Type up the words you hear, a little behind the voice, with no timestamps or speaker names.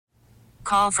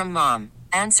call from mom.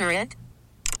 Answer it.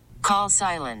 Call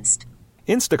silenced.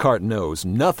 Instacart knows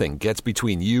nothing gets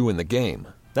between you and the game.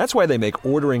 That's why they make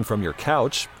ordering from your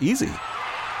couch easy.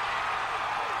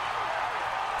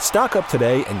 Stock up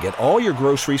today and get all your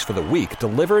groceries for the week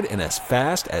delivered in as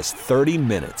fast as 30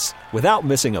 minutes without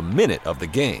missing a minute of the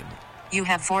game. You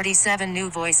have 47 new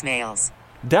voicemails.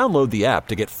 Download the app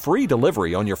to get free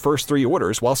delivery on your first 3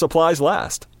 orders while supplies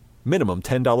last. Minimum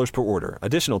 $10 per order.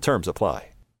 Additional terms apply.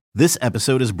 This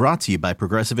episode is brought to you by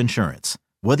Progressive Insurance.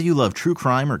 Whether you love true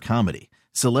crime or comedy,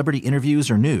 celebrity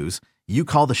interviews or news, you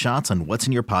call the shots on what's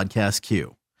in your podcast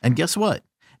queue. And guess what?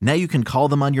 Now you can call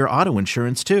them on your auto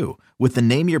insurance too with the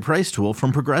Name Your Price tool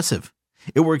from Progressive.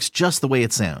 It works just the way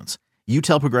it sounds. You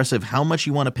tell Progressive how much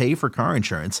you want to pay for car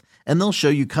insurance, and they'll show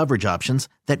you coverage options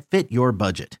that fit your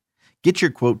budget. Get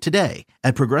your quote today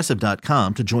at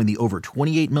Progressive.com to join the over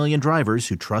 28 million drivers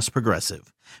who trust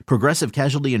Progressive. Progressive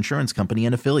Casualty Insurance Company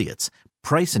and Affiliates.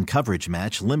 Price and coverage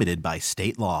match limited by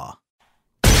state law.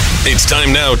 It's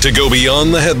time now to go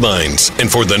beyond the headlines.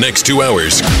 And for the next 2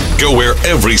 hours, go where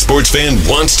every sports fan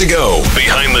wants to go.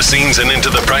 Behind the scenes and into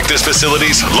the practice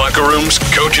facilities, locker rooms,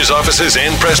 coaches' offices,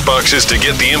 and press boxes to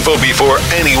get the info before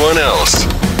anyone else.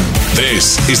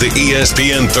 This is the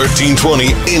ESPN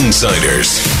 1320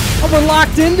 Insiders. Oh, we're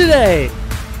locked in today.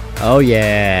 Oh,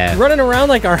 yeah. Running around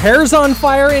like our hair's on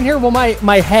fire in here. Well,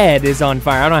 my head is on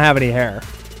fire. I don't have any hair.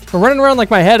 We're running around like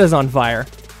my head is on fire.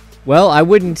 Well, I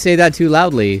wouldn't say that too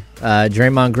loudly.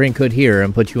 Draymond Green could hear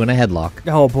and put you in a headlock.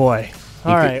 Oh, boy.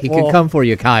 All right. He could come for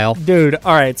you, Kyle. Dude,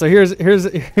 all right. So here's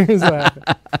what happened.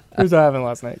 Here's what happened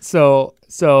last night.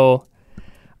 So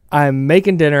I'm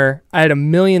making dinner. I had a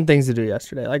million things to do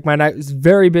yesterday. Like, my night was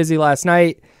very busy last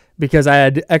night because I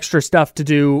had extra stuff to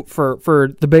do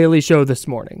for the Bailey show this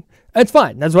morning. It's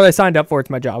fine. That's what I signed up for. It's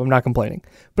my job. I'm not complaining.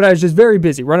 But I was just very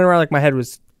busy, running around like my head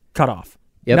was cut off.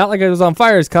 Yep. Not like it was on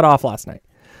fire. It was cut off last night.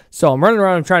 So I'm running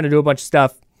around. I'm trying to do a bunch of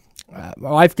stuff. My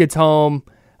wife gets home.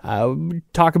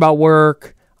 Talk about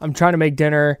work. I'm trying to make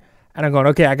dinner. And I'm going,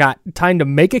 okay, I got time to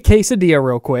make a quesadilla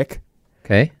real quick.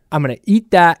 Okay. I'm going to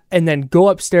eat that and then go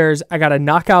upstairs. I got to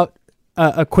knock out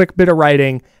a quick bit of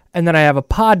writing. And then I have a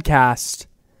podcast.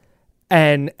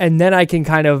 And then I can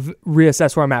kind of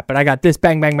reassess where I'm at. But I got this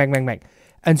bang, bang, bang, bang, bang.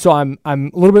 And so I'm a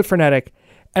little bit frenetic.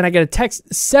 And I get a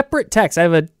separate text. I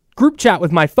have a group chat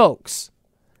with my folks.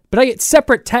 But I get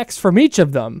separate texts from each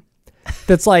of them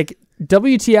that's like,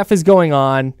 WTF is going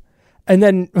on. And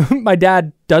then my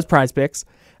dad does Prize Picks.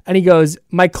 And he goes,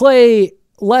 my Clay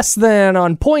less than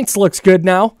on points looks good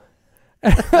now.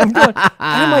 And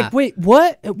I'm like, wait,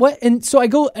 what? And so I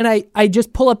go and I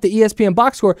just pull up the ESPN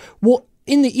box score. Well,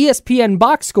 in the ESPN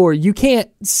box score, you can't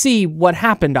see what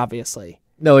happened, obviously.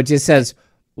 No, it just says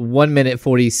 1 minute,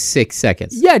 46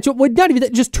 seconds. Yeah, not even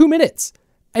that, just 2 minutes.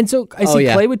 And so I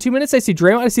see Clay with 2 minutes. I see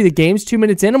Draymond. I see the game's 2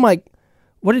 minutes in. I'm like,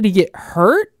 what, did he get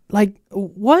hurt? Like,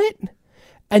 what?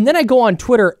 And then I go on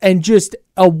Twitter and just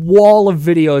a wall of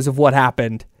videos of what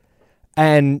happened.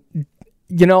 And,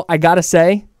 I got to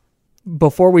say,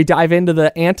 before we dive into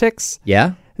the antics,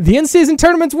 the in-season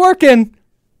tournament's working.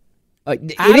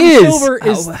 Adam Silver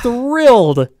is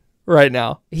thrilled right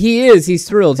now. He is. He's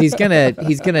thrilled. He's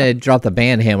gonna drop the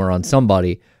band hammer on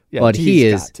somebody. Yeah, but he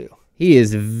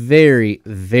is very,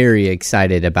 very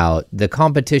excited about the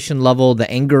competition level, the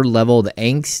anger level, the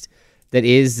angst that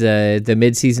is the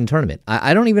mid-season tournament.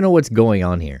 I don't even know what's going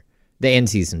on here. The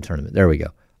end-season tournament. There we go.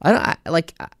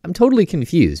 I'm totally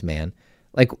confused, man.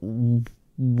 Like,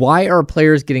 why are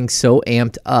players getting so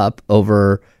amped up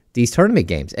over these tournament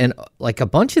games? And like, a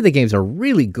bunch of the games are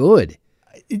really good.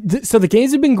 So the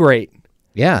games have been great.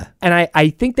 Yeah. And I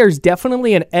think there's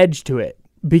definitely an edge to it,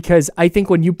 because I think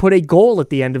when you put a goal at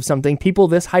the end of something, people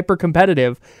this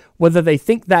hyper-competitive, whether they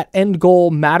think that end goal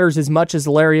matters as much as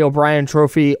the Larry O'Brien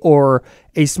trophy or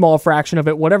a small fraction of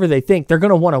it, whatever they think, they're going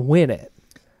to want to win it.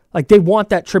 Like, they want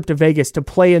that trip to Vegas to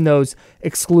play in those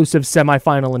exclusive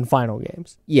semifinal and final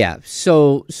games. Yeah.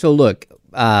 So look,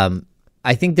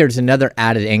 I think there's another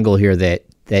added angle here that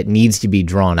needs to be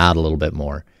drawn out a little bit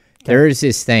more. Okay. There is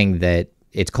this thing that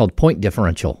it's called point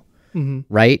differential,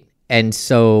 right? And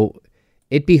so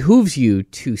it behooves you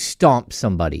to stomp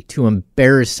somebody, to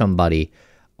embarrass somebody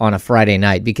on a Friday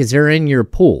night because they're in your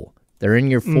pool. They're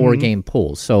in your 4-game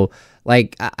pool. So,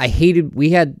 like, I hated, we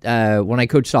had, when I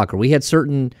coached soccer, we had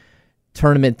certain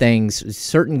tournament things,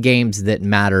 certain games that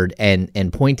mattered,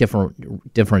 and point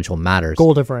differential matters.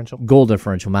 Goal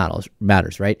differential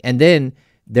matters, right? And then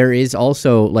there is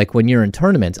also, like, when you're in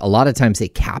tournaments, a lot of times they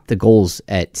cap the goals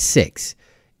at 6.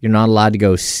 You're not allowed to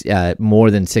go more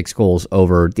than 6 goals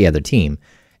over the other team.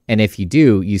 And if you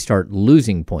do, you start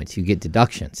losing points. You get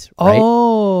deductions, right?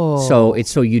 Oh.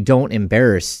 so you don't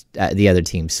embarrass the other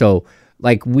team. So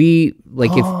like I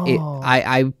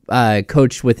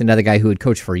coached with another guy who had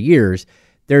coached for years.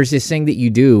 There's this thing that you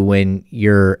do when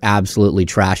you're absolutely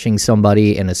trashing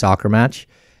somebody in a soccer match,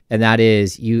 and that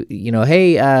is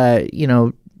hey,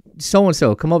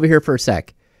 so-and-so, come over here for a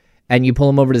sec. And you pull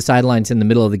them over to the sidelines in the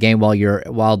middle of the game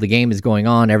while the game is going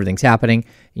on, everything's happening,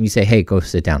 and you say, hey, go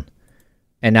sit down.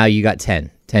 And now you got 10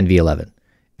 v 11.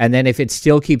 And then if it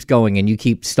still keeps going and you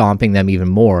keep stomping them even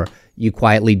more, you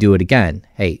quietly do it again.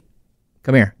 Hey,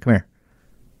 come here.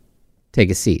 Take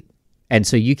a seat. And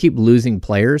so you keep losing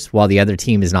players while the other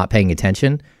team is not paying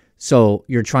attention. So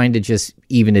you're trying to just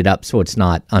even it up so it's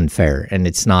not unfair, and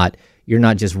you're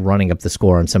not just running up the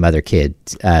score on some other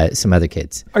kids.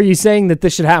 Are you saying that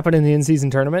this should happen in the in-season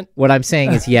tournament? What I'm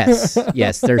saying is yes.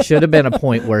 Yes, there should have been a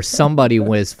point where somebody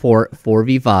was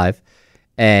 4v5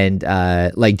 and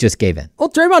just gave in. Well,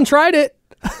 Draymond tried it.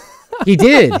 He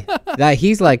did.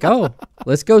 He's like, oh,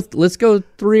 let's go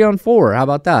 3-on-4. How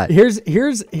about that? Here's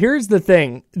the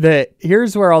thing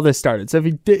here's where all this started. So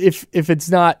if it's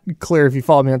not clear, if you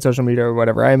follow me on social media or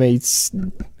whatever, I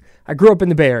grew up in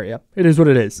the Bay Area. It is what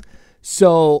it is.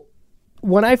 So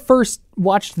when I first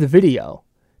watched the video,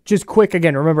 just quick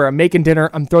again, remember I'm making dinner,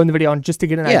 I'm throwing the video on just to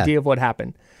get an idea of what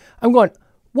happened. I'm going,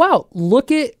 wow, look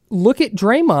at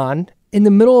Draymond in the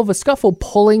middle of a scuffle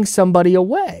pulling somebody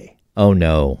away. Oh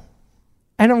no.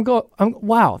 And I'm going,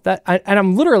 wow,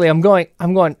 I'm going,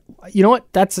 you know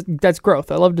what? That's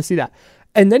growth. I love to see that.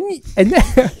 And then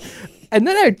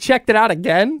I checked it out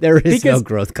again. There is no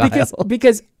growth, Kyle.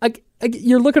 Because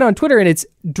you're looking on Twitter and it's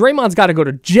Draymond's got to go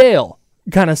to jail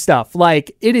kind of stuff.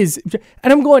 Like it is,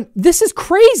 and I'm going, this is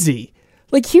crazy.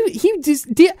 Like he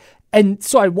just did, and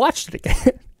so I watched it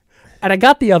again, and I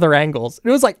got the other angles.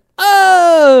 And it was like,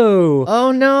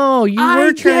 oh no, you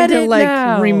were trying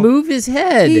to remove his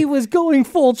head. He was going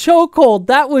full chokehold.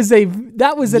 That was a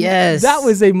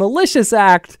malicious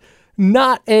act,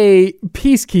 not a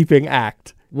peacekeeping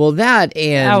act. Well, that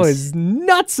was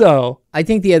nutso. I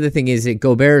think the other thing is that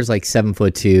Gobert is like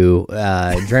 7'2".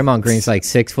 Draymond Green's like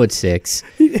 6'6".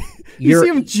 You see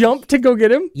him jump to go get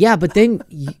him? Yeah, but then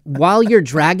while you're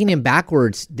dragging him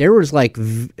backwards, there was like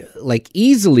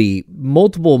easily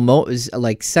multiple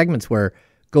segments where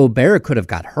Gobert could have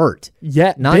got hurt.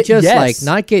 Yeah, not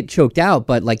get choked out,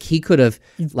 but like he could have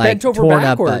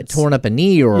torn up a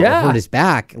knee or hurt his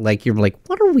back. Like you're like,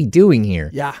 what are we doing here?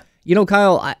 Yeah.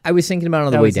 Kyle, I was thinking about it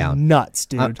on the way down. Nuts,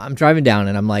 dude. I'm driving down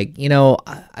and I'm like,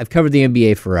 I've covered the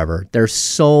NBA forever. There's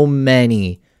so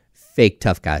many fake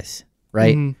tough guys,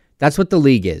 right? Mm-hmm. That's what the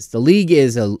league is. The league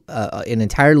is an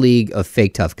entire league of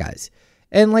fake tough guys.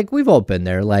 And like we've all been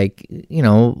there. Like,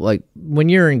 like when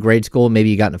you're in grade school, maybe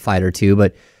you got in a fight or two.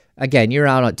 But again, you're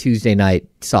out on Tuesday night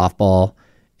softball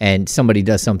and somebody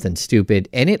does something stupid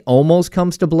and it almost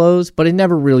comes to blows, but it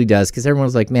never really does because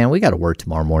everyone's like, man, we got to work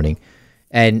tomorrow morning.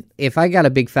 And if I got a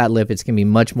big fat lip, it's going to be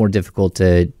much more difficult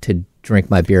to drink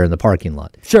my beer in the parking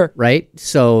lot. Sure. Right?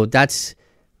 So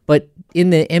but in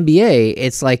the NBA,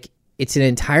 it's like, it's an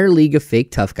entire league of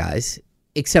fake tough guys,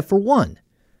 except for one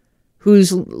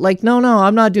who's like, no,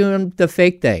 I'm not doing the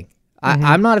fake thing. Mm-hmm.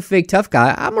 I'm not a fake tough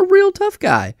guy. I'm a real tough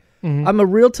guy. Mm-hmm. I'm a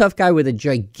real tough guy with a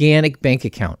gigantic bank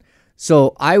account.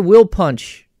 So I will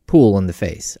punch Poole in the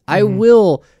face. Mm-hmm. I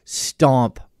will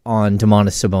stomp on Domantas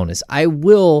Sabonis. I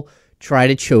will try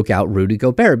to choke out Rudy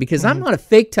Gobert because I'm not a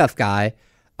fake tough guy.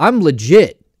 I'm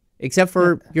legit, except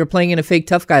for you're playing in a fake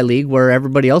tough guy league where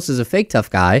everybody else is a fake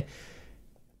tough guy.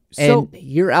 And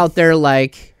you're out there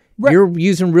like you're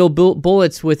using real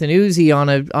bullets with an Uzi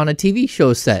on a TV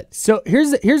show set. So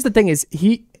here's the thing is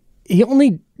he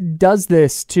only does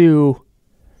this to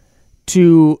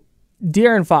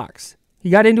De'Aaron Fox. He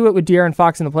got into it with De'Aaron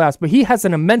Fox in the playoffs, but he has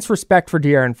an immense respect for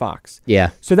De'Aaron Fox. Yeah.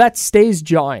 So that stays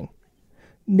jawing.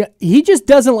 He just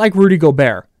doesn't like Rudy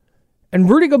Gobert. And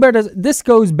Rudy Gobert this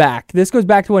goes back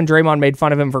to when Draymond made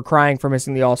fun of him for crying for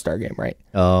missing the All-Star game, right?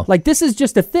 Oh. Like this is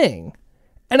just a thing.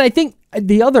 And I think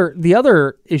the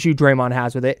other issue Draymond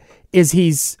has with it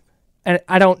is and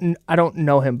I don't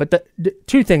know him, but the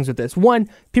two things with this. One,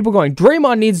 people going,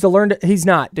 Draymond needs to learn he's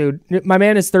not, dude. My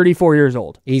man is 34 years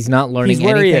old. He's not learning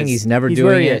anything. He's never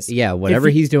doing it. Yeah, whatever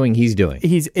he's doing, he's doing.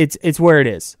 It's where it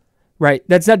is. Right?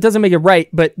 That doesn't make it right,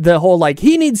 but the whole like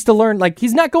he needs to learn, like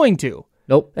he's not going to.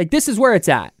 Nope. Like this is where it's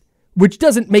at, which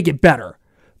doesn't make it better.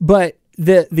 But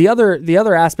the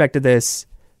other aspect of this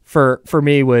for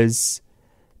me was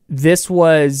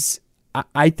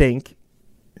I think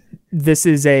this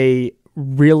is a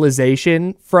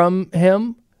realization from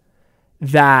him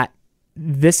that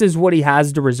this is what he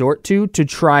has to resort to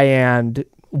try and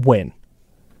win.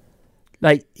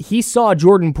 Like he saw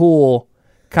Jordan Poole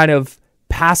kind of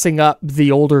passing up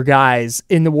the older guys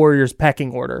in the Warriors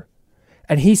pecking order.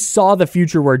 And he saw the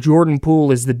future where Jordan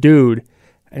Poole is the dude,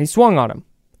 and he swung on him.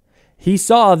 He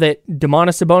saw that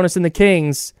Domantas Sabonis and the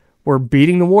Kings were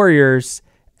beating the Warriors,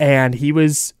 and he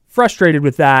was frustrated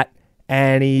with that.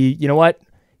 And he, you know what?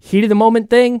 Heat of the moment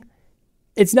thing,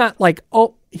 it's not like,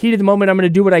 oh, heat of the moment, I'm going to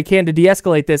do what I can to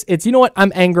de-escalate this. It's, you know what?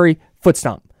 I'm angry, foot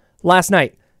stomp. Last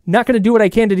night, not going to do what I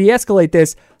can to de-escalate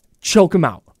this, choke him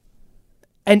out.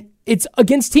 And it's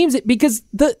against teams because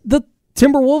the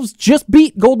Timberwolves just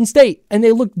beat Golden State, and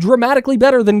they look dramatically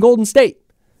better than Golden State.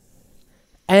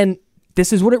 And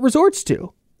this is what it resorts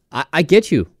to. I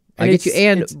get you. I get you.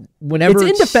 And whenever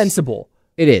it's indefensible.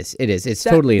 It is. It's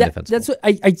totally indefensible. That's what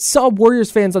I saw Warriors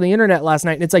fans on the internet last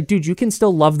night, and it's like, dude, you can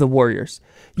still love the Warriors.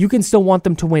 You can still want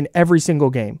them to win every single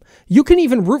game. You can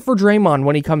even root for Draymond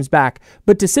when he comes back.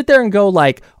 But to sit there and go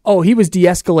like, oh, he was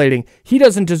de-escalating, he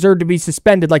doesn't deserve to be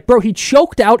suspended. Like, bro, he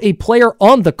choked out a player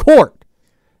on the court.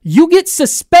 You get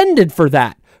suspended for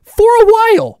that for a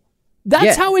while.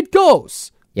 That's how it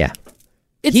goes. Yeah.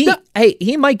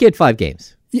 He might get 5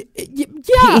 games.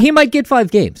 Yeah. He might get 5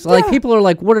 games. Like, people are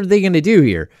like, what are they going to do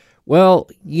here? Well,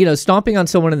 stomping on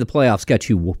someone in the playoffs got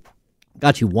you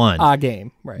one. A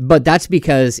game, right. But that's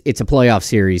because it's a playoff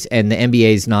series, and the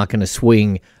NBA is not going to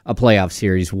swing a playoff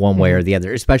series one way or the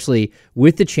other, especially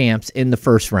with the champs in the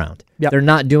first round. Yep. They're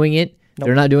not doing it. Nope.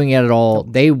 They're not doing it at all.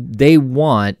 Nope. They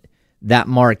want that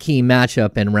marquee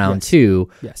matchup in round 2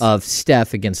 of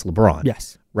Steph against LeBron.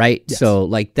 Yes. Right? Yes. So,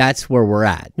 like, that's where we're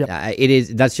at. Yep.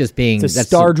 That's just being... It's a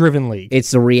star-driven league.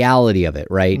 It's the reality of it,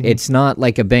 right? Mm-hmm. It's not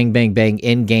like a bang, bang, bang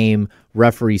in-game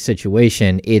referee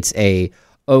situation. It's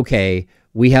okay,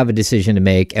 we have a decision to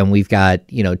make, and we've got,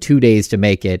 2 days to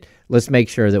make it. Let's make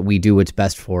sure that we do what's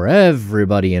best for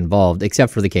everybody involved,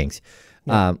 except for the Kings.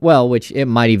 Yeah. Which it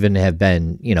might even have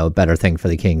been, a better thing for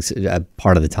the Kings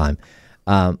part of the time.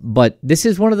 But this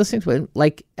is one of those things where,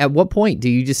 like, at what point do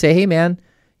you just say, hey, man,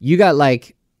 you got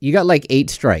like 8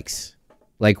 strikes.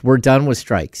 Like, we're done with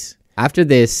strikes. After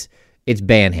this, it's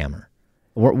banhammer.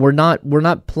 We're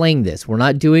not playing this. We're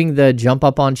not doing the jump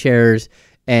up on chairs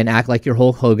and act like you're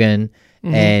Hulk Hogan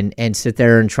and sit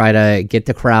there and try to get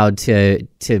the crowd to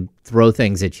throw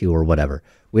things at you or whatever.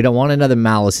 We don't want another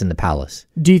Malice in the Palace.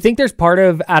 Do you think there's part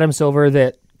of Adam Silver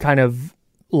that kind of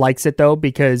likes it, though?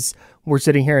 Because we're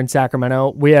sitting here in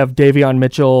Sacramento. We have Davion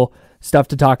Mitchell stuff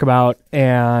to talk about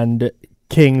and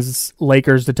Kings,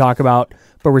 Lakers to talk about,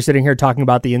 but we're sitting here talking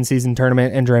about the in-season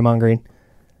tournament and Draymond Green.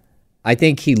 I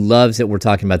think he loves that we're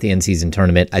talking about the in-season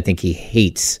tournament. I think he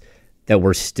hates that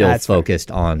we're still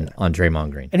focused on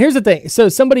Draymond Green. And here's the thing. So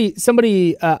somebody,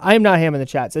 I am not him in the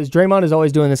chat, says Draymond is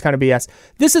always doing this kind of BS.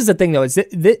 This is the thing, though.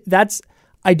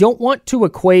 I don't want to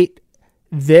equate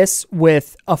this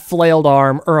with a flailed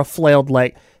arm or a flailed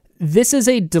leg. This is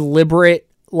a deliberate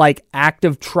act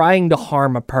of trying to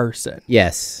harm a person.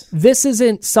 Yes. This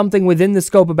isn't something within the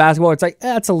scope of basketball. It's like,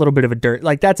 that's a little bit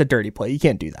of that's a dirty play. You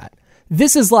can't do that.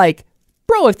 This is like,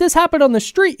 bro, if this happened on the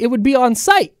street, it would be on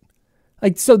site.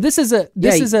 Like, so this is a,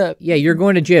 you're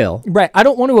going to jail. Right. I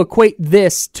don't want to equate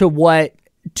this to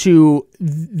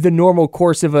the normal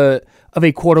course of a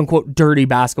quote unquote dirty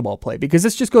basketball play, because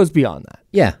this just goes beyond that.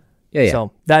 Yeah.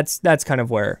 So that's kind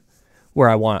of where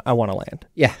I want to land.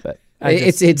 Yeah. But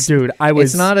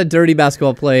it's not a dirty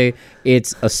basketball play.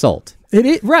 It's assault. It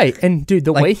is, right. And dude,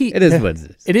 the way it is what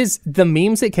it is. It is. The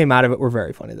memes that came out of it were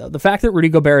very funny, though. The fact that Rudy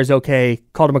Gobert is okay,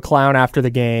 called him a clown after the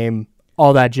game,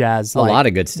 all that jazz. A lot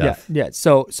of good stuff. Yeah.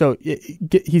 So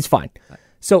he's fine.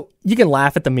 So you can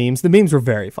laugh at the memes. The memes were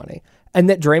very funny. And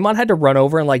that Draymond had to run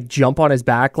over and jump on his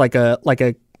back like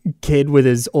a kid with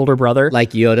his older brother.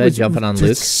 Like Yoda jumping on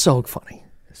Luke. So funny.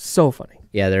 So funny.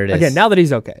 Yeah, there it is. Again, now that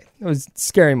he's okay. It was a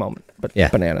scary moment, but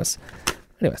bananas.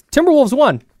 Anyways, Timberwolves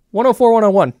won,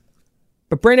 104-101.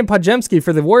 But Brandon Podjemski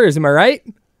for the Warriors, am I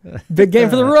right? Big game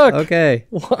for the Rook. Okay.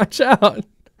 Watch out.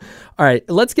 All right,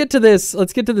 let's get to this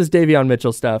Davion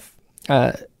Mitchell stuff.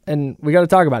 And we got to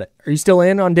talk about it. Are you still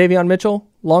in on Davion Mitchell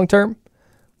long term?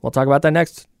 We'll talk about that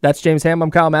next. That's James Ham.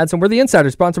 I'm Kyle Madson. We're the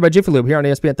Insiders, sponsored by Jiffy Lube here on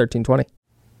ESPN 1320.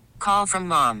 Call from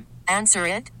mom. Answer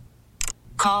it.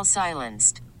 Call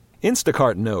silenced.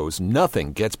 Instacart knows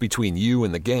nothing gets between you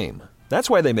and the game.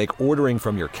 That's why they make ordering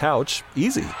from your couch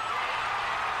easy.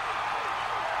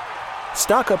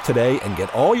 Stock up today and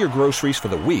get all your groceries for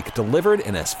the week delivered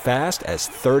in as fast as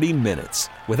 30 minutes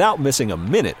without missing a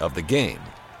minute of the game.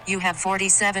 You have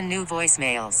 47 new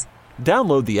voicemails.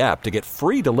 Download the app to get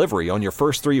free delivery on your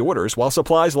first 3 orders while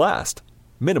supplies last.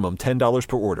 Minimum $10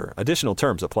 per order. Additional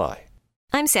terms apply.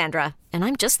 I'm Sandra, and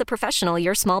I'm just the professional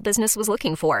your small business was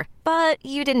looking for. But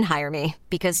you didn't hire me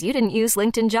because you didn't use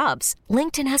LinkedIn Jobs.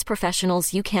 LinkedIn has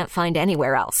professionals you can't find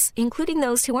anywhere else, including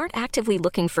those who aren't actively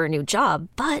looking for a new job,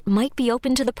 but might be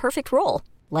open to the perfect role,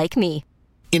 like me.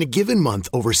 In a given month,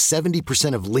 over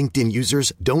 70% of LinkedIn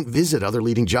users don't visit other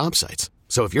leading job sites.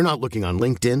 So if you're not looking on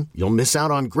LinkedIn, you'll miss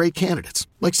out on great candidates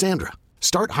like Sandra.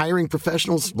 Start hiring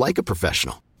professionals like a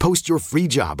professional. Post your free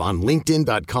job on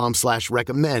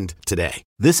linkedin.com/recommend today.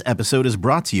 This episode is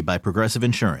brought to you by Progressive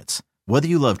Insurance. Whether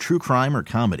you love true crime or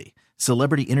comedy,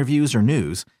 celebrity interviews or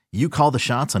news, you call the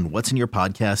shots on what's in your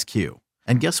podcast queue.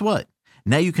 And guess what?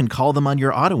 Now you can call them on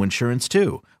your auto insurance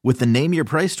too with the Name Your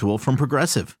Price tool from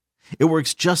Progressive. It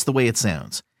works just the way it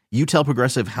sounds. You tell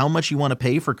Progressive how much you want to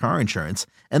pay for car insurance,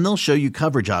 and they'll show you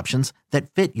coverage options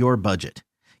that fit your budget.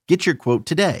 Get your quote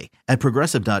today at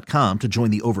Progressive.com to join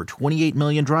the over 28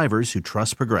 million drivers who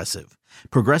trust Progressive.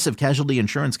 Progressive Casualty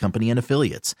Insurance Company and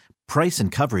Affiliates. Price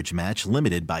and coverage match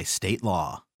limited by state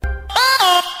law.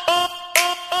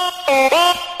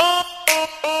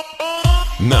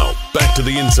 Now, back to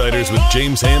the Insiders with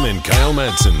James Ham and Kyle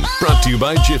Madson. Brought to you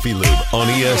by Jiffy Lube on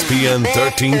ESPN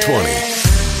 1320.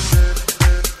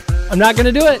 I'm not going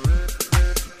to do it.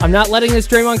 I'm not letting this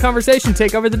Draymond conversation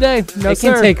take over the day. No, sir.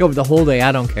 It can take over the whole day.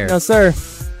 I don't care. No, sir.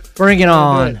 Bring it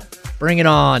on. Bring it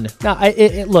on. No,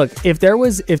 look, if there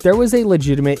was a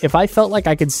legitimate, if I felt like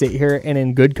I could sit here and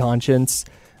in good conscience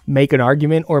make an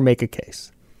argument or make a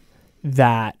case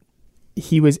that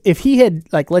if he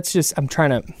had, like, let's just, I'm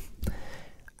trying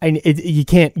to, you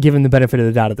can't give him the benefit of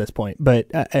the doubt at this point, but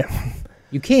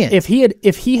you can't. If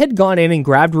he had gone in and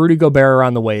grabbed Rudy Gobert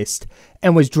around the waist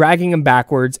and was dragging him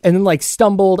backwards and then like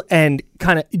stumbled and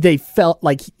kind of they felt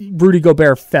like Rudy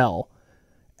Gobert fell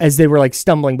as they were like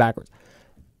stumbling backwards,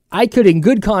 I could in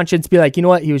good conscience be like, you know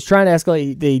what, he was trying to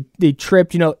escalate, they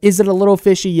tripped, is it a little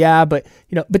fishy? Yeah, but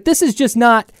but this is just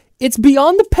not, it's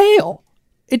beyond the pale.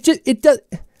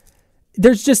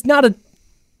 There's just not a,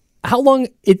 how long,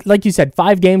 like you said,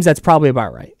 5 games, that's probably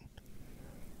about right.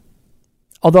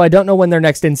 Although I don't know when their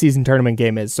next in-season tournament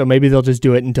game is, so maybe they'll just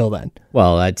do it until then.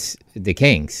 Well, that's the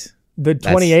Kings. The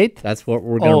 28th? That's what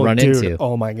we're going to run into.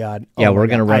 Oh, my God. Yeah, we're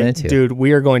going to run into. Dude,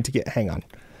 we are going to get... Hang on.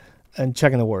 I'm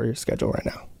checking the Warriors schedule right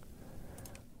now.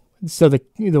 So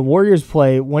the Warriors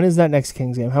play... When is that next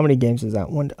Kings game? How many games is that?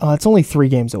 It's only 3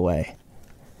 games away.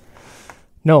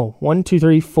 No. 1, 2,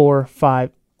 3, 4,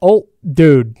 5. Oh,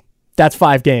 dude. That's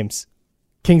 5 games.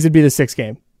 Kings would be the 6th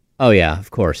game. Oh, yeah,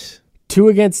 of course. 2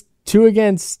 against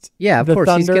yeah, of course.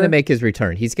 Thunder, he's going to make his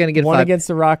return. He's going to get 1 5 against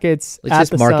the Rockets. Let's at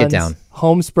just the mark Suns, it down.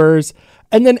 Home Spurs,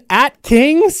 and then at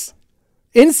Kings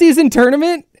in season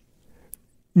tournament.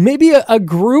 Maybe a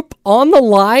group on the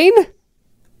line.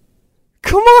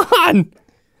 Come on,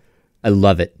 I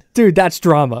love it, dude. That's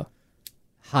drama.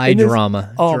 High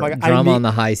drama. Oh my God, drama on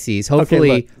the high seas.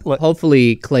 Hopefully,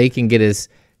 hopefully Clay can get his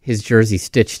jersey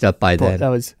stitched up by then. That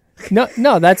was.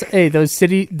 No, that's those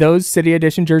city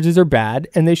edition jerseys are bad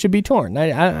and they should be torn.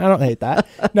 I don't hate that.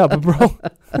 No, but bro,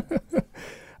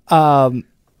 I'm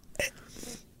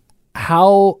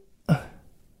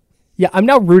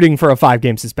now rooting for a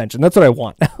 5-game suspension. That's what I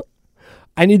want.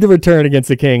 I need the return against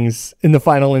the Kings in the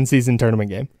final in-season tournament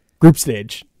game. Group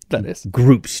stage, that is.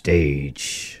 Group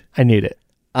stage. I need it.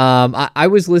 I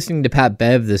was listening to Pat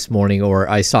Bev this morning, or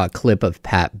I saw a clip of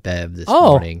Pat Bev this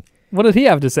morning. What did he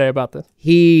have to say about this?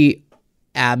 He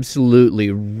absolutely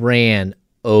ran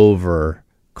over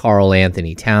Karl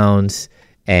Anthony Towns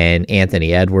and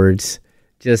Anthony Edwards.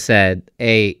 Just said,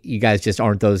 hey, you guys just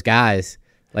aren't those guys.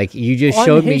 Like, you just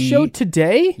showed me. On his show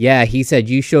today? Yeah, he said,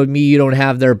 you showed me you don't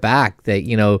have their back. That,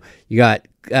 you got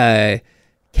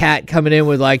Cat coming in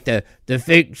with, like, the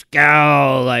fake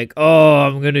scowl, like, oh,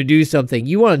 I'm going to do something.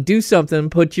 You want to do something,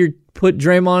 put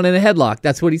Draymond in a headlock.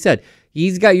 That's what he said.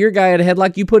 He's got your guy at a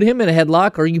headlock. You put him in a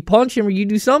headlock, or you punch him, or you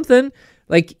do something.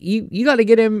 Like, you got to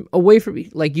get him away from me.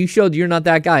 Like, you showed you're not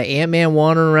that guy. Ant-Man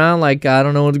wandering around like, I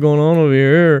don't know what's going on over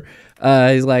here.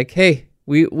 He's like, hey,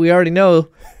 we already know.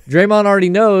 Draymond already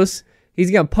knows.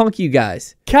 He's going to punk you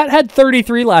guys. Cat had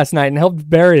 33 last night and helped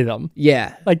bury them.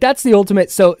 Yeah. Like, that's the ultimate.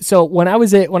 So when I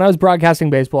was broadcasting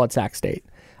baseball at Sac State,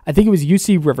 I think it was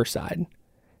UC Riverside.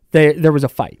 There was a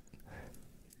fight.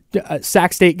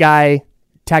 Sac State guy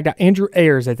tagged out Andrew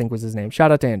Ayers, I think was his name.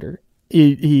 Shout out to Andrew.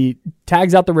 He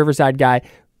tags out the Riverside guy.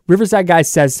 Riverside guy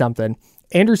says something.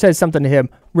 Andrew says something to him.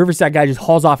 Riverside guy just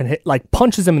hauls off and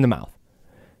punches him in the mouth.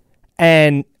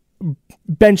 And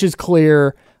bench is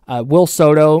clear. Will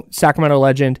Soto, Sacramento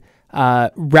legend,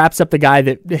 wraps up the guy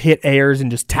that hit Ayers and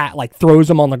just throws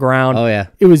him on the ground. Oh, yeah.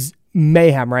 It was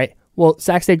mayhem, right? Well,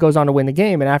 Sac State goes on to win the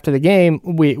game, and after the game,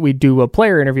 we do a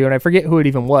player interview, and I forget who it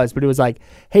even was, but it was like,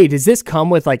 hey, does this come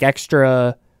with like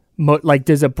extra,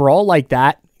 does a brawl like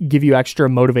that give you extra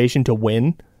motivation to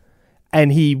win?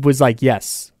 And he was like,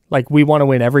 yes. Like, we want to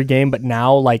win every game, but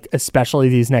now, like, especially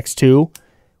these next two,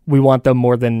 we want them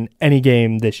more than any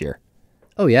game this year.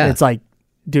 Oh, yeah. And it's like,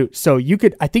 dude, so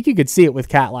I think you could see it with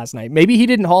Cat last night. Maybe he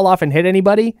didn't haul off and hit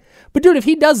anybody, but dude, if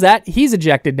he does that, he's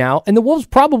ejected now, and the Wolves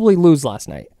probably lose last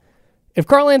night. If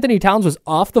Karl Anthony Towns was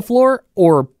off the floor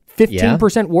or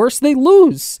 15% worse, they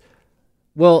lose.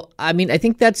 Well, I mean, I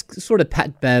think that's sort of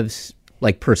Pat Bev's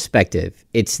like perspective.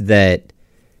 It's that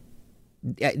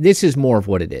this is more of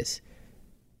what it is.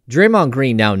 Draymond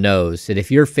Green now knows that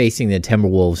if you're facing the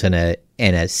Timberwolves in a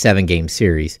 7-game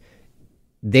series,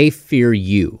 they fear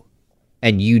you,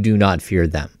 and you do not fear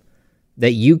them.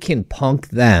 That you can punk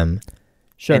them,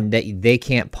 and that they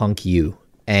can't punk you.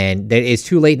 And that it's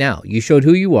too late now. You showed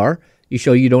who you are. You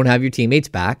show you don't have your teammates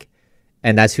back,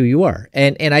 and that's who you are.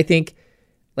 And I think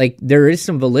like there is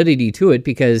some validity to it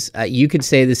because you could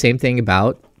say the same thing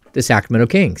about the Sacramento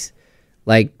Kings.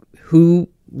 Like, who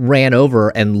ran over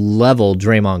and leveled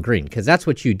Draymond Green? Because that's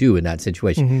what you do in that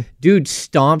situation. Mm-hmm. Dude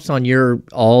stomps on your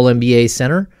all-NBA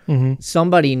center. Mm-hmm.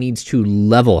 Somebody needs to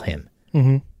level him.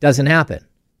 Mm-hmm. Doesn't happen,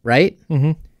 right?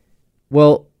 Mm-hmm.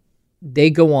 Well, they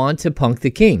go on to punk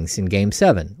the Kings in Game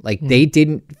 7. Like, they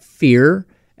didn't fear,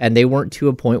 and they weren't to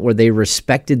a point where they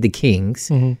respected the Kings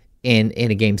in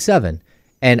a Game 7.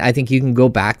 And I think you can go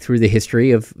back through the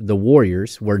history of the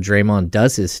Warriors where Draymond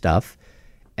does his stuff.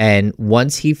 And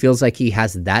once he feels like he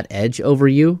has that edge over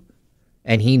you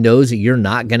and he knows that you're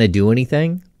not going to do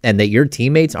anything and that your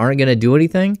teammates aren't going to do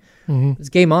anything, it's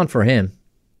game on for him.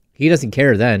 He doesn't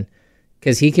care then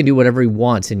because he can do whatever he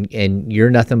wants and you're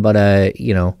nothing but a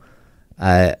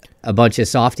bunch of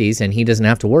softies and he doesn't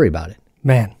have to worry about it.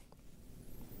 Man.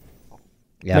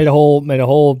 Yeah. Made a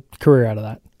whole career out of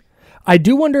that. I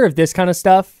do wonder if this kind of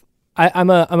stuff, I'm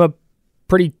a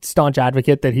pretty staunch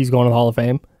advocate that he's going to the Hall of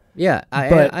Fame. Yeah,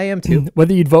 I am too.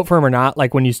 Whether you'd vote for him or not,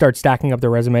 like when you start stacking up the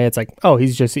resume, it's like, oh,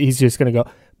 he's just going to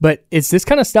go. But it's this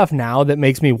kind of stuff now that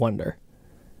makes me wonder.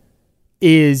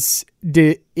 Is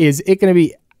it going to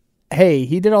be, hey,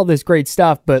 he did all this great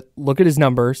stuff, but look at his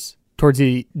numbers towards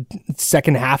the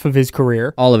second half of his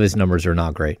career. All of his numbers are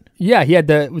not great. Yeah, he had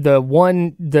the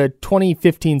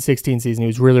 2015-16 season. He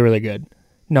was really, really good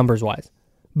numbers-wise.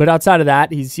 But outside of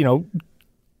that, he's,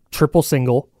 triple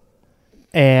single,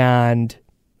 and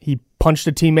he punched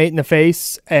a teammate in the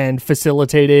face and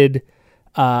facilitated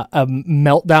a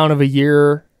meltdown of a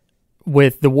year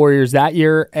with the Warriors that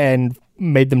year and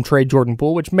made them trade Jordan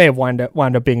Poole, which may have wound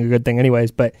up being a good thing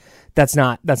anyways, but that's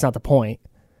not the point.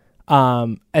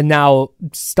 And now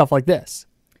stuff like this.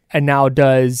 And now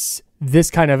does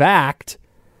this kind of act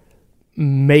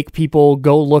make people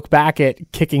go look back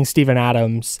at kicking Steven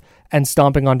Adams and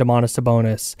stomping on Domantas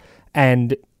Sabonis,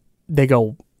 and they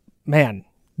go, man,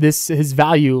 his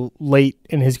value late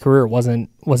in his career wasn't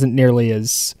nearly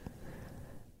as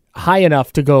high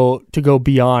enough to go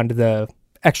beyond the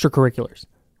extracurriculars.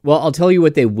 Well, I'll tell you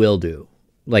what they will do.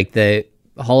 Like the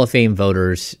Hall of Fame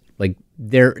voters, like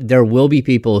there will be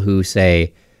people who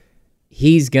say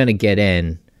he's gonna get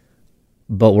in,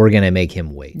 but we're gonna make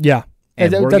him wait. Yeah.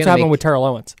 And that's happened with Terrell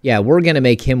Owens. Yeah, we're going to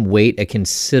make him wait a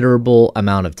considerable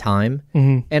amount of time.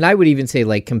 Mm-hmm. And I would even say,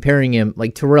 like, comparing him,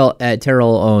 like, Terrell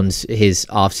owns his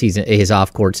off-season, his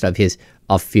off-court stuff, his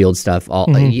off-field stuff,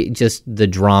 just the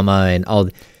drama and all.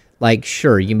 Like,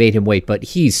 sure, you made him wait, but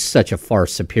he's such a far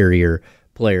superior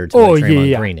player to what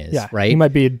Draymond Green is, right? He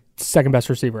might be second best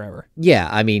receiver ever. Yeah,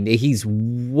 I mean, he's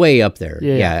way up there.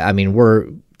 Yeah. I mean,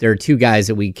 there are two guys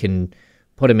that we can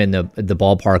put him in the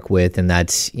ballpark with, and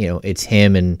that's, it's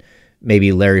him and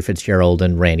maybe Larry Fitzgerald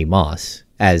and Randy Moss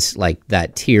as like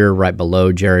that tier right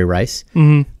below Jerry Rice.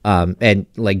 Mm-hmm. And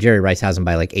like Jerry Rice has him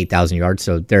by like 8,000 yards,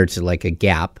 so there's like a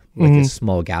gap, like a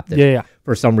small gap that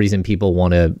for some reason people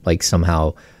want to like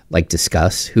somehow like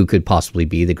discuss who could possibly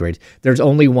be the greatest. There's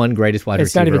only one greatest wide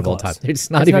receiver of all time.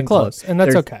 It's not even close. And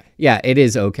that's okay. Yeah, it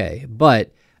is okay.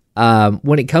 But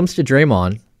when it comes to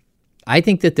Draymond, I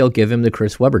think that they'll give him the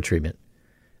Chris Webber treatment.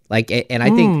 Like, and I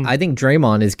think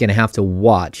Draymond is going to have to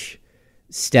watch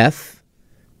Steph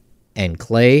and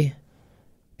Clay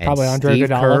and probably Andre Steve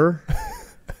Kerr.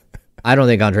 I don't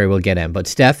think Andre will get in, but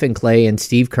Steph and Clay and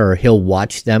Steve Kerr, he'll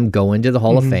watch them go into the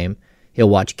Hall of Fame. He'll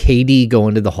watch KD go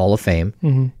into the Hall of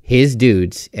Fame, his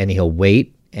dudes, and he'll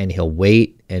wait and he'll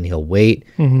wait and he'll wait,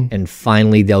 and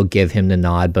finally they'll give him the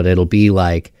nod, but it'll be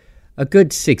like a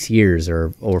good 6 years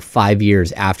or 5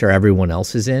 years after everyone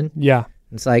else is in. Yeah.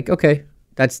 It's like, okay.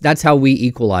 That's how we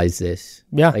equalize this.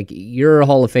 Yeah. Like, you're a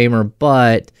Hall of Famer,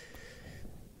 but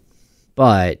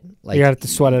but like you have to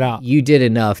sweat it out. You did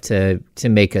enough to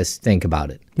make us think about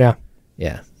it. Yeah.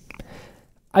 Yeah.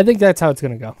 I think that's how it's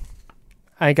going to go.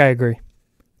 I think I agree.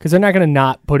 Because they're not going to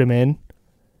not put him in.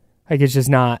 Like, it's just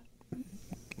not.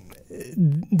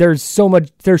 There's so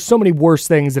many worse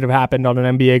things that have happened on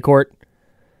an NBA court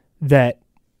that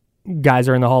guys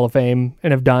are in the Hall of Fame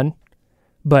and have done.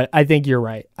 But I think you're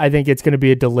right. I think it's going to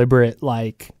be a deliberate,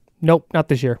 like, nope, not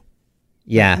this year.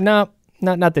 Yeah. No,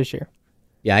 not this year.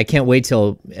 Yeah, I can't wait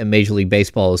till Major League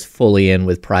Baseball is fully in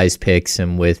with prize picks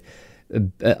and with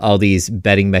all these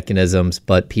betting mechanisms,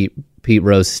 but Pete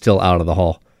Rose is still out of the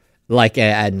Hall. Like,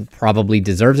 and probably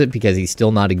deserves it because he's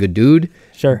still not a good dude.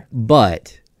 Sure.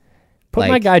 But put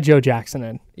my guy Joe Jackson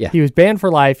in. Yeah. He was banned for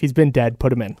life. He's been dead.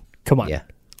 Put him in. Come on. Yeah.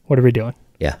 What are we doing?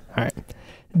 Yeah. All right.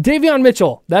 Davion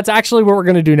Mitchell. That's actually what we're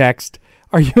going to do next.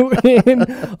 Are you in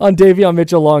on Davion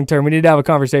Mitchell long term? We need to have a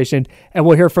conversation, and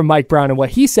we'll hear from Mike Brown and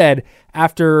what he said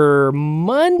after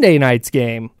Monday night's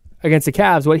game against the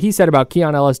Cavs, what he said about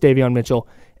Keon Ellis, Davion Mitchell,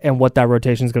 and what that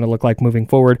rotation is going to look like moving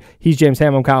forward. He's James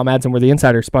Ham. I'm Kyle Madson. We're the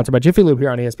Insiders, sponsored by Jiffy Lube here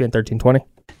on ESPN 1320.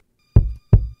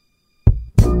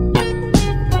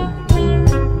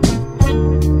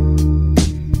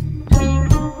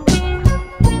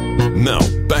 Now,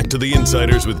 back to the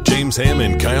Insiders with James Ham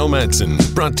and Kyle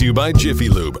Madson. Brought to you by Jiffy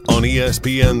Lube on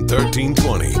ESPN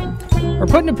 1320. We're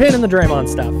putting a pin in the Draymond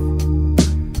stuff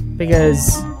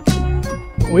because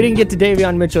we didn't get to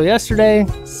Davion Mitchell yesterday,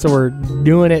 so we're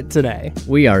doing it today.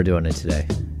 We are doing it today.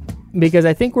 Because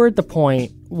I think we're at the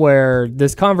point where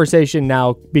this conversation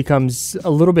now becomes a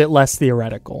little bit less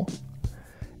theoretical.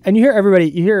 And you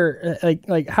hear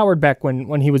like Howard Beck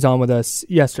when he was on with us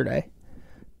yesterday,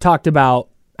 talked about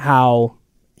how,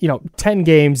 10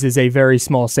 games is a very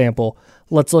small sample.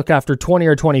 Let's look after 20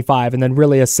 or 25 and then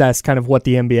really assess kind of what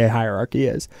the NBA hierarchy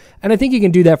is. And I think you can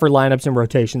do that for lineups and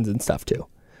rotations and stuff too.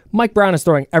 Mike Brown is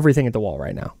throwing everything at the wall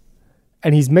right now.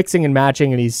 And he's mixing and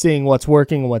matching and he's seeing what's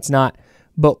working and what's not.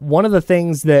 But one of the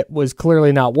things that was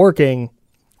clearly not working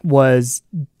was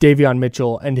Davion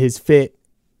Mitchell and his fit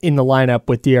in the lineup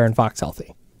with De'Aaron Fox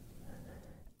healthy.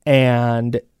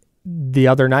 And the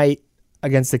other night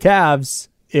against the Cavs,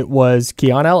 it was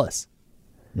Keon Ellis.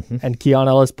 Mm-hmm. And Keon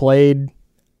Ellis played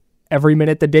every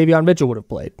minute that Davion Mitchell would have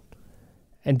played.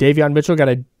 And Davion Mitchell got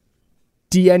a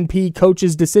DNP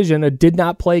coach's decision, a did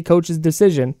not play coach's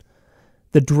decision,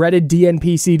 the dreaded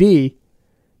DNP CD,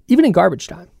 even in garbage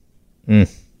time.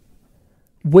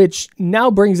 Which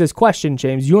now brings this question,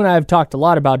 James. You and I have talked a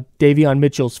lot about Davion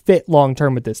Mitchell's fit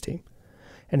long-term with this team.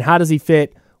 And how does he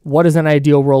fit? What does an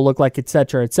ideal role look like, et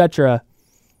cetera, et cetera.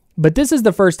 But this is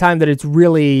the first time that it's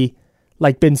really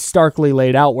been starkly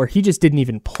laid out where he just didn't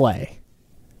even play.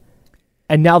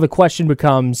 And now the question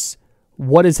becomes,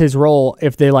 what is his role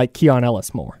if they like Keon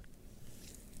Ellis more?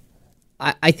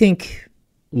 I think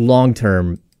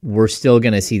long-term, we're still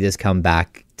going to see this come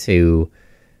back to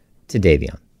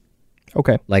Davion.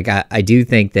 Okay. I do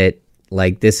think that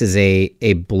this is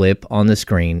a blip on the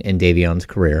screen in Davion's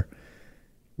career,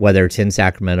 whether it's in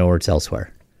Sacramento or it's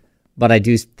elsewhere. But I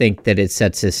do think that it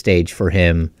sets a stage for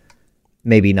him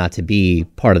maybe not to be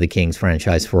part of the Kings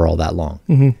franchise for all that long.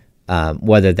 Mm-hmm.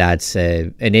 Whether that's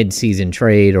an in-season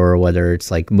trade or whether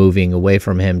it's moving away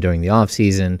from him during the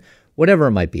offseason, whatever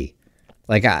it might be.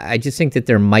 I just think that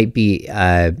there might be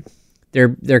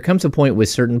there comes a point with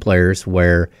certain players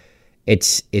where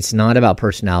it's not about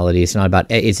personality,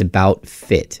 it's about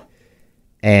fit.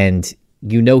 And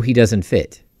he doesn't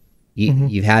fit.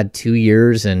 You've had 2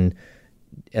 years and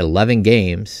 11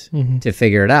 games to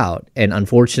figure it out. And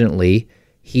unfortunately,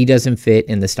 he doesn't fit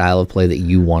in the style of play that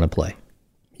you want to play.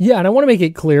 Yeah, and I want to make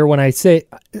it clear when I say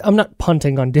I'm not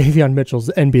punting on Davion Mitchell's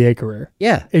NBA career.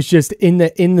 Yeah. It's just in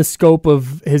the scope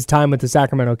of his time with the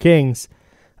Sacramento Kings.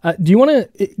 Do you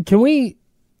want to can we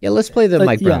let's play the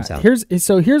Mike Brown sound.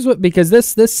 Here's what, because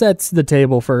this sets the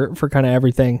table for kind of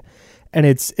everything. And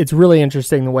it's really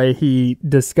interesting the way he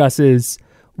discusses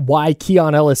why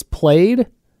Keon Ellis played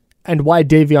and why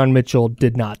Davion Mitchell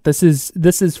did not. This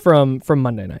is from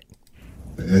Monday night.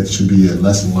 It should be a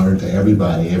lesson learned to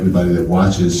everybody that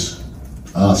watches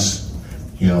us,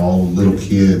 all the little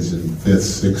kids in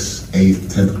 5th, 6th,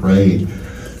 8th, 10th grade.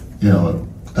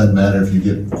 It doesn't matter if you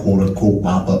get quote-unquote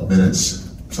mop-up minutes.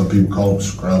 Some people call them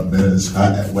scrub minutes.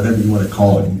 Whatever you want to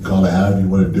call it. You can call it however you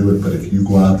want to do it. But if you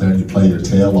go out there and you play your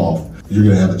tail off, you're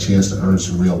going to have a chance to earn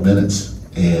some real minutes.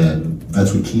 And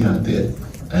that's what Keon did.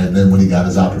 And then when he got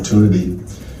his opportunity,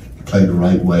 he played the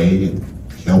right way and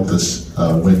helped us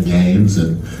win games.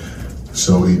 And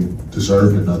so he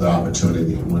deserved another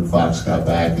opportunity when Fox got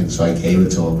back. And so I gave it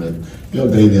to him. And,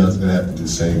 Davion's going to have to do the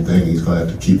same thing. He's going to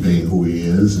have to keep being who he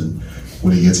is. And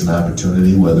when he gets an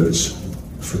opportunity, whether it's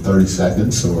for 30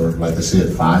 seconds, or like I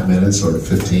said, 5 minutes, or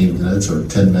 15 minutes, or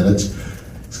 10 minutes.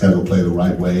 He's got to go play the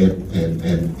right way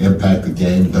and impact the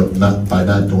game, not by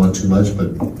not doing too much, but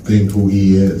being who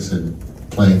he is and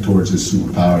playing towards his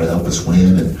superpower to help us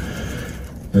win. And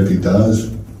if he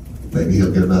does, maybe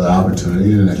he'll get another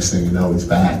opportunity, and the next thing you know, he's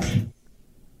back.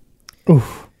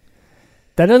 Oof.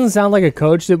 That doesn't sound like a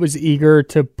coach that was eager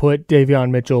to put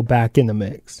Davion Mitchell back in the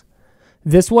mix.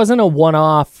 This wasn't a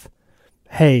one-off,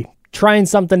 hey, trying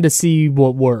something to see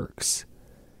what works.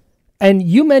 And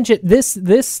you mentioned this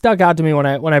stuck out to me when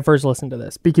I first listened to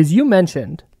this, because you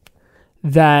mentioned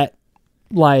that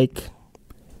like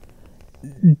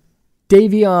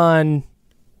Davion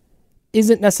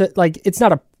isn't necessarily like, it's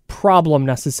not a problem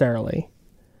necessarily,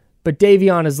 but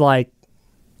Davion is like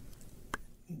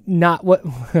not what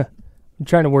I'm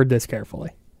trying to word this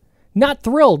carefully. Not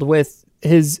thrilled with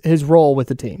his role with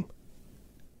the team.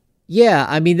 Yeah,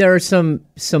 I mean there are some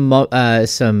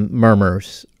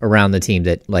murmurs around the team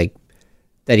that like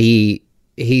that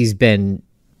he's been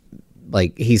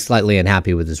like he's slightly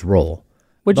unhappy with his role.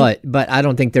 But I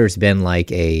don't think there's been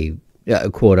like a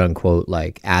quote unquote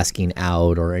like asking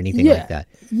out or anything like that.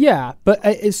 Yeah,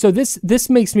 but so this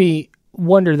makes me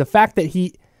wonder, the fact that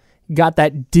he got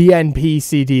that DNP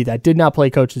CD, that did not play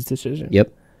coach's decision.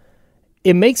 Yep.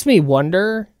 It makes me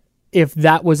wonder if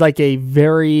that was like a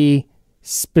very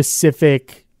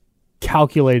specific,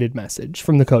 calculated message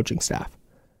from the coaching staff.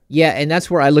 Yeah, and that's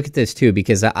where I look at this too,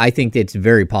 because I think it's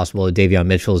very possible that Davion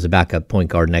Mitchell is a backup point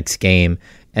guard next game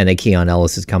and that Keon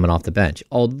Ellis is coming off the bench.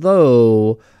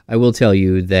 Although I will tell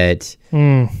you that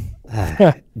Jalen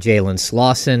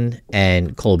Slauson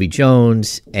and Colby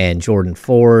Jones and Jordan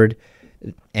Ford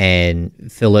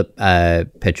and Philip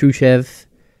Petruchev,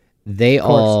 they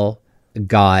all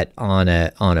got on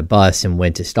a bus and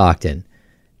went to Stockton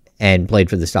and played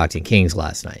for the Stockton Kings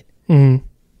last night. Mm-hmm.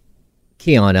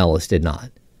 Keon Ellis did not.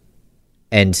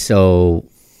 And so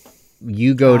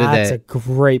you go to that's a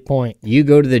great point. You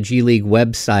go to the G League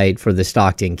website for the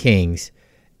Stockton Kings,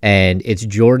 and it's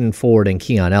Jordan Ford and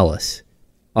Keon Ellis.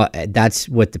 That's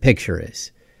what the picture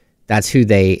is. That's who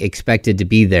they expected to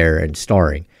be there and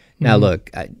starring. Now,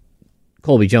 look,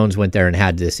 Colby Jones went there and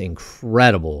had this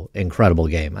incredible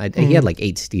game. He had like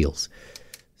 8 steals.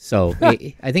 So I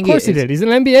think, of course he did. He's an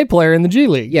NBA player in the G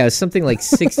League. Yeah, something like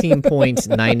 16 points,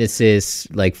 9 assists,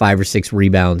 like 5 or 6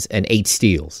 rebounds, and 8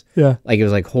 steals. Yeah, like it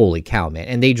was like holy cow, man!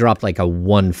 And they dropped like a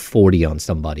 140 on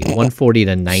somebody, 140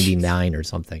 to 99 or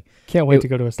something. Can't wait to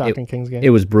go to a Stockton Kings game. It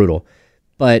was brutal,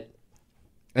 but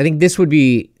I think this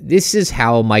is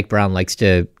how Mike Brown likes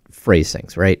to phrase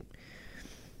things, right?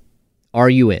 Are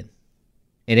you in?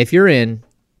 And if you're in,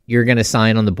 you're going to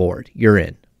sign on the board. You're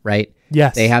in, right?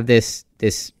 Yes. They have this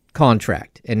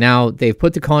contract, and now they've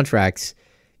put the contracts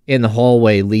in the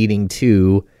hallway leading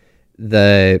to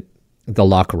the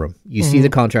locker room. You see the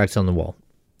contracts on the wall.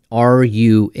 Are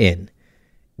you in?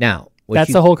 Now,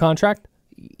 that's the whole contract?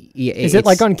 Yeah, is it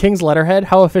like on King's letterhead?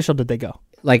 How official did they go?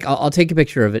 Like, I'll take a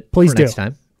picture of it Please for do. next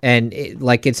time. And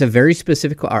it's a very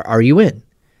specific, are you in?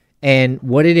 And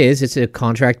what it is, it's a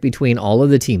contract between all of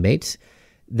the teammates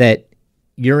that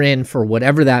you're in for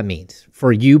whatever that means.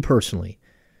 For you personally,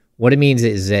 what it means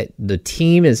is that the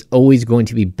team is always going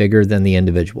to be bigger than the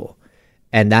individual.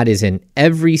 And that is in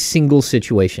every single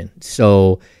situation.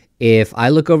 So if I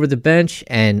look over the bench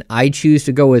and I choose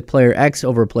to go with player X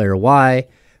over player Y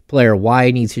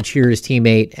needs to cheer his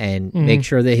teammate and make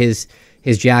sure that his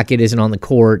jacket isn't on the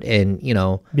court and,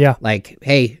 like,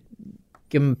 hey,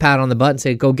 give him a pat on the butt and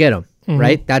say, go get him,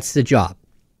 right? That's the job.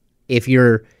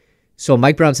 So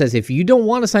Mike Brown says, if you don't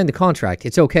want to sign the contract,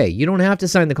 it's okay. You don't have to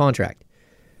sign the contract.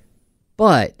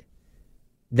 But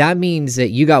that means that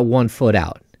you got 1 foot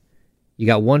out. You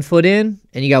got 1 foot in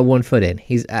and you got 1 foot in.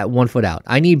 He's at 1 foot out.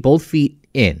 I need both feet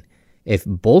in. If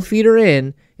both feet are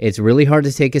in, it's really hard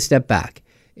to take a step back.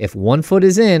 If 1 foot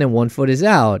is in and 1 foot is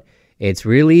out, it's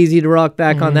really easy to rock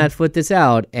back on that foot that's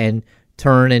out and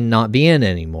turn and not be in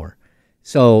anymore.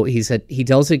 So he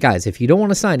tells the guys, if you don't want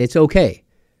to sign, it's okay.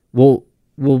 We'll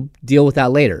deal with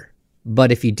that later.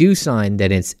 But if you do sign,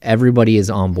 then it's everybody is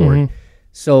on board.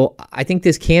 So I think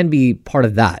this can be part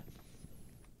of that.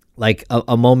 Like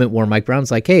a moment where Mike Brown's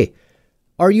like, hey,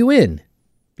 are you in?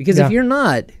 Because if you're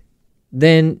not,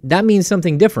 then that means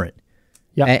something different.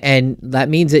 Yeah. And that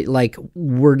means that like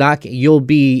you'll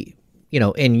be,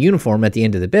 in uniform at the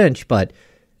end of the bench, but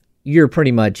you're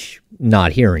pretty much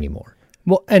not here anymore.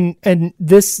 Well, and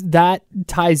that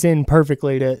ties in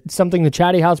perfectly to something the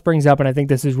Chatty House brings up, and I think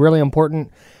this is really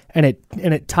important, and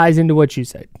it ties into what you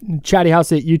said. Chatty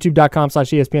House at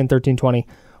youtube.com/ESPN1320.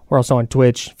 We're also on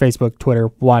Twitch, Facebook, Twitter.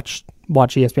 Watch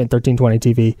ESPN 1320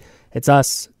 TV. It's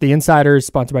us, the Insiders,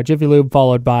 sponsored by Jiffy Lube,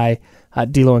 followed by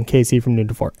D'Lo and Casey from noon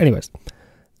to 4. Anyways,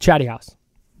 Chatty House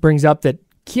brings up that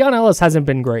Keon Ellis hasn't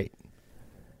been great.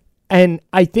 And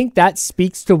I think that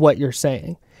speaks to what you're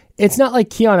saying. It's not like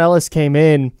Keon Ellis came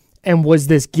in and was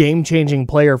this game-changing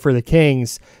player for the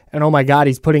Kings, and oh my God,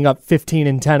 he's putting up 15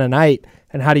 and 10 a night,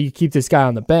 and how do you keep this guy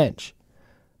on the bench?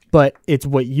 But it's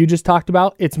what you just talked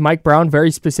about. It's Mike Brown very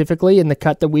specifically in the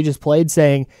cut that we just played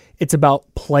saying it's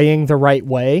about playing the right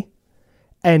way.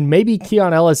 And maybe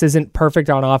Keon Ellis isn't perfect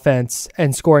on offense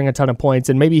and scoring a ton of points,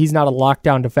 and maybe he's not a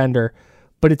lockdown defender,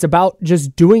 but it's about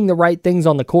just doing the right things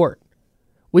on the court.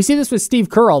 We see this with Steve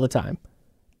Kerr all the time.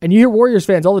 And you hear Warriors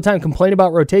fans all the time complain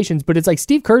about rotations, but it's like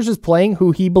Steve Kerr's just playing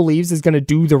who he believes is going to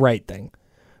do the right thing.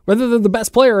 Whether they're the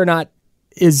best player or not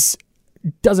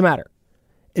doesn't matter.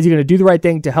 Is he going to do the right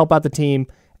thing to help out the team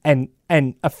and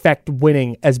affect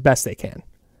winning as best they can?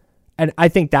 And I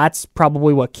think that's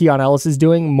probably what Keon Ellis is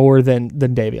doing more than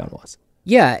Davion was.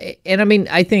 Yeah, and I mean,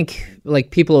 I think like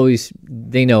people always,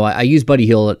 they know I use Buddy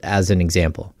Hield as an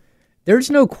example. There's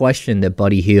no question that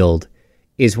Buddy Hield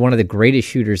is one of the greatest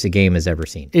shooters the game has ever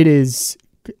seen. It is.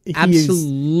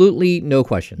 Absolutely no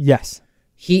question. Yes.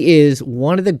 He is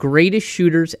one of the greatest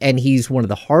shooters, and he's one of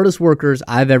the hardest workers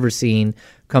I've ever seen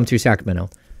come through Sacramento.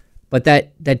 But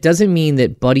that doesn't mean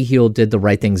that Buddy Hield did the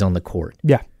right things on the court.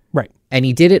 Yeah, right. And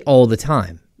he did it all the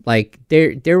time. Like,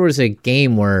 there was a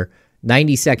game where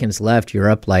 90 seconds left,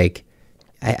 you're up like,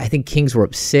 I think Kings were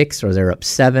up 6 or they're up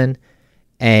 7,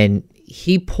 and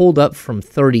he pulled up from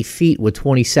 30 feet with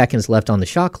 20 seconds left on the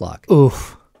shot clock.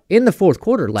 Oof. In the fourth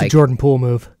quarter. It's a Jordan Poole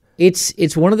move.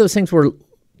 It's one of those things where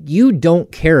you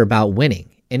don't care about winning.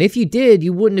 And if you did,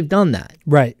 you wouldn't have done that.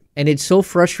 Right. And it's so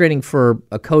frustrating for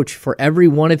a coach, for every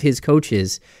one of his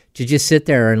coaches, to just sit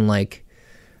there and like,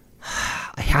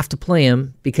 I have to play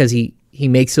him because he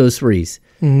makes those threes.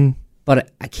 Mm-hmm.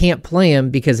 But I can't play him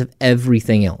because of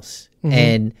everything else. Mm-hmm.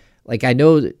 And like, I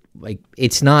know that, like,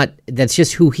 it's not, that's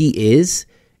just who he is.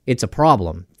 It's a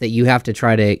problem that you have to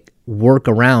try to work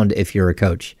around if you're a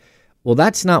coach. Well,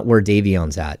 that's not where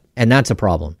Davion's at, and that's a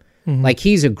problem. Mm-hmm. Like,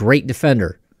 he's a great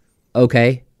defender,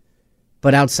 okay?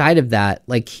 But outside of that,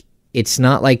 like, it's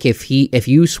not like if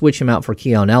you switch him out for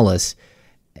Keon Ellis,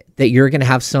 that you're going to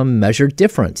have some measured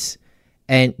difference.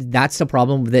 And that's the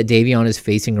problem that Davion is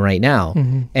facing right now.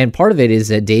 Mm-hmm. And part of it is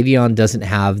that Davion doesn't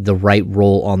have the right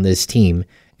role on this team,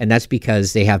 and that's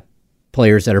because they have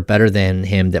players that are better than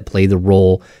him that play the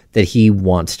role that he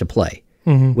wants to play,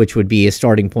 which would be a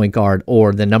starting point guard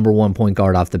or the number one point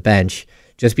guard off the bench.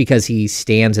 Just because he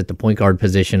stands at the point guard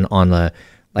position on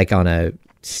a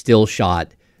still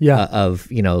shot of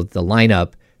the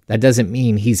lineup, that doesn't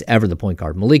mean he's ever the point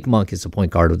guard. Malik Monk is the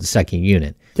point guard of the second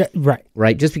unit. Yeah, right.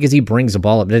 Right? Just because he brings the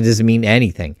ball up, that doesn't mean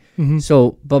anything. Mm-hmm.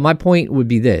 So, but my point would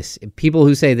be this. People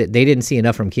who say that they didn't see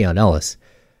enough from Keon Ellis,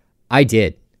 I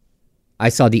did. I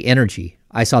saw the energy.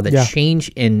 I saw the change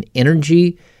in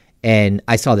energy, and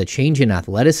I saw the change in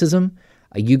athleticism.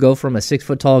 You go from a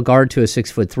 6-foot-tall guard to a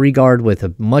 6'3" guard with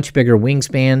a much bigger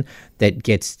wingspan that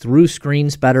gets through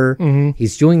screens better. Mm-hmm.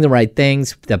 He's doing the right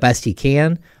things the best he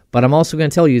can. But I'm also going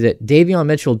to tell you that Davion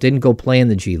Mitchell didn't go play in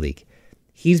the G League.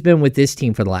 He's been with this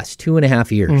team for the last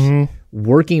 2.5 years,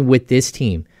 working with this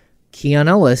team. Keon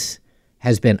Ellis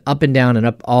has been up and down and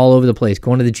up all over the place,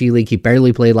 going to the G League. He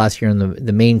barely played last year in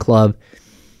the main club.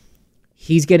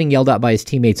 He's getting yelled at by his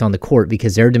teammates on the court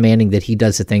because they're demanding that he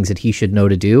does the things that he should know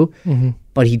to do,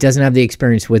 but he doesn't have the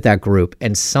experience with that group,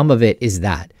 and some of it is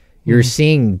that. You're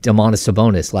seeing Domantas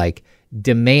Sabonis, like,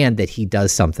 demand that he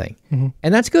does something,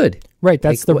 and that's good. Right,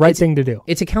 that's the right thing to do.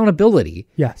 It's accountability.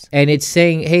 Yes. And it's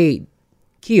saying, hey,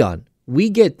 Keon, we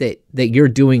get that you're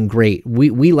doing great.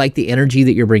 We like the energy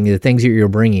that you're bringing, the things that you're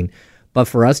bringing, but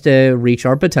for us to reach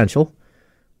our potential,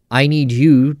 I need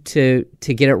you to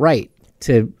get it right,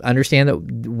 to understand that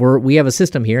we have a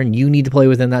system here and you need to play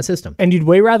within that system. And you'd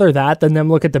way rather that than them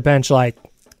look at the bench like,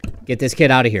 get this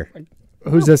kid out of here.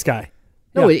 Who's this guy?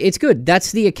 No, it's good.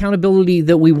 That's the accountability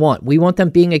that we want. We want them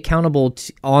being accountable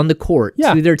on the court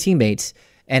to their teammates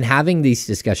and having these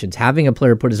discussions, having a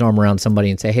player put his arm around somebody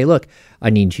and say, hey, look, I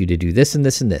need you to do this and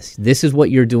this and this. This is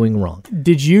what you're doing wrong.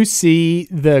 Did you see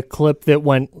the clip that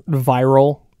went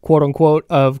viral, quote unquote,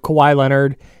 of Kawhi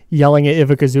Leonard yelling at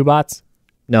Ivica Zubac?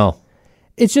 No.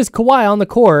 It's just Kawhi on the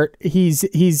court.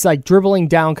 He's like dribbling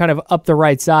down kind of up the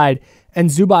right side, and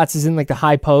Zubac is in like the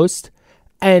high post.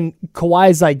 And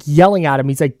Kawhi's like yelling at him.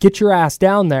 He's like, get your ass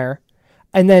down there.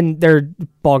 And then their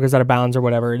ball goes out of bounds or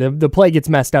whatever. The play gets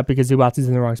messed up because Zubac is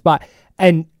in the wrong spot.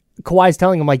 And Kawhi's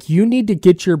telling him, like, you need to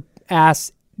get your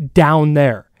ass down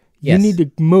there. You need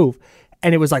to move.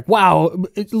 And it was like, wow,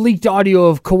 it leaked audio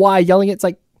of Kawhi yelling. It's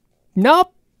like,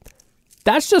 nope.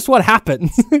 that's just what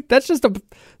happens. That's just a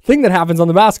thing that happens on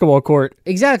the basketball court.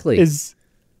 Exactly. Is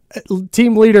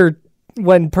team leader,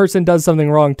 when person does something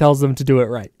wrong, tells them to do it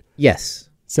right. Yes.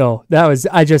 So that was,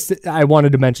 I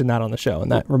wanted to mention that on the show,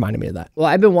 and that reminded me of that. Well,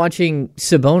 I've been watching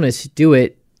Sabonis do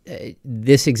it,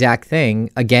 this exact thing,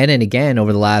 again and again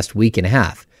over the last week and a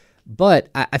half. But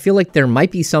I feel like there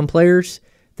might be some players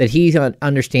that he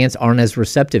understands aren't as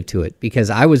receptive to it, because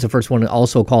I was the first one to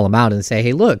also call him out and say,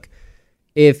 hey, look,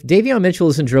 if Davion Mitchell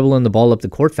isn't dribbling the ball up the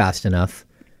court fast enough,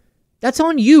 that's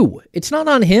on you. It's not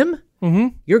on him. Mm-hmm.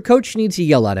 Your coach needs to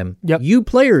yell at him. Yep. You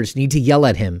players need to yell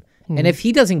at him. Mm-hmm. And if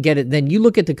he doesn't get it, then you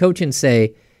look at the coach and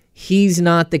say, he's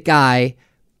not the guy,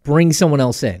 bring someone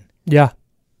else in. Yeah.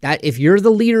 That if you're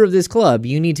the leader of this club,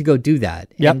 you need to go do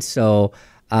that. Yep. And so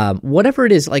whatever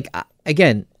it is, like,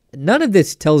 again, none of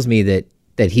this tells me that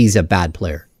he's a bad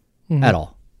player at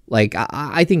all. Like,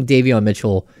 I think Davion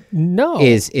Mitchell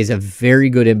is a very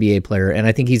good NBA player, and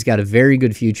I think he's got a very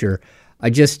good future.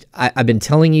 I've been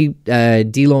telling you,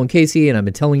 D'Lo and Casey, and I've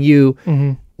been telling you,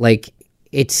 like,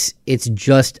 it's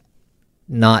just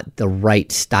not the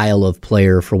right style of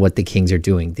player for what the Kings are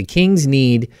doing. The Kings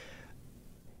need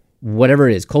whatever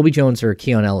it is, Colby Jones or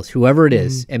Keon Ellis, whoever it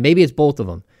is, and maybe it's both of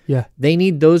them. Yeah. They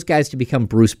need those guys to become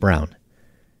Bruce Brown.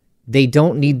 They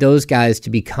don't need those guys to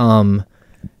become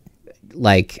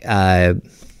like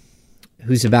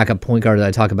who's the backup point guard that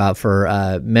I talk about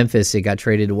for Memphis? It got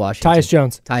traded to Washington.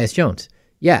 Tyus Jones.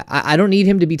 Yeah, I don't need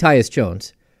him to be Tyus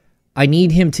Jones. I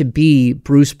need him to be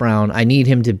Bruce Brown. I need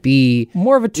him to be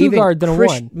more of a two guard than a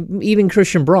one. Even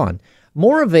Christian Braun.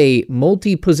 More of a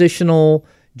multi-positional,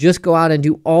 just go out and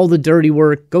do all the dirty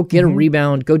work, go get a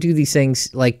rebound, go do these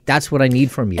things. Like, that's what I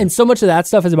need from you. And so much of that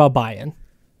stuff is about buy-in.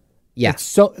 Yeah.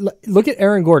 So look at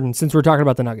Aaron Gordon, since we're talking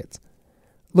about the Nuggets.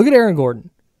 Look at Aaron Gordon.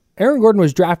 Aaron Gordon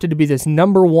was drafted to be this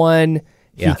number one.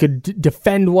 He could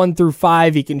defend 1 through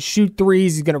 5. He can shoot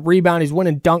threes. He's going to rebound. He's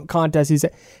winning dunk contests.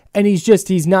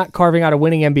 He's not carving out a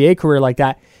winning NBA career like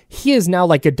that. He is now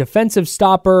like a defensive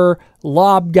stopper,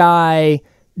 lob guy,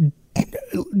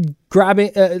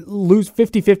 grabbing, lose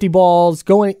 50-50 balls,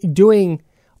 doing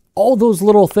all those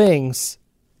little things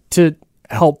to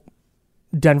help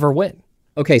Denver win.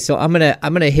 Okay, so I'm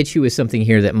gonna hit you with something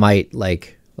here that might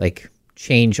like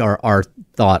change our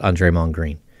thought on Draymond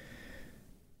Green.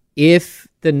 If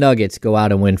the Nuggets go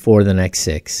out and win 4 of the next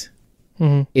 6,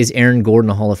 is Aaron Gordon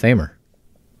a Hall of Famer?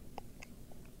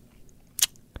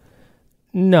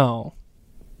 No.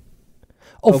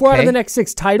 Oh, 4 out of the next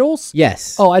 6 titles?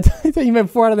 Yes. Oh, I thought you meant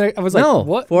 4 out of the... I was no, like,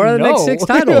 what? 4 out of the next 6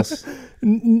 titles.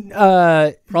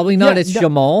 Probably not. It's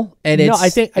Jamal and it's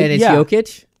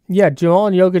Jokic. Yeah, Jamal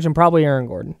and Jokic and probably Aaron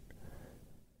Gordon.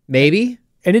 Maybe.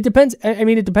 And it depends. I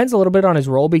mean, it depends a little bit on his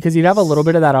role, because he'd have a little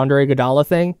bit of that Andre Iguodala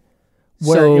thing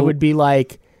where it would be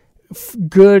like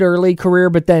good early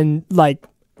career, but then like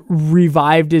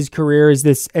revived his career as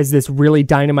this really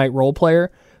dynamite role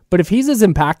player. But if he's as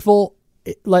impactful,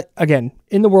 like again,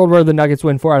 in the world where the Nuggets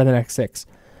win 4 out of the next 6,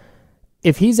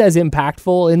 if he's as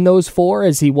impactful in those 4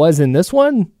 as he was in this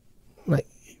one, like,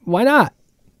 why not?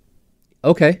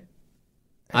 Okay.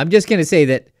 I'm just going to say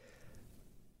that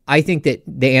I think that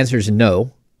the answer is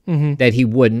no, that he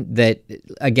wouldn't. That,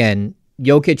 again,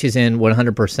 Jokic is in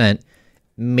 100%.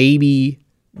 Maybe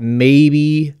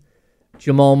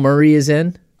Jamal Murray is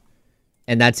in,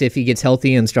 and that's if he gets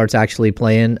healthy and starts actually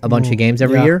playing a bunch of games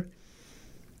every year.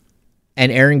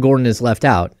 And Aaron Gordon is left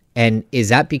out. And is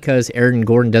that because Aaron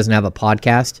Gordon doesn't have a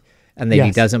podcast and that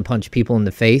he doesn't punch people in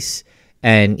the face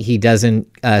and he doesn't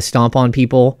stomp on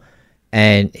people?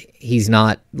 And he's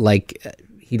not like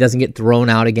he doesn't get thrown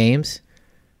out of games.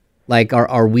 Like,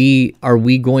 are we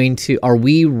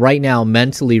right now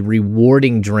mentally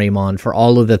rewarding Draymond for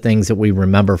all of the things that we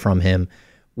remember from him?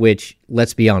 Which,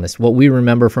 let's be honest, what we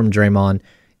remember from Draymond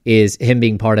is him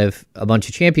being part of a bunch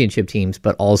of championship teams,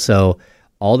 but also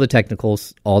all the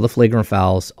technicals, all the flagrant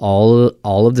fouls, all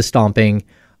of the stomping,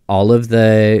 all of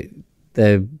the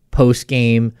post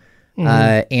game.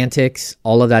 Antics,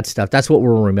 all of that stuff. That's what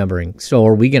we're remembering. So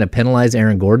are we going to penalize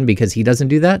Aaron Gordon because he doesn't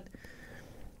do that?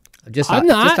 I'm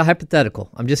not. Just a hypothetical.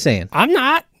 I'm just saying. I'm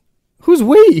not. Who's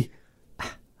we?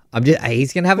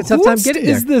 He's going to have a tough time getting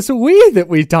there. Is this we that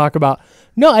we talk about?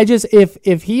 No,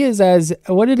 if he is as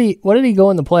what did he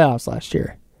go in the playoffs last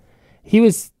year? He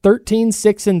was 13,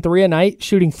 6, and 3 a night,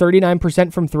 shooting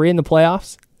 39% from 3 in the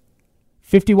playoffs,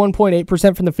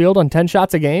 51.8% from the field on 10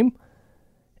 shots a game.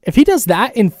 If he does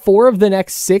that in 4 of the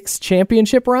next 6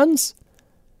 championship runs.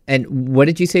 And what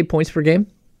did you say points per game?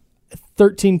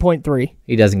 13.3.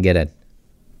 He doesn't get in.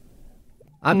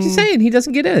 I'm just saying he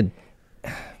doesn't get in.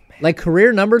 Man, Like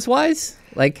career numbers wise?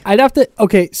 Like I'd have to.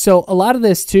 Okay, so a lot of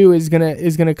this too is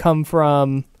gonna come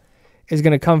from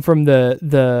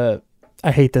the.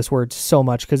 I hate this word so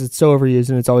much because it's so overused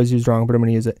and it's always used wrong, but I'm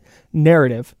gonna use it.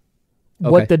 Narrative. Okay.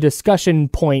 What the discussion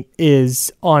point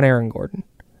is on Aaron Gordon.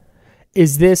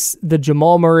 Is this the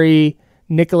Jamal Murray,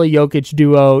 Nikola Jokic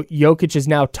duo? Jokic is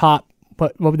now top.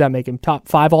 What would that make him? Top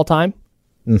 5 all time?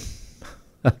 I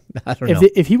don't know.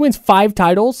 If he wins 5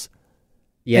 titles,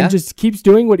 Yeah. and just keeps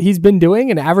doing what he's been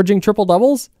doing and averaging triple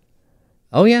doubles,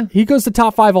 Oh yeah. he goes to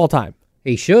top 5 all time.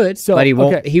 He should, So, but he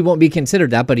won't. okay. He won't be considered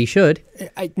that, but he should.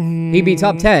 He'd be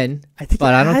top 10,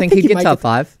 but I don't think he'd he get might top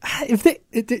 5.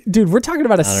 Dude, we're talking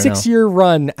about a I don't know. 6-year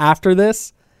run after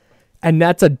this, and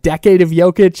that's a decade of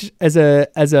Jokic as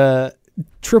a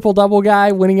triple double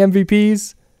guy winning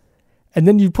MVPs, and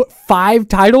then you put 5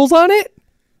 titles on it.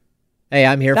 Hey,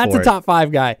 I'm here That's for a it. top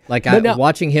 5 guy. Like But no,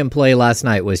 watching him play last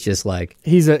night was just like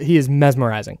he is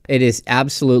mesmerizing. it is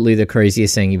absolutely the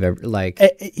craziest thing you've ever like.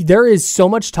 There is so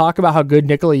much talk about how good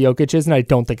Nikola Jokic is, and I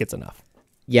don't think it's enough.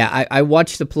 Yeah, I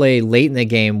watched the play late in the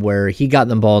game where he got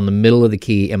the ball in the middle of the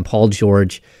key and Paul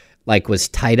George like was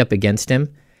tied up against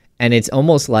him, and it's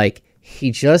almost like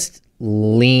he just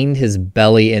leaned his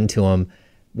belly into him,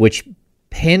 which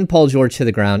pinned Paul George to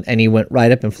the ground, and he went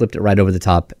right up and flipped it right over the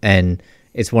top. And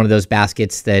it's one of those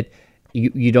baskets that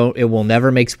you don't. It will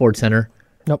never make SportsCenter.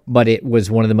 Nope. But it was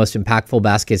one of the most impactful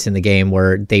baskets in the game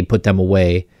where they put them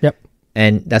away. Yep.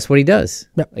 And that's what he does.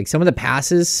 Yep. Like some of the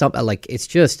passes, like it's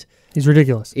just. He's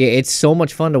ridiculous. It's so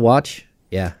much fun to watch.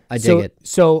 Yeah, I dig it.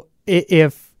 So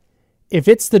if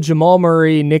it's the Jamal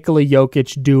Murray, Nikola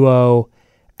Jokic duo,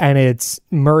 and it's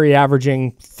Murray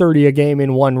averaging 30 a game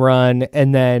in one run,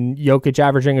 and then Jokic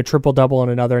averaging a triple-double in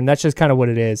another, and that's just kind of what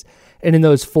it is. And in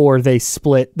those 4, they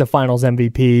split the finals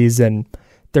MVPs, and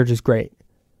they're just great.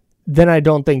 Then I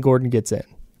don't think Gordon gets in.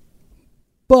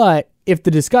 But if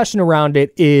the discussion around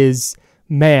it is,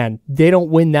 man, they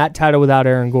don't win that title without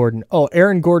Aaron Gordon. Oh,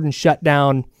 Aaron Gordon shut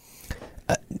down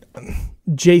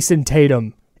Jason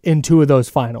Tatum in 2 of those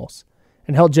finals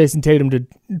and held Jason Tatum to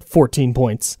 14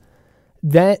 points.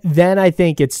 Then I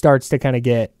think it starts to kind of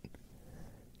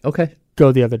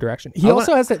go the other direction. There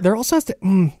also has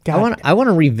to. I want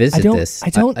to revisit this. I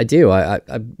don't. I do.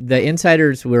 The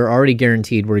insiders were already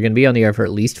guaranteed we're going to be on the air for at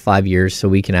least 5 years, so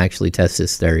we can actually test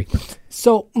this theory.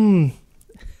 So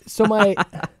my.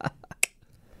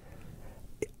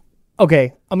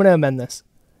 Okay, I'm going to amend this.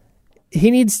 He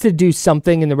needs to do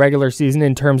something in the regular season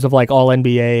in terms of like all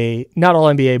NBA, not all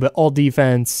NBA, but all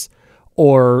defense,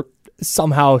 or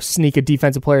somehow sneak a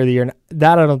defensive player of the year. And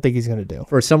that I don't think he's going to do.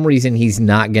 For some reason, he's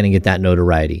not going to get that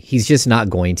notoriety. He's just not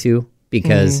going to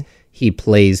because he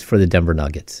plays for the Denver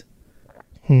Nuggets.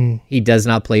 He does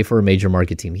not play for a major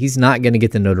market team. He's not going to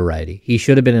get the notoriety. He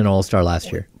should have been an all-star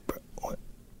last year.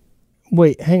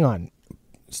 Wait, hang on.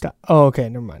 Stop. Oh, okay,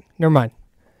 never mind.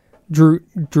 Drew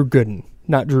Gooden,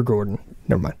 not Drew Gordon.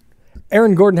 Never mind.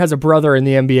 Aaron Gordon has a brother in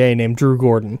the NBA named Drew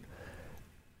Gordon.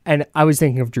 And I was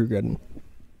thinking of Drew Gooden.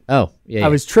 Oh, yeah. I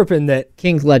was tripping that.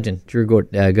 Kings legend, Drew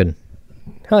Gooden.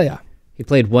 Hell yeah. He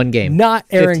played one game. Not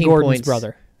Aaron Gordon's points,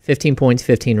 brother. 15 points,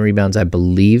 15 rebounds, I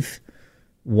believe.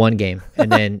 One game. And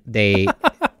then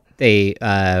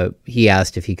he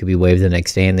asked if he could be waived the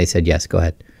next day, and they said, yes, go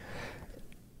ahead.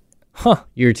 Huh.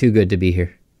 You're too good to be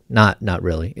here. Not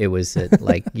really. It was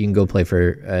like you can go play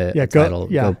for a title.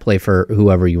 Go play for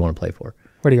whoever you want to play for.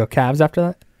 Where do you go, Cavs after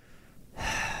that?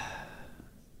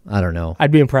 I don't know.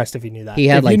 I'd be impressed if you knew that.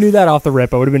 If you knew that off the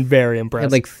rip, I would have been very impressed. He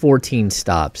had like 14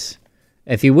 stops.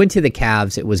 If he went to the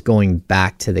Cavs, it was going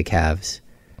back to the Cavs.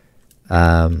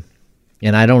 And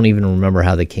I don't even remember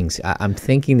how the Kings... I'm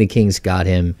thinking the Kings got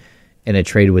him in a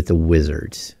trade with the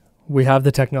Wizards. We have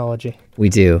the technology. We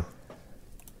do.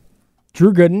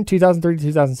 Drew Gooden, 2003 to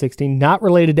 2016, not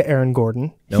related to Aaron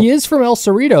Gordon. Nope. He is from El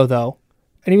Cerrito, though,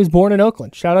 and he was born in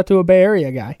Oakland. Shout out to a Bay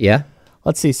Area guy. Yeah?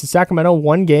 Let's see. So Sacramento,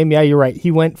 one game. Yeah, you're right.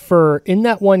 In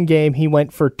that one game, he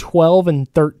went for 12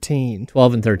 and 13.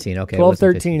 12 and 13, okay. 12,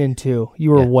 13, and 2.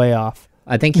 You were way off.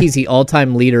 I think he's the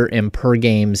all-time leader in per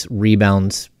games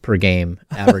rebounds per game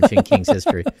average in Kings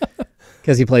history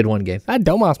because he played one game. That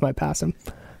Domas might pass him.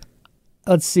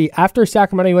 Let's see. After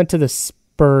Sacramento, he went to the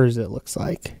Spurs, it looks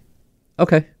like.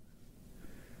 Okay.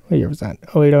 What year was that?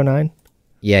 08, 09?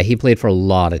 Yeah, he played for a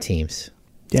lot of teams.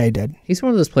 Yeah, he did. He's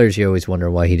one of those players you always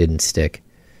wonder why he didn't stick.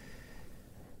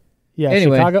 Yeah,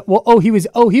 anyway. Chicago. Well, he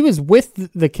was with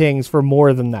the Kings for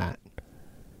more than that.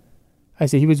 I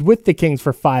see. He was with the Kings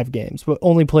for 5 games, but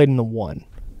only played in the 1.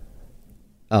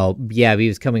 Oh, yeah, he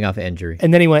was coming off an injury.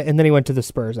 And then he went to the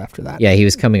Spurs after that. Yeah, he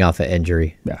was coming off an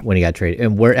injury when he got traded.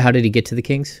 And how did he get to the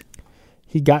Kings?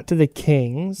 He got to the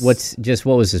Kings. What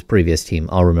was his previous team?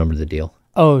 I'll remember the deal.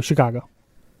 Oh, Chicago.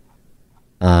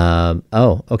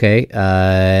 Okay.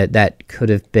 That could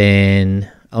have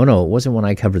been. Oh no, it wasn't when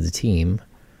I covered the team.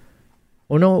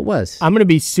 Oh no, it was. I'm gonna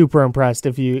be super impressed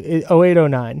if you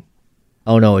 0809.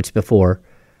 Oh no, it's before.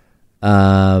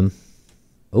 Ooh.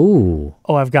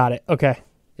 Oh, I've got it. Okay.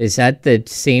 Is that the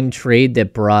same trade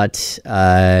that brought?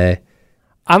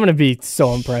 I'm gonna be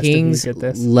so impressed Kings if you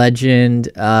get this. Legend.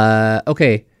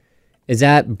 Okay. Is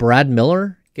that Brad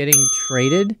Miller getting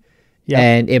traded? Yeah.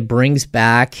 And it brings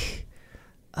back.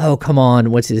 Oh, come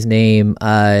on. What's his name?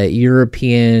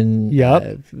 European.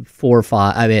 Yep.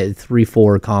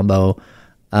 3-4 combo.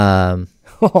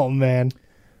 Oh man.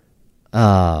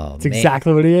 Oh, it's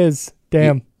exactly what he is.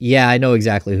 Damn. Yeah, I know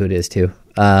exactly who it is too.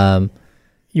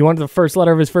 You wanted the first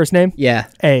letter of his first name? Yeah.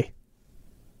 A.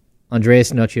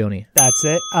 Andreas Nocioni. That's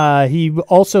it. He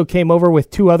also came over with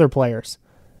 2 other players.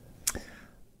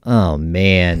 Oh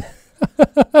man.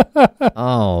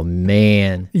 Oh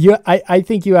man. I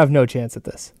think you have no chance at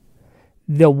this.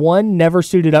 The one never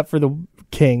suited up for the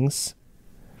Kings,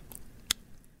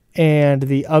 and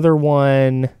the other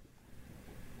one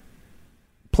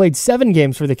played 7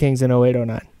 games for the Kings in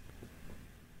 08-09.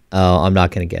 Oh, I'm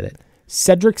not going to get it.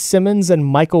 Cedric Simmons and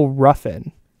Michael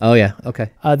Ruffin. Oh, yeah.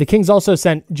 Okay. The Kings also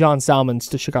sent John Salmons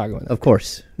to Chicago. Of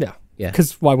course. Yeah. Yeah.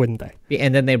 Because why wouldn't they?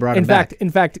 And then they brought him back. In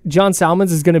fact, John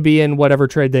Salmons is going to be in whatever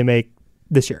trade they make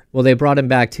this year. Well, they brought him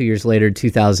back 2 years later,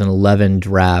 2011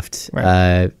 draft.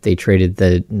 Right. They traded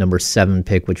the number 7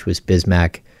 pick, which was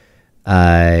Bismack,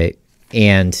 and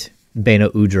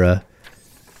Beno Udrih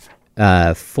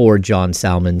for John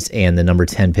Salmons, and the number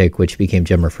 10 pick, which became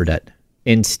Jimmer Fredette,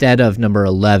 instead of number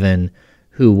 11,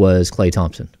 who was Klay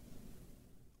Thompson,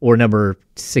 or number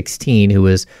 16, who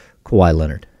was Kawhi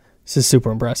Leonard. This is super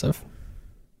impressive.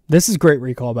 This is great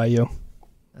recall by you.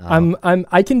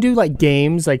 I can do like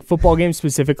games, like football games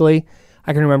specifically.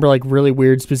 I can remember like really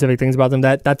weird specific things about them.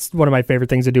 That's one of my favorite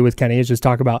things to do with Kenny is just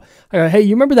talk about. I go, hey,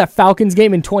 you remember that Falcons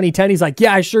game in 2010? He's like,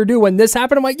 yeah, I sure do. When this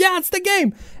happened, I'm like, yeah, it's the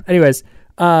game. Anyways,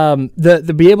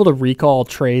 the be able to recall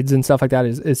trades and stuff like that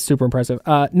is super impressive.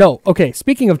 Okay.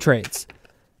 Speaking of trades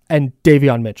and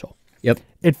Davion Mitchell. Yep.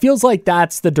 It feels like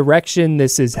that's the direction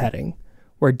this is heading,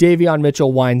 where Davion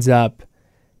Mitchell winds up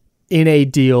in a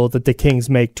deal that the Kings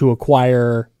make to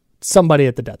acquire somebody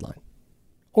at the deadline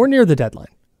or near the deadline.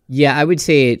 Yeah, I would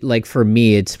say, like, for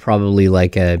me, it's probably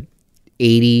like a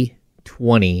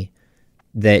 80-20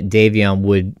 that Davion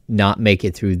would not make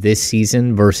it through this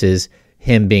season versus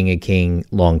him being a King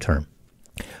long-term.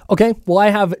 Okay, well, I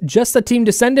have just a team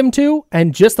to send him to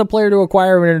and just a player to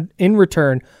acquire in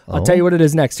return. I'll tell you what it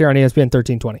is next here on ESPN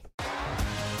 1320.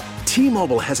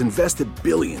 T-Mobile has invested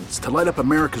billions to light up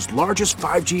America's largest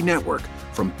 5G network,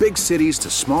 from big cities to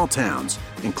small towns,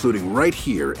 including right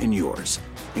here in yours.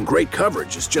 And great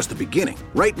coverage is just the beginning.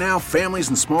 Right now, families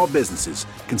and small businesses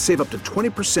can save up to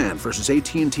 20% versus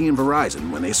AT&T and Verizon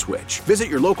when they switch. Visit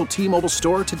your local T-Mobile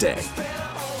store today.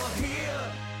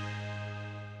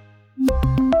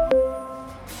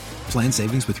 Plan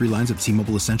savings with 3 lines of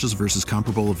T-Mobile Essentials versus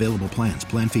comparable available plans.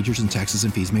 Plan features and taxes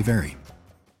and fees may vary.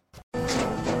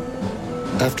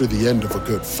 After the end of a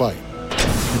good fight,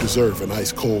 you deserve an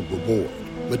ice-cold reward.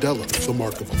 Modelo is the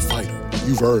mark of a fighter.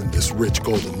 You've earned this rich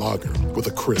golden lager with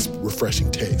a crisp, refreshing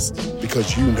taste.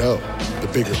 Because you know, the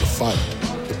bigger the fight,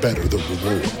 the better the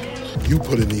reward. You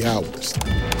put in the hours,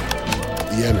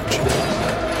 the energy,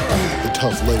 the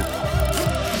tough labor.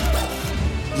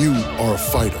 You are a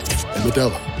fighter, and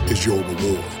Modelo is your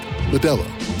reward. Modelo,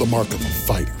 the mark of a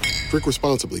fighter. Drink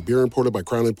responsibly. Beer imported by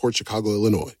Crown Imports, Chicago,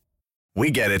 Illinois. We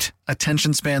get it.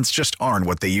 Attention spans just aren't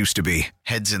what they used to be.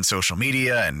 Heads in social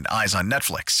media and eyes on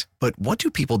Netflix. But what do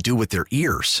people do with their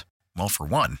ears? Well, for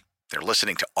one, they're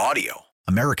listening to audio.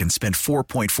 Americans spend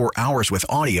 4.4 hours with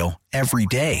audio every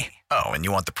day. Oh, and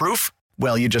you want the proof?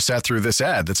 Well, you just sat through this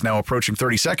ad that's now approaching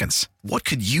 30 seconds. What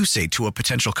could you say to a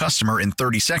potential customer in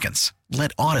 30 seconds?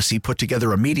 Let Odyssey put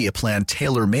together a media plan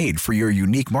tailor-made for your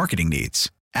unique marketing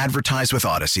needs. Advertise with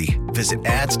Odyssey. Visit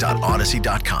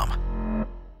ads.odyssey.com.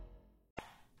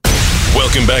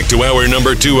 Welcome back to hour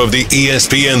number 2 of the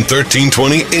ESPN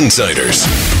 1320 Insiders.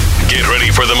 Get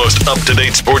ready for the most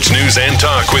up-to-date sports news and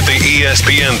talk with the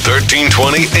ESPN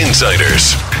 1320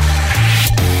 Insiders.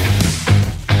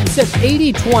 It said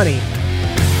 80-20.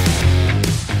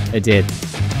 It did.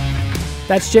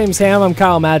 That's James Ham. I'm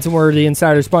Kyle Madson. We're the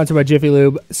Insiders, sponsored by Jiffy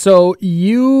Lube. So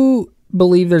you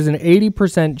believe there's an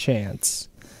 80% chance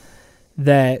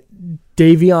that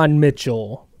Davion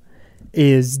Mitchell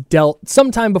is dealt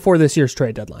sometime before this year's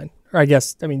trade deadline. Or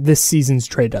this season's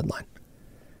trade deadline.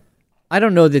 I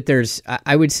don't know that there's,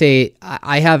 I would say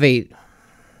I have a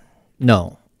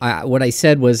No. What I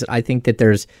said was I think that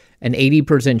there's an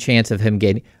 80% chance of him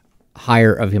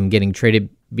getting traded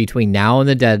between now and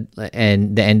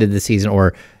the end of the season,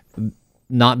 or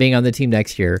not being on the team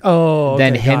next year. Oh, okay,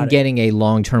 than him getting a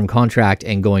long-term contract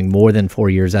and going more than 4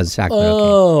 years as a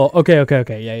Sacramento King. Oh,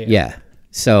 okay. Yeah.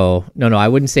 So, no, I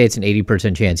wouldn't say it's an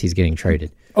 80% chance he's getting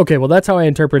traded. Okay, well, that's how I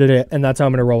interpreted it, and that's how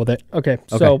I'm going to roll with it. Okay.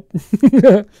 So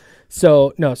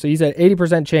so you said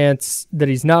 80% chance that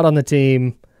he's not on the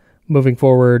team moving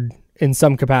forward in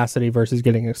some capacity versus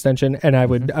getting an extension, and I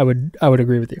would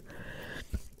agree with you.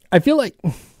 I feel like,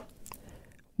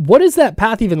 what does that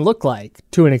path even look like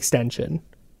to an extension?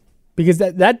 Because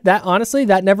that honestly,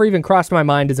 that never even crossed my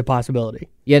mind as a possibility.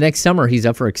 Yeah, next summer he's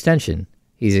up for extension.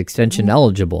 He's extension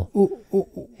eligible.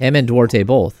 Him and Duarte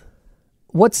both.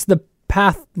 What's the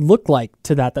path look like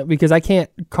to that? Because I can't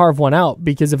carve one out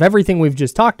because of everything we've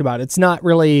just talked about. It's not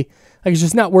really, like, it's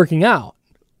just not working out.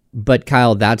 But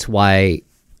Kyle, that's why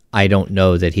I don't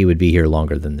know that he would be here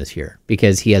longer than this year,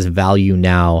 because he has value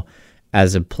now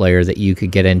as a player that you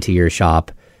could get into your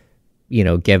shop,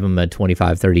 give him a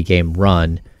 25, 30 game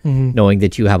run, knowing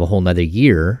that you have a whole nother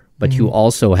year, but you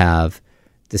also have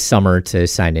the summer to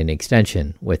sign an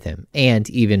extension with him, and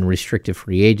even restricted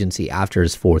free agency after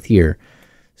his 4th year.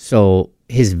 So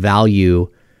his value,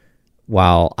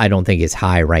 while I don't think it's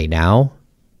high right now,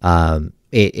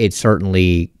 it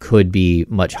certainly could be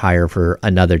much higher for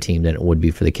another team than it would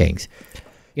be for the Kings.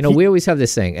 We always have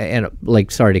this thing, and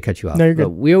sorry to cut you off. No, you're good. But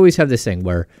we always have this thing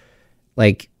where,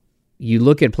 you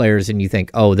look at players and you think,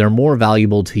 oh, they're more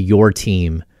valuable to your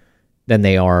team than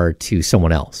they are to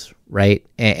someone else, right?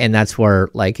 And that's where,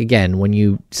 again, when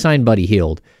you sign Buddy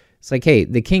Hield, it's like, hey,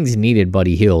 the Kings needed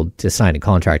Buddy Hield to sign a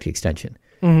contract extension.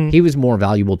 He was more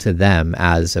valuable to them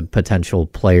as a potential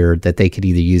player that they could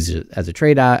either use as a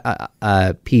trade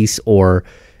piece or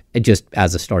just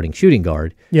as a starting shooting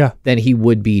guard than he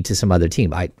would be to some other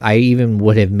team. I even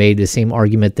would have made the same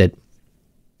argument that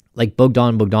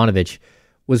Bogdanović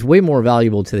was way more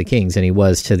valuable to the Kings than he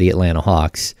was to the Atlanta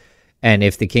Hawks. And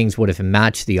if the Kings would have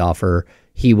matched the offer,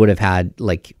 he would have had,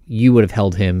 you would have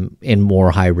held him in more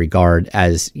high regard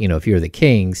as, if you're the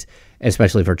Kings,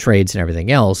 especially for trades and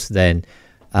everything else, than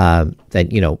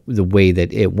the way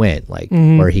that it went,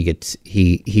 where he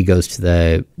goes to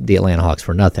the Atlanta Hawks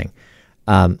for nothing.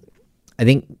 I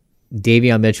think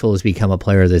Davion Mitchell has become a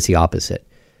player that's the opposite.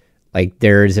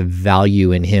 There's a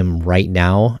value in him right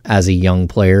now as a young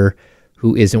player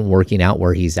who isn't working out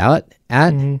where he's at.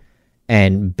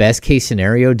 And best case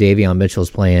scenario, Davion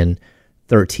Mitchell's playing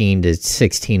 13 to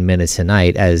 16 minutes a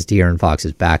night as De'Aaron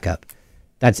Fox's backup.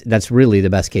 That's really the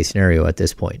best case scenario at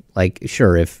this point.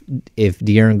 Sure, if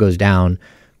De'Aaron goes down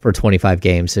for 25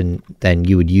 games, and then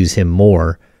you would use him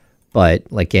more. But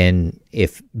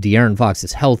if De'Aaron Fox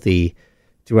is healthy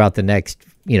throughout the next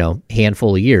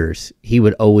handful of years, he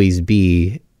would always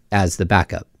be as the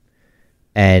backup.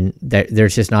 And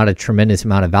there's just not a tremendous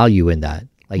amount of value in that.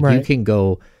 Right. You can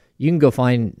go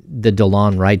find the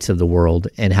DeLon Wrights of the world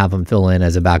and have him fill in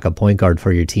as a backup point guard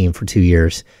for your team for 2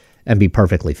 years and be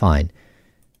perfectly fine.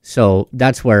 So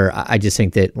that's where I just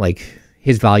think that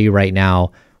his value right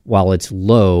now, while it's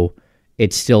low,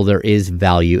 it's still, there is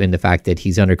value in the fact that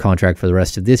he's under contract for the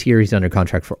rest of this year. He's under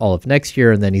contract for all of next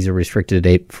year, and then he's a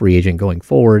restricted free agent going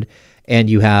forward. And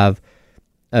you have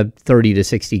a 30 to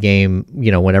 60 game,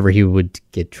 whenever he would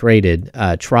get traded,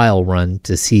 trial run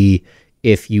to see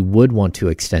if you would want to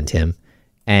extend him.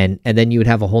 And then you would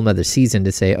have a whole nother season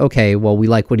to say, okay, well, we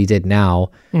like what he did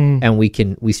now, and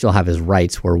we still have his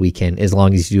rights where we can, as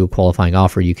long as you do a qualifying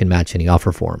offer, you can match any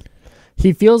offer for him.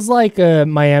 He feels like a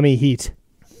Miami Heat.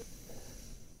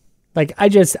 I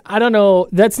don't know.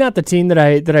 That's not the team that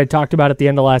I talked about at the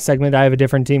end of last segment. I have a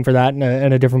different team for that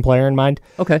and a different player in mind.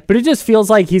 Okay. But it just feels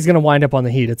like he's going to wind up on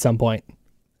the Heat at some point.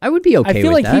 I would be okay with that. I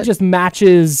feel like he just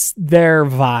matches their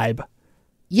vibe.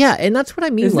 Yeah, and that's what I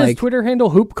mean. Isn't his Twitter handle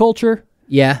Hoop Culture?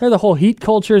 Yeah. Or the whole Heat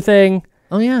culture thing.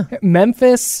 Oh, yeah.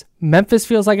 Memphis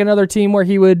feels like another team where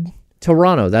he would...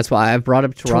 Toronto. That's why I've brought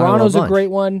up Toronto. Toronto's a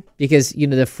great one. Because,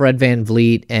 the Fred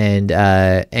VanVleet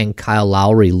and Kyle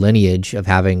Lowry lineage of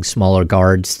having smaller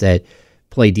guards that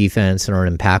play defense and are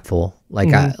impactful.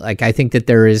 I think that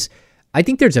there's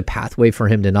a pathway for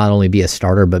him to not only be a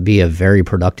starter, but be a very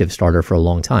productive starter for a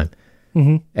long time.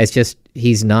 It's just,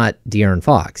 he's not De'Aaron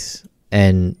Fox,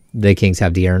 and the Kings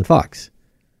have De'Aaron Fox.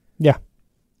 Yeah.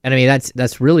 And I mean, that's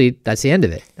the end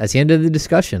of it. That's the end of the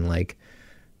discussion.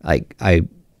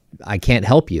 I can't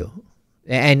help you.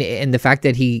 And the fact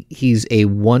that he's a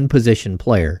one position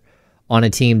player on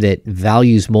a team that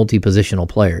values multi-positional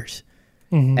players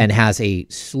and has a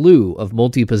slew of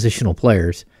multi-positional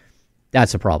players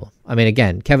That's a problem. I mean,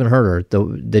 again, Kevin Huerter,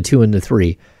 the 2 and the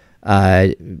 3,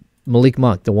 Malik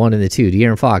Monk, the 1 and the 2,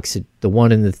 De'Aaron Fox, the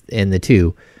 1 and the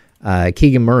 2,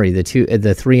 Keegan Murray,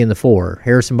 the 3 and the 4,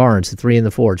 Harrison Barnes, the 3 and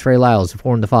the 4, Trey Lyles, the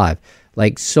 4 and the 5.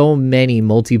 Like, so many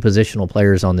multi-positional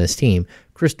players on this team.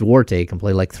 Chris Duarte can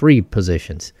play like 3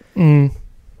 positions.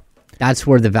 That's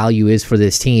where the value is for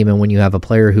this team. And when you have a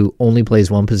player who only plays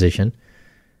 1 position,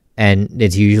 and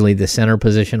it's usually the center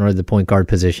position or the point guard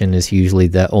position is usually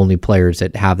the only players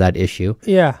that have that issue.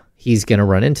 Yeah. He's going to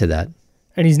run into that.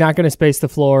 And he's not going to space the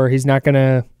floor. He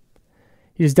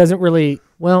just doesn't really.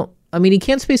 Well, I mean, he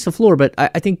can't space the floor, but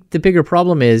I think the bigger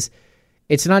problem is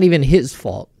it's not even his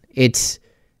fault. It's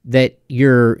that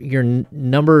your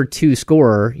number 2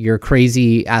 scorer, your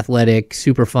crazy, athletic,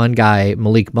 super fun guy,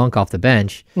 Malik Monk off the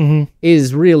bench,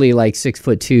 is really like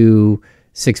 6'2",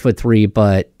 6'3",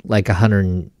 but like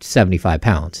 175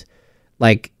 pounds.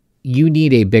 Like, you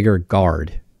need a bigger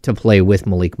guard to play with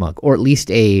Malik Monk, or at least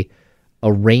a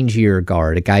rangier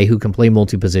guard, a guy who can play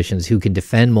multi-positions, who can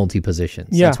defend multi-positions.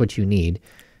 Yeah. That's what you need.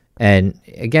 And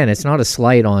again, it's not a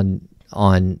slight on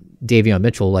Davion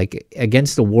Mitchell. Like,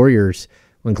 against the Warriors,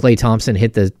 when Klay Thompson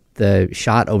hit the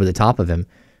shot over the top of him,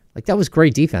 like, that was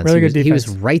great defense. Really good defense. He was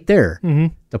right there.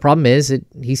 The problem is that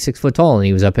he's 6 foot tall, and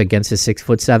he was up against a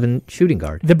 6'7" shooting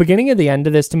guard. The beginning of the end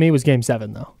of this to me was Game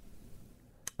 7, though.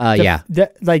 Yeah.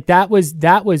 That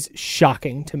was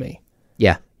shocking to me.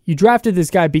 Yeah. You drafted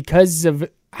this guy because of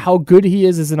how good he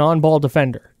is as an on-ball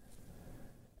defender.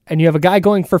 And you have a guy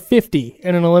going for 50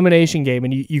 in an elimination game,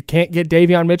 and you can't get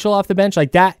Davion Mitchell off the bench.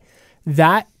 Like, that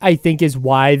I think is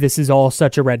why this is all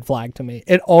such a red flag to me.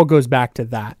 It all goes back to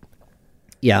that.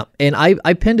 Yeah, and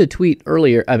I penned a tweet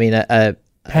earlier. I mean,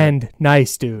 penned,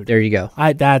 nice, dude. There you go.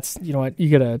 That's, you know what,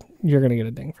 you're gonna get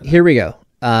a ding for that. Here we go.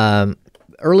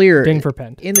 Earlier, ding for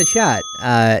penned. In the chat,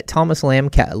 Thomas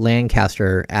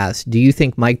Lancaster asked, "Do you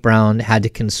think Mike Brown had to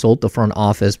consult the front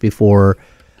office before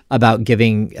about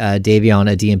giving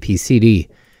Davion a DNP CD?"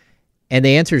 And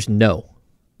the answer is no.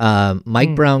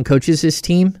 Mike Brown coaches his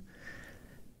team,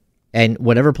 and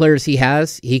whatever players he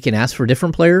has, he can ask for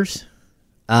different players.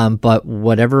 But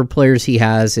whatever players he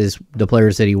has is the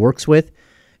players that he works with.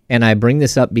 And I bring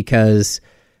this up because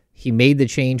he made the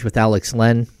change with Alex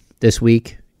Len this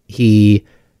week. He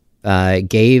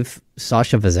gave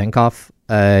Sasha Vezenkov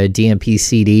a DNP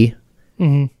CD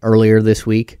earlier this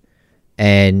week.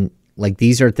 And like,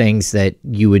 these are things that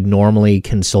you would normally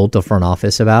consult the front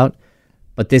office about.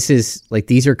 But this is like,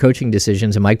 these are coaching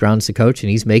decisions, and Mike Brown's the coach, and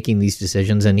he's making these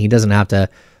decisions, and he doesn't have to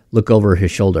look over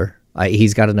his shoulder.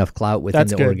 He's got enough clout within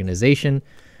the organization.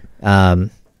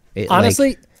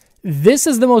 Honestly, this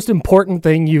is the most important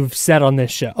thing you've said on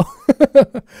this show.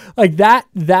 Like,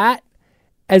 that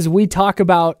as we talk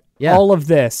about all of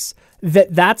this,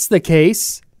 that's the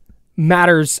case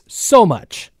matters so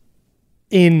much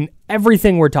in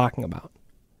everything we're talking about.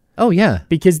 Oh, yeah.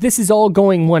 Because this is all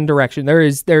going one direction. There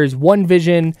is one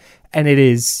vision, and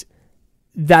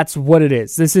that's what it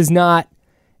is. This is not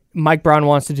Mike Brown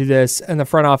wants to do this, and the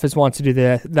front office wants to do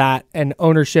that, and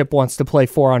ownership wants to play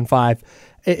 4-on-5.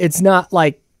 It's not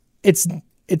like it's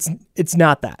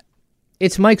not that.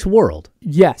 It's Mike's world.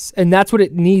 Yes, and that's what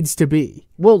it needs to be.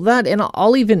 Well, that, and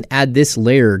I'll even add this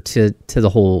layer to the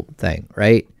whole thing,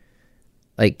 right?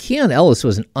 Like, Keon Ellis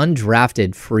was an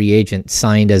undrafted free agent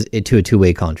signed to a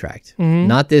 2-way contract.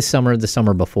 Not this summer, the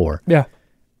summer before. Yeah.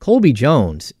 Colby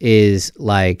Jones is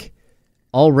like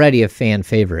already a fan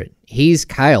favorite. He's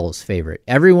Kyle's favorite.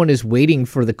 Everyone is waiting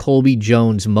for the Colby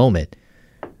Jones moment.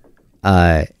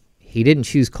 He didn't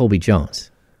choose Colby Jones.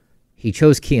 He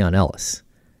chose Keon Ellis.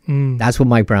 That's what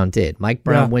Mike Brown did. Mike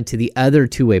Brown went to the other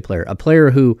 2-way player, a player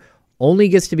who only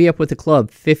gets to be up with the club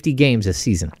 50 games a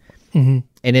season. And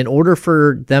in order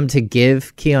for them to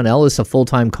give Keon Ellis a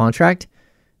full-time contract,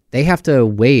 they have to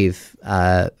waive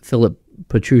Philip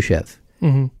Petrusev.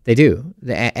 They do.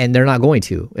 And they're not going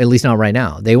to, at least not right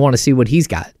now. They want to see what he's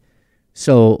got.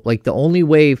 So, like, the only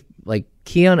way, like,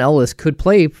 Keon Ellis could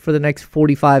play for the next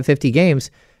 45, 50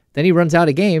 games, then he runs out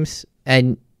of games,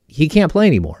 and he can't play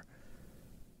anymore.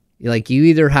 Like, you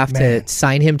either have to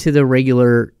sign him to the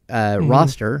regular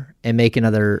roster and make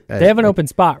another... they have an open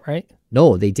spot, right?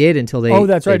 No, they did until they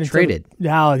traded.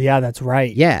 Yeah, that's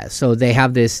right. Yeah, so they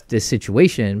have this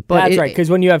situation. But that's right, because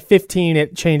when you have 15,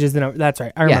 it changes the number. That's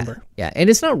right, I remember. Yeah, and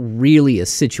it's not really a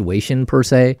situation per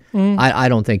se. I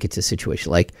don't think it's a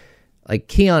situation. Like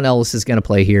Keon Ellis is going to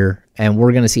play here, and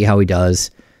we're going to see how he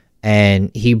does, and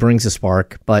he brings a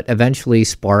spark, but eventually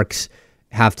sparks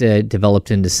have to develop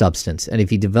into substance. And if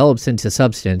he develops into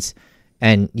substance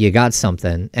and you got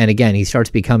something, and again, he starts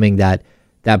becoming that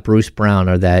that Bruce Brown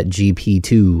or that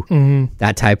GP2,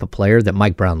 that type of player that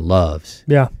Mike Brown loves,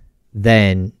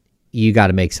 then you got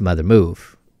to make some other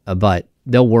move. But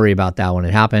they'll worry about that when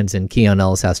it happens, and Keon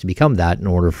Ellis has to become that in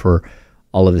order for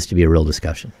all of this to be a real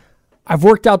discussion. I've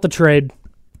worked out the trade.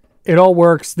 It all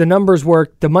works. The numbers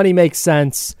work. The money makes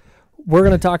sense. We're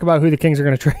going to talk about who the Kings are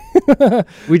going to trade.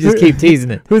 We just keep teasing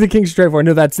it. Who the Kings trade for.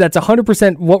 No, that's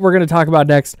 100% what we're going to talk about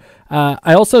next.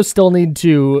 I also still need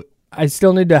to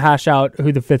hash out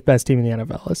who the fifth best team in the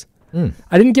NFL is.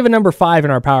 I didn't give a number 5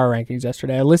 in our power rankings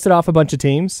yesterday. I listed off a bunch of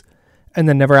teams and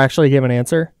then never actually gave an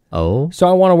answer. Oh. So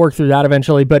I want to work through that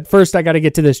eventually. But first, I got to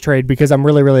get to this trade because I'm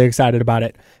really, really excited about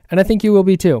it. And I think you will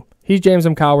be too. He's James.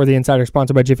 I'm Kyle. We're the Insider,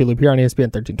 sponsored by Jiffy Lube here on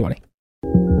ESPN 1320.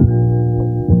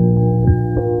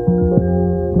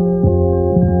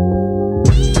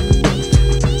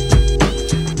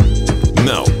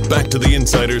 Now, back to the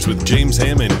Insiders with James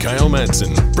Ham and Kyle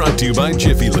Madson. Brought to you by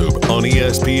Jiffy Lube on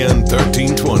ESPN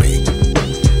 1320.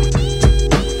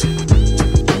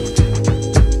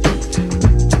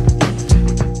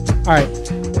 All right,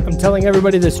 I'm telling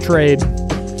everybody this trade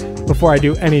before I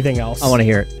do anything else. I want to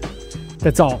hear it.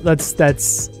 That's all.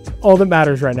 That's all that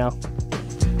matters right now.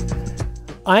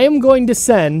 I am going to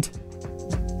send,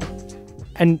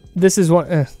 and this is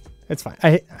one. It's fine.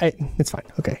 It's fine.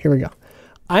 Okay, here we go.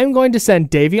 I'm going to send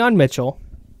Davion Mitchell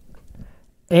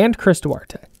and Chris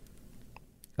Duarte.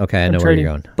 Okay, I know where you're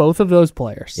going. Both of those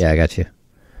players. Yeah, I got you.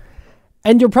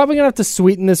 And you're probably going to have to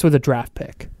sweeten this with a draft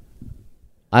pick.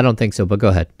 I don't think so, but go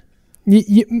ahead.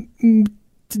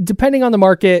 Depending on the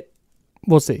market,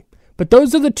 we'll see. But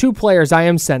those are the two players I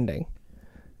am sending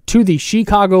to the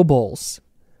Chicago Bulls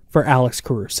for Alex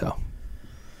Caruso.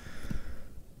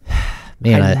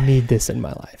 Man, I need this in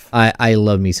my life. I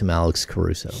love me some Alex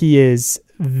Caruso. He is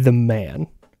the man.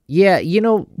 Yeah, you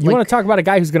know, you want to talk about a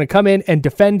guy who's going to come in and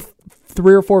defend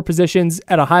 3 or 4 positions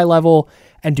at a high level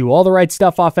and do all the right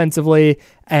stuff offensively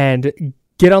and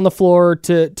get on the floor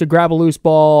to grab a loose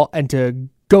ball and to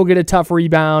go get a tough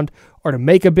rebound or to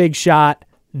make a big shot.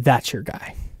 That's your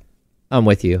guy. I'm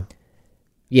with you.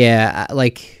 Yeah,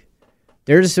 like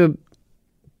that's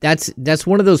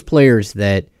one of those players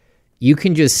that you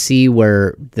can just see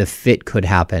where the fit could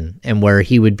happen and where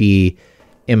he would be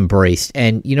embraced.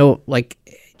 And, you know, like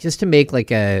just to make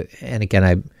and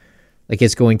again,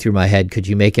 it's going through my head, could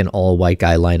you make an all white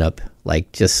guy lineup?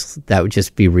 Like that would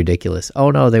just be ridiculous.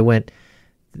 Oh no,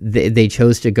 they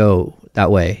chose to go that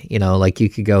way. You know, like you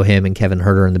could go him and Kevin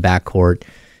Huerter in the backcourt,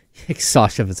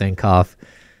 Sasha Vezenkov,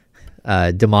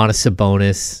 Domantas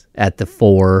Sabonis at the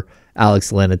 4,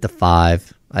 Alex Len at the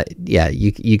 5.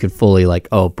 You could fully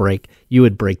you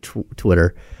would break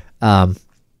Twitter.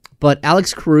 But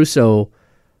Alex Caruso,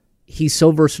 he's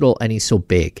so versatile and he's so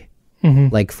big,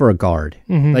 like for a guard.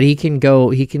 But he can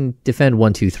defend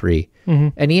 1, 2, 3,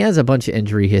 and he has a bunch of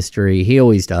injury history. He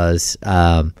always does.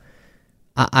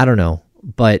 I don't know,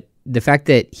 but the fact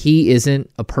that he isn't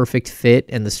a perfect fit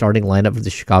in the starting lineup for the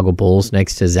Chicago Bulls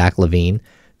next to Zach LaVine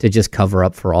to just cover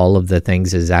up for all of the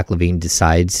things that Zach LaVine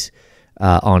decides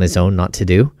on his own not to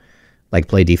do, like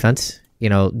play defense, you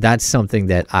know, that's something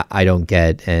that I don't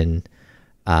get. And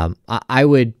I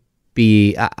would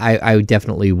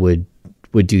definitely would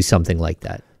do something like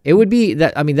that. It would be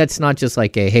that, I mean, that's not just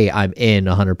like hey, I'm in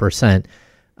 100%,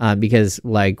 because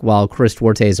like while Chris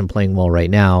Duarte isn't playing well right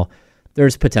now,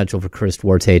 there's potential for Chris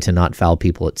Duarte to not foul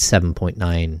people at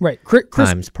 7.9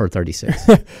 times per 36.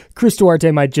 Chris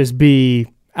Duarte might just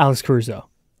be Alex Caruso,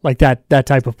 like that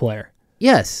type of player.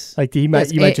 Yes. Like you might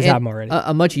just have him already.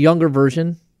 A much younger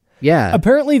version. Yeah.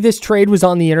 Apparently this trade was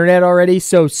on the internet already,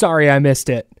 so sorry I missed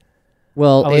it.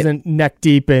 Well, I wasn't neck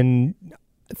deep in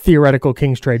theoretical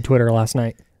Kings trade Twitter last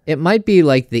night. It might be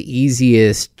like the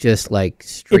easiest, just like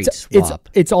straight swap.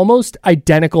 It's almost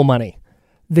identical money.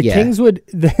 The Kings would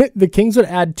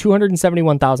add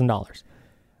 $271,000.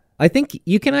 I think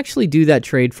you can actually do that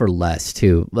trade for less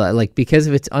too. Like because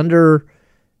if it's under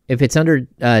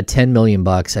 $10 million,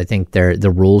 I think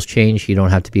the rules change. You don't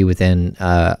have to be within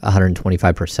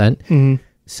 125%.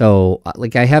 So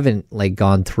like I haven't like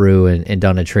gone through and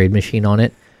done a trade machine on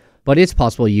it, but it's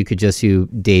possible you could just do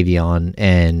Davion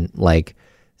and like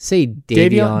say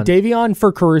Davion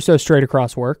for Caruso straight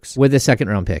across works with a 2nd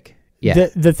round pick. Yeah.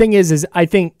 The thing is I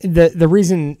think the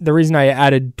reason I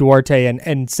added Duarte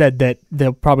and said that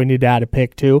they'll probably need to add a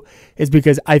pick too is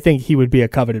because I think he would be a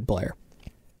coveted player.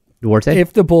 Duarte?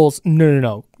 If the Bulls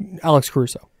no, Alex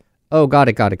Caruso. Oh, got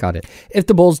it. If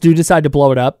the Bulls do decide to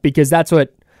blow it up, because that's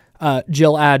what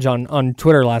Jill Adge on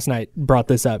Twitter last night brought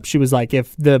this up. She was like,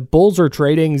 if the Bulls are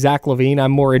trading Zach LaVine,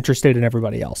 I'm more interested in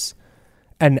everybody else.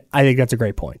 And I think that's a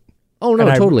great point. Oh no,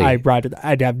 totally.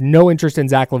 I'd have no interest in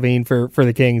Zach LaVine for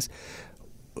the Kings.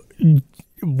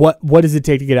 What does it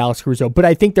take to get Alex Caruso? But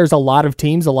I think there's a lot of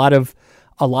teams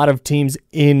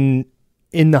in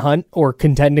the hunt or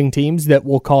contending teams that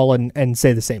will call and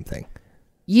say the same thing.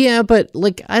 Yeah, but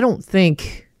like I don't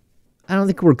think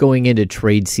we're going into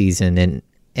trade season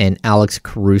and Alex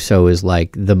Caruso is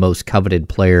like the most coveted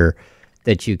player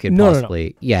that you could possibly.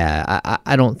 No. Yeah,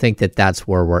 I don't think that's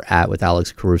where we're at with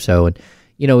Alex Caruso. And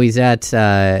he's at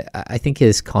I think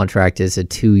his contract is a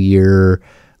 2-year,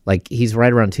 like he's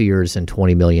right around 2 years and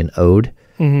 $20 million owed.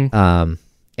 Mm-hmm.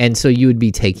 And so you would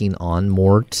be taking on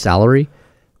more salary,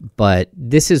 but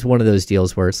this is one of those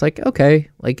deals where it's like, okay,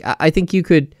 like I think you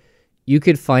could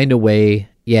find a way.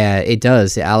 Yeah, it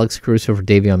does. Alex Caruso for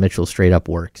Davion Mitchell straight up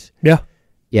works.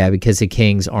 Yeah, because the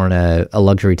Kings aren't a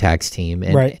luxury tax team,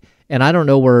 and right. And I don't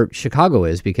know where Chicago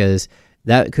is, because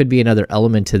that could be another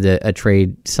element to a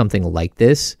trade, something like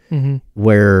this, mm-hmm.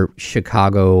 where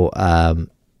Chicago,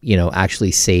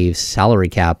 actually saves salary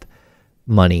cap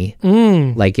money.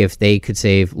 Like if they could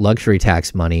save luxury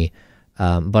tax money,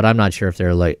 but I'm not sure if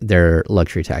they're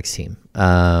luxury tax team.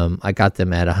 I got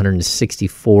them at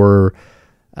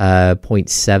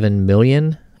 164.7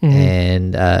 million, mm-hmm.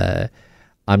 and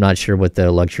I'm not sure what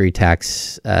the luxury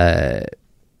tax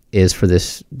is for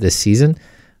this season.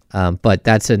 But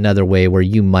that's another way where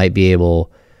you might be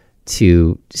able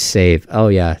to save. Oh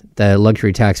yeah, the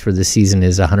luxury tax for this season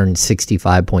is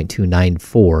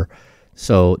 165.294.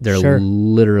 So they're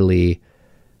literally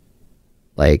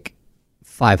like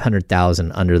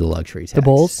 500,000 under the luxury tax. The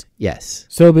Bulls? Yes.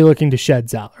 So they'll be looking to shed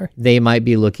salary. They might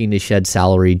be looking to shed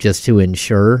salary just to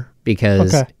ensure,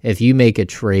 because if you make a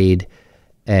trade,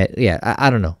 I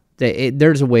don't know.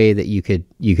 There's a way that you could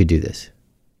do this.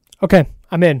 Okay,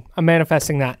 I'm in. I'm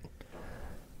manifesting that.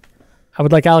 I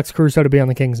would like Alex Caruso to be on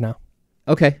the Kings now.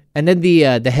 Okay, and then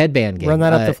the headband game. Run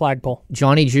that up the flagpole.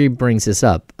 Johnny G brings this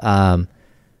up.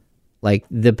 Like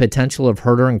the potential of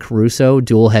Herter and Caruso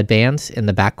dual headbands in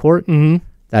the backcourt. Mm-hmm.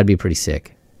 That'd be pretty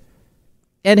sick.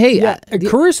 And hey,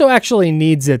 Caruso actually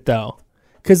needs it though,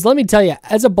 because let me tell you,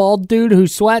 as a bald dude who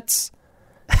sweats,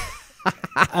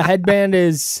 a headband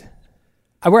is.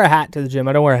 I wear a hat to the gym.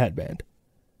 I don't wear a headband.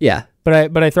 Yeah.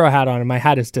 But I throw a hat on, and my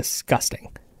hat is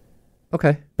disgusting.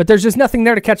 Okay. But there's just nothing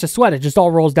there to catch a sweat. It just all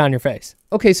rolls down your face.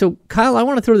 Okay, so Kyle, I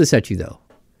want to throw this at you, though.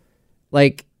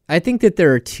 Like, I think that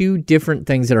there are two different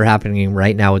things that are happening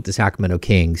right now with the Sacramento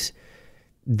Kings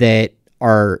that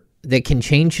can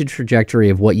change the trajectory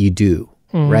of what you do,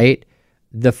 mm-hmm. right?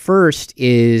 The first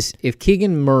is if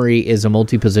Keegan Murray is a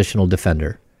multi-positional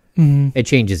defender, mm-hmm. it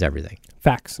changes everything.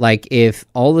 Facts. Like if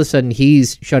all of a sudden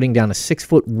he's shutting down a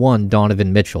 6'1"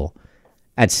 Donovan Mitchell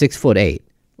at 6'8",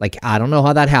 like I don't know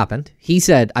how that happened. He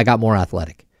said, "I got more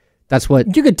athletic." That's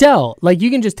what you could tell. Like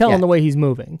you can just tell in the way he's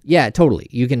moving. Yeah, totally.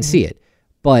 You can see it.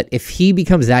 But if he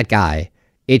becomes that guy,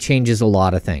 it changes a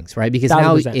lot of things, right? Because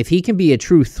 100%. Now if he can be a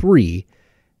true 3,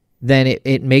 then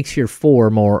it makes your 4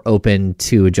 more open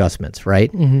to adjustments,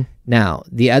 right? Mm-hmm. Now,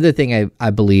 the other thing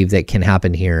I believe that can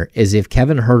happen here is if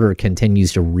Kevin Herter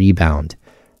continues to rebound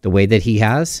the way that he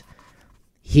has,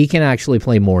 he can actually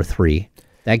play more 3.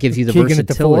 That gives you the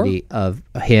versatility of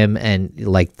him and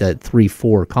like the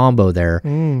 3-4 combo there.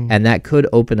 And that could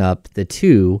open up the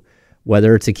 2,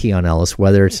 whether it's a Keon Ellis,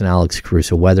 whether it's an Alex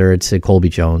Caruso, whether it's a Colby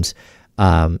Jones,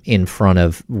 in front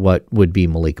of what would be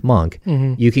Malik Monk.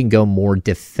 Mm-hmm. You can go more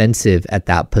defensive at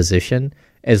that position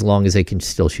as long as they can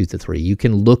still shoot the 3. You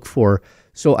can look for...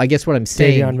 So I guess what I'm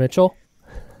saying... Davion Mitchell?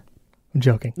 I'm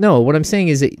joking. No, what I'm saying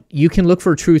is that you can look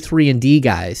for true 3 and D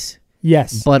guys.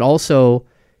 Yes. But also,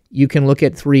 you can look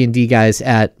at 3 and D guys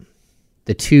at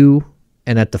the 2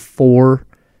 and at the 4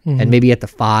 mm-hmm. and maybe at the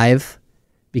 5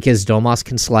 because Domas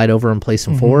can slide over and play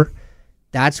some mm-hmm. 4.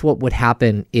 That's what would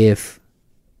happen if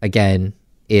Keegan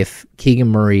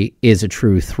Murray is a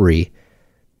true 3.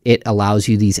 It allows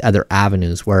you these other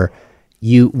avenues where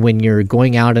when you're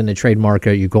going out in a trade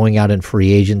market, you're going out in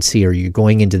free agency, or you're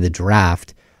going into the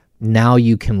draft, now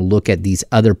you can look at these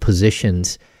other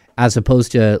positions as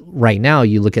opposed to right now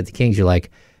you look at the Kings, you're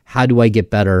like, how do I get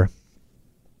better?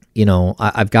 You know,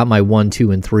 I've got my 1,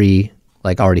 2, and 3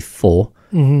 like already full,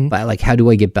 mm-hmm. but like, how do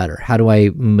I get better? How do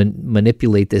I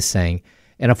manipulate this thing?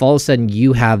 And if all of a sudden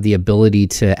you have the ability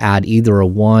to add either a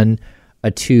 1,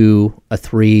 a 2, a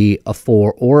 3, a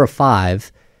 4, or a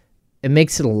 5, it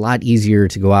makes it a lot easier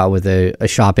to go out with a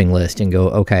shopping list and go,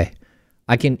 okay,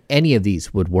 any of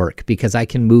these would work because I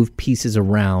can move pieces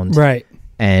around. Right.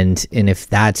 And if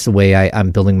that's the way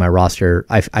I'm building my roster,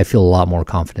 I feel a lot more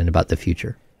confident about the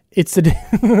future.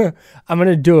 I'm going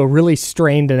to do a really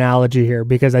strained analogy here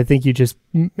because I think you just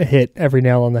hit every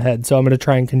nail on the head. So I'm going to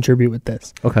try and contribute with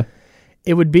this. Okay.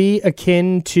 It would be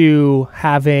akin to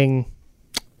having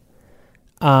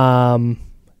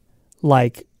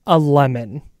like a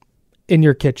lemon in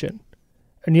your kitchen.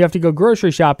 And you have to go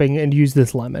grocery shopping and use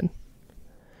this lemon.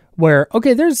 Where,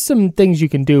 okay, there's some things you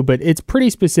can do, but it's pretty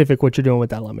specific what you're doing with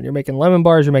that lemon. You're making lemon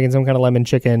bars, you're making some kind of lemon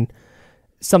chicken,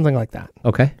 something like that.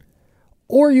 Okay.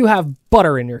 Or you have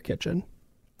butter in your kitchen.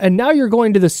 And now you're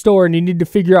going to the store and you need to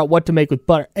figure out what to make with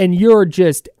butter. And you're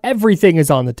just, everything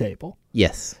is on the table.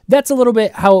 Yes. That's a little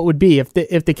bit how it would be if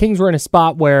the Kings were in a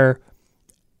spot where,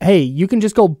 hey, you can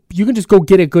just go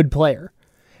get a good player.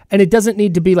 And it doesn't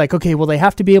need to be like, okay, well, they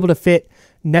have to be able to fit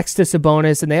next to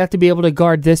Sabonis and they have to be able to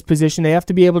guard this position. They have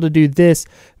to be able to do this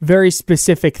very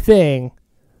specific thing.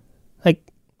 Like,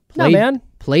 no, man.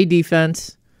 Play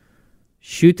defense,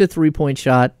 shoot the 3-point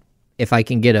shot. If I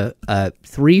can get a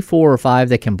 3, 4, or 5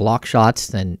 that can block shots,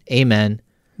 then amen.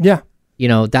 Yeah.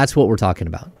 That's what we're talking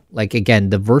about. Like, again,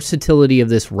 the versatility of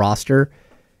this roster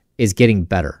is getting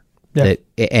better. Yeah.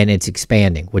 And it's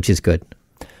expanding, which is good.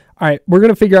 All right, we're going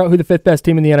to figure out who the 5th best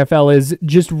team in the NFL is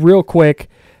just real quick.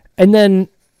 And then,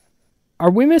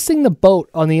 are we missing the boat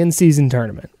on the in-season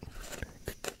tournament?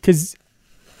 Because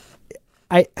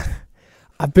I've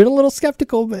been a little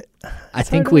skeptical, but I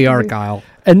think we are, Kyle.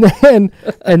 And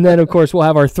then of course we'll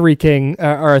have our three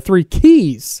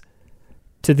keys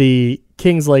to the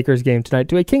Kings-Lakers game tonight,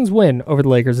 to a Kings win over the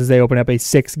Lakers as they open up a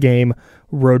 6-game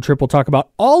road trip. We'll talk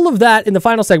about all of that in the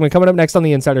final segment coming up next on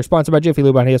The Insider, sponsored by Jiffy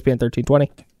Lube on ESPN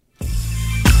 1320.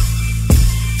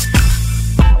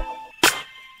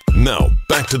 Now,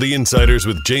 back to the Insiders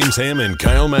with James Ham and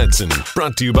Kyle Madson,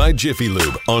 brought to you by Jiffy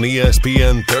Lube on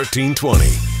ESPN 1320.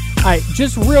 All right,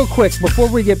 just real quick before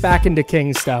we get back into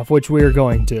King stuff, which we're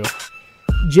going to.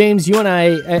 James, you and I,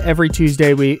 every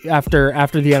Tuesday, after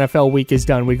the NFL week is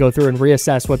done, we go through and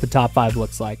reassess what the top 5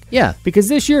 looks like. Yeah. Because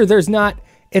this year, it's not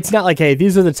like, hey,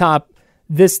 these are the top,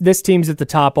 this team's at the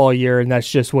top all year, and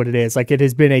that's just what it is. Like, it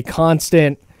has been a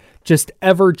constant, just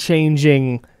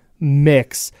ever-changing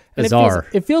mix. And bizarre.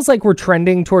 It feels like we're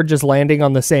trending toward just landing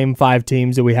on the same 5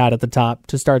 teams that we had at the top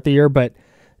to start the year, but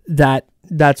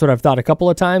that's what I've thought a couple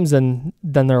of times, and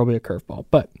then there will be a curveball.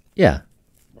 But yeah,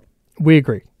 we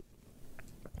agree.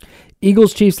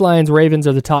 Eagles, Chiefs, Lions, Ravens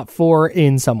are the top 4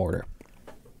 in some order.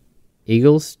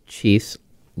 Eagles, Chiefs,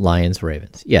 Lions,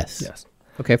 Ravens. Yes.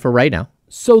 Okay, for right now.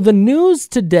 So the news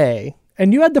today,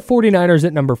 and you had the 49ers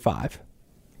at number 5.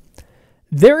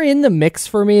 They're in the mix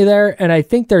for me there, and I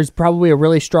think there's probably a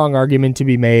really strong argument to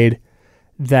be made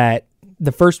that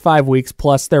the first 5 weeks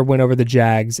plus their win over the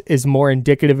Jags is more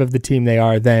indicative of the team they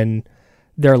are than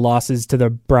their losses to the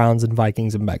Browns and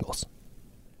Vikings and Bengals.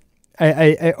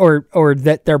 Or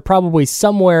that they're probably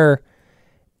somewhere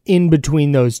in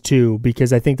between those two,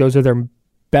 because I think those are their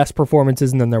best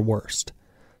performances and then their worst.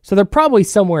 So they're probably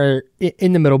somewhere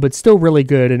in the middle, but still really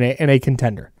good and a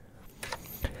contender.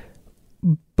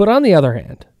 But on the other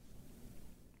hand,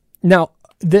 now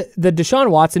the Deshaun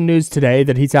Watson news today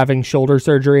that he's having shoulder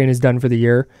surgery and is done for the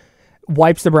year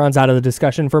wipes the Browns out of the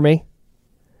discussion for me,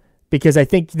 because I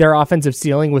think their offensive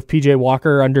ceiling with PJ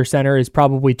Walker under center is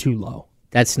probably too low.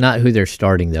 That's not who they're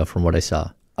starting, though, from what I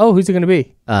saw. Oh, who's it going to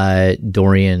be?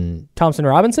 Dorian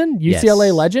Thompson-Robinson,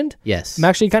 UCLA legend? Yes. I'm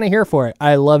actually kind of here for it.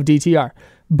 I love DTR.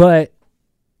 But,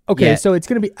 okay, so it's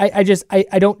going to be...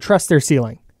 I don't trust their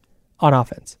ceiling on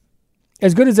offense,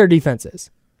 as good as their defense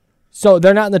is. So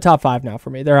they're not in the top 5 now for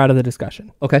me. They're out of the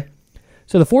discussion. Okay.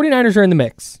 So the 49ers are in the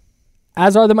mix,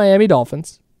 as are the Miami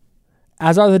Dolphins,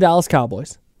 as are the Dallas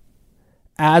Cowboys,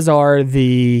 as are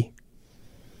the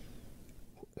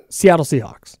Seattle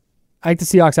Seahawks. I think the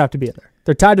Seahawks have to be in there.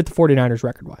 They're tied with the 49ers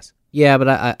record-wise. Yeah,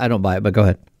 but I don't buy it, but go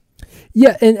ahead.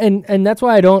 Yeah, and that's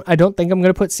why I don't think I'm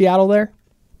going to put Seattle there.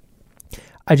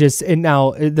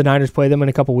 Now the Niners play them in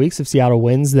a couple weeks. If Seattle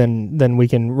wins, then we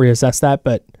can reassess that,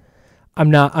 but I'm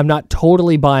not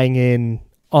totally buying in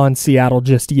on Seattle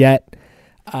just yet.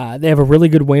 They have a really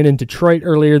good win in Detroit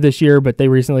earlier this year, but they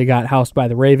recently got housed by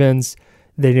the Ravens.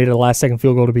 They needed a last-second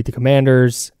field goal to beat the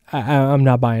Commanders. I'm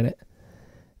not buying it.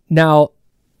 Now,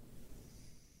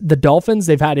 the Dolphins,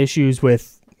 they've had issues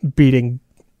with beating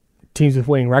teams with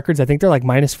winning records. I think they're like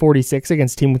minus 46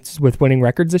 against teams with winning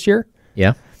records this year.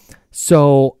 Yeah.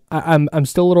 So I'm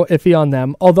still a little iffy on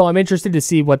them, although I'm interested to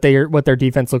see what their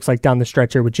defense looks like down the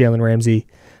stretch here with Jalen Ramsey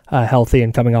healthy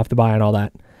and coming off the bye and all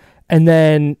that. And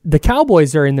then the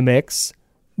Cowboys are in the mix,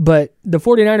 but the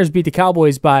 49ers beat the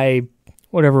Cowboys by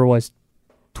whatever it was,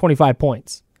 25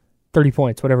 points, 30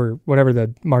 points, whatever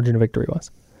the margin of victory was.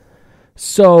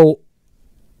 So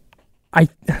I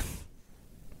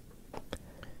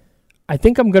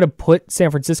think I'm going to put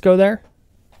San Francisco there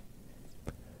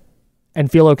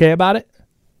and feel okay about it.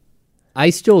 I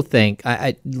still think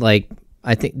I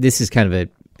think this is kind of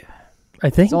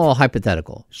it's all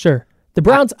hypothetical. Sure. The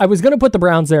Browns, I was going to put the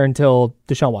Browns there until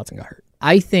Deshaun Watson got hurt.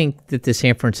 I think that the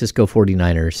San Francisco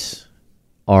 49ers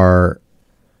are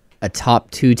a top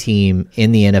 2 team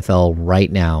in the NFL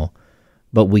right now,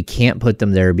 but we can't put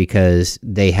them there because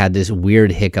they had this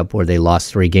weird hiccup where they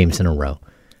lost 3 games in a row.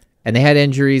 And they had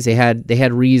injuries, they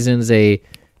had reasons, they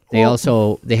have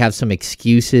some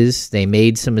excuses. They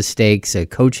made some mistakes, a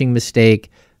coaching mistake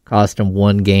cost them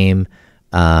 1 game.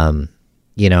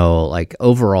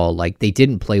 Overall, they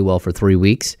didn't play well for 3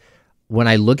 weeks. When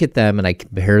I look at them and I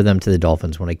compare them to the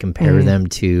Dolphins, when I compare them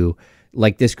to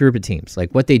this group of teams,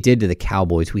 what they did to the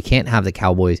Cowboys, we can't have the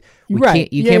Cowboys. You can't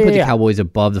put the Cowboys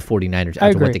above the 49ers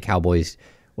after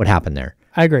what happened there.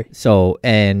 I agree. So,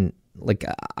 and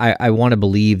I want to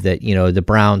believe that, the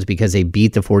Browns, because they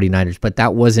beat the 49ers, but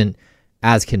that wasn't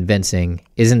as convincing.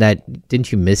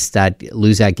 Didn't you lose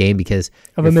that game because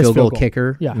of your a field goal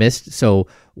kicker missed? So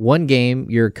one game,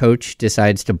 your coach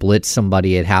decides to blitz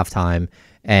somebody at halftime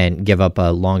and give up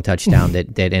a long touchdown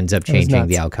that ends up changing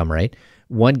the outcome, right?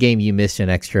 One game you missed an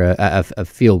extra a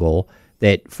field goal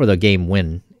that for the game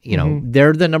win.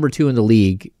 They're the number 2 in the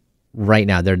league right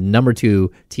now. They're the number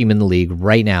 2 team in the league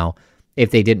right now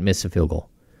if they didn't miss a field goal,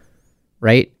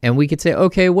 right? And we could say,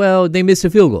 okay, well, they missed a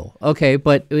field goal. Okay,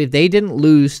 but if they didn't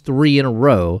lose 3 in a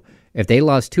row, if they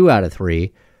lost 2 out of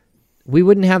 3, we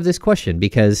wouldn't have this question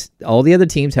because all the other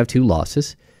teams have 2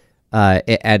 losses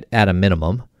at a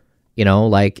minimum.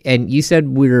 And you said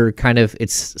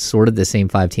it's sort of the same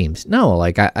 5 teams.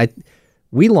 No,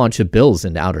 we launched the Bills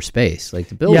into outer space. The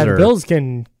Bills the Bills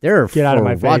can get out of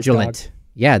my fraudulent. Face, dog.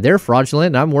 Yeah, they're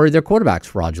fraudulent. I'm worried their quarterback's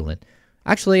fraudulent.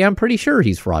 Actually, I'm pretty sure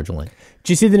he's fraudulent. Did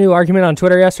you see the new argument on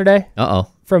Twitter yesterday?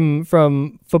 From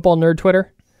Football Nerd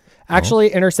Twitter?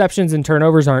 Actually, interceptions and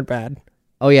turnovers aren't bad.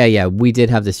 Oh, yeah. We did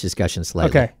have this discussion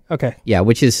slightly. Okay. Yeah,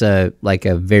 which is a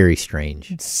very strange.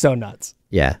 It's so nuts.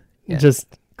 Yeah.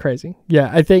 Just crazy.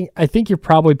 Yeah, I think you're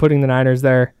probably putting the Niners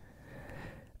there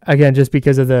again just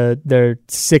because of their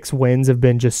 6 wins have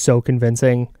been just so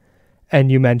convincing.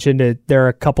 And you mentioned it, there are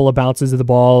a couple of bounces of the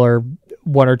ball or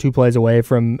 1 or 2 plays away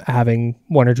from having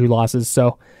 1 or 2 losses.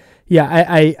 So,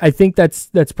 yeah, I think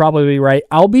that's probably right.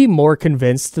 I'll be more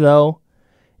convinced though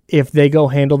if they go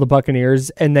handle the Buccaneers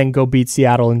and then go beat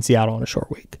Seattle in Seattle on a short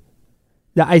week.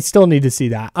 I still need to see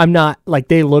that. I'm not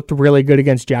they looked really good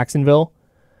against Jacksonville.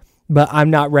 But I'm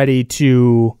not ready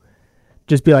to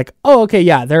just be oh, okay,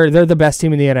 yeah, they're the best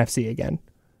team in the NFC again.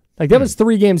 That was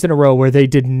 3 games in a row where they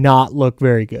did not look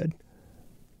very good.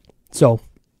 So,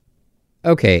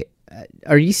 okay,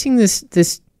 are you seeing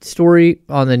this story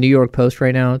on the New York Post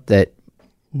right now that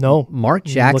Mark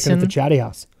Jackson looking at the chatty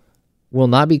house will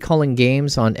not be calling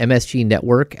games on MSG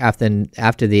Network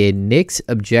after the Knicks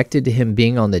objected to him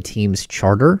being on the team's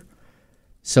charter?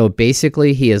 So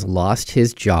basically, he has lost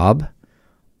his job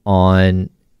on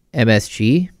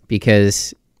MSG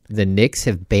because the Knicks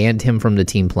have banned him from the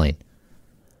team plane.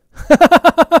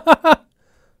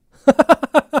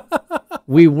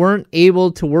 We weren't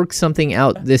able to work something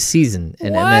out this season,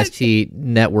 an MSG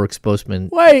Network spokesman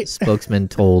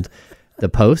told the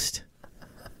Post.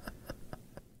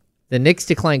 The Knicks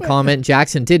declined comment.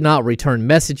 Jackson did not return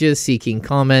messages seeking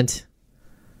comment.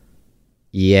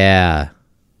 Yeah.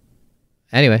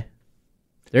 Anyway,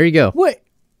 there you go. Wait.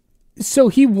 So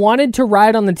he wanted to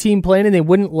ride on the team plane and they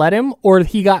wouldn't let him, or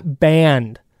he got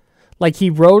banned? He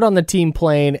rode on the team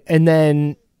plane and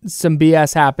then some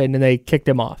BS happened and they kicked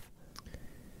him off.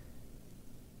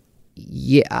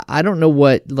 Yeah, I don't know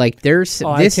what, there's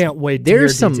I can't wait to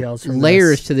there's hear some details from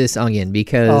layers this. to this onion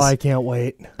because I can't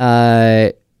wait.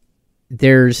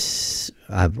 There's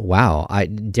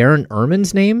Darren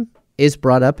Erman's name is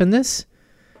brought up in this.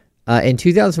 In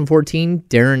 2014,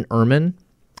 Darren Erman,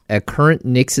 a current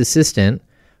Knicks assistant,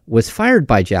 was fired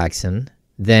by Jackson,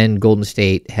 then Golden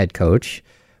State head coach,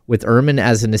 with Erman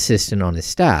as an assistant on his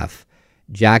staff.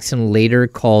 Jackson later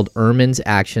called Erman's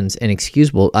actions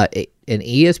inexcusable. An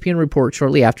ESPN report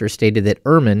shortly after stated that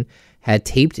Erman had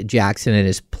taped Jackson and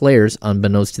his players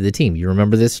unbeknownst to the team. You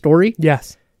remember this story?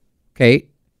 Yes. Okay.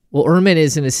 Well, Erman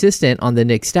is an assistant on the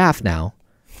Knicks staff now.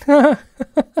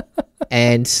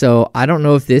 And so I don't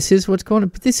know if this is what's going on,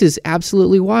 but this is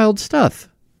absolutely wild stuff.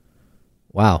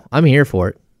 Wow. I'm here for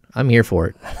it.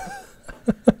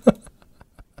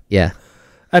 Yeah.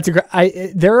 That's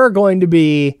there are going to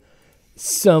be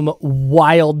some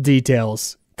wild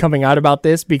details coming out about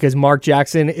this because Mark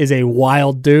Jackson is a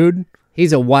wild dude.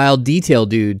 He's a wild detail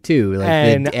dude too.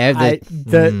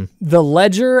 The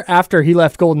ledger after he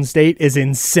left Golden State is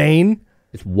insane.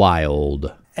 It's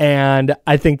wild. And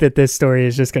I think that this story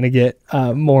is just going to get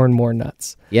more and more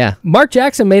nuts. Yeah. Mark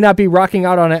Jackson may not be rocking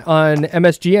out on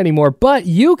MSG anymore, but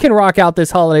you can rock out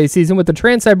this holiday season with the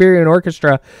Trans-Siberian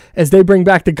Orchestra as they bring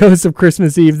back the Ghosts of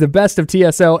Christmas Eve, the best of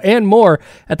TSO, and more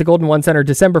at the Golden One Center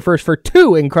December 1st for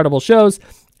 2 incredible shows.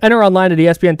 Enter online at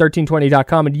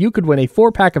ESPN1320.com and you could win a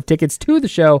 4-pack of tickets to the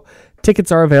show.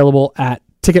 Tickets are available at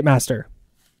Ticketmaster.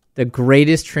 The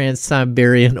greatest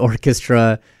Trans-Siberian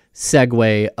Orchestra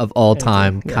segue of all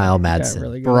time, Kyle Madson.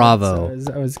 Really bravo.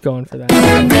 So I was going for that.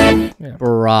 Yeah.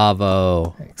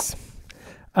 Bravo. Thanks.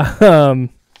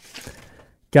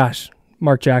 Gosh,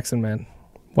 Mark Jackson, man.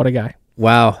 What a guy.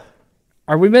 Wow.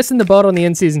 Are we missing the boat on the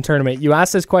in-season tournament? You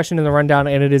asked this question in the rundown,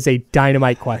 and it is a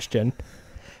dynamite question.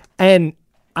 And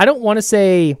I don't want to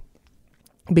say,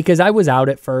 because I was out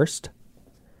at first,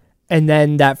 and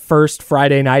then that first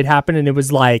Friday night happened, and it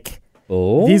was like,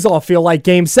 these all feel like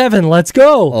Game 7. Let's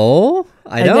go. Oh,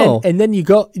 I know. And then you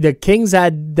go. The Kings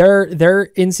had their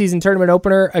in-season tournament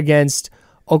opener against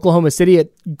Oklahoma City at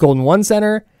Golden One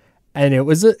Center, and it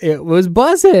was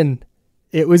buzzing.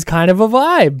 It was kind of a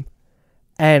vibe,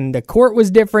 and the court was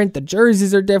different. The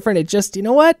jerseys are different. It just, you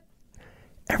know what?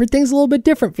 Everything's a little bit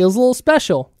different. Feels a little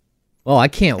special. Oh, I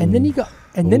can't. And then you go,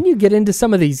 and then you get into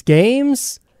some of these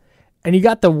games, and you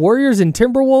got the Warriors and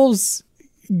Timberwolves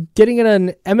getting in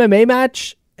an MMA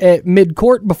match at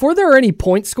mid-court before there are any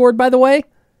points scored, by the way.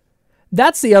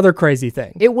 That's the other crazy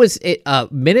thing. It was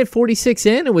minute 46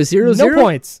 in. It was 0-0. No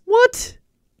points. What?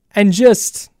 And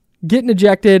just getting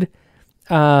ejected.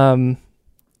 I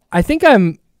think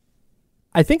I'm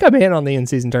in on the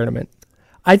in-season tournament.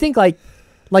 I think like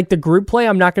the group play,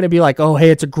 I'm not going to be like, oh, hey,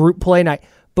 it's a group play night.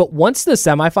 But once the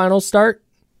semifinals start,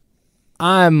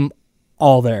 I'm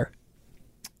all there.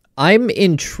 I'm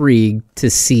intrigued to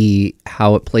see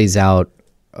how it plays out.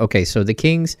 Okay, so the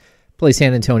Kings play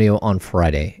San Antonio on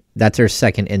Friday. That's their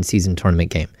second in-season tournament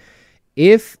game.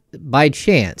 If by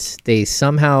chance they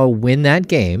somehow win that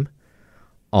game,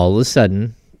 all of a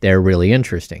sudden they're really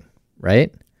interesting,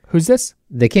 right? Who's this?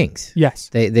 The Kings. Yes.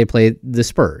 They play the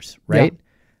Spurs, right? Yeah.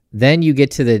 Then you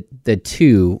get to the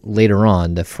two later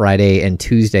on, the Friday and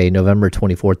Tuesday, November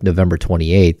 24th, November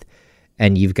 28th,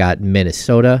 and you've got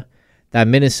Minnesota. That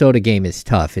Minnesota game is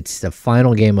tough. It's the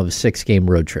final game of a 6-game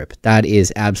road trip. That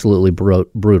is absolutely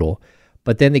brutal.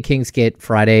 But then the Kings get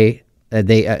Friday.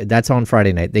 That's on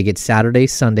Friday night. They get Saturday,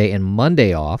 Sunday, and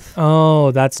Monday off.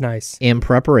 Oh, that's nice. In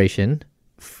preparation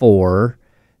for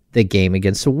the game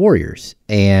against the Warriors.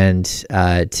 And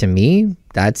to me,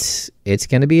 it's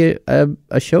going to be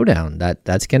a showdown.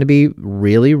 That's going to be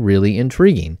really, really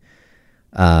intriguing.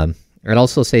 I'd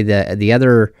also say that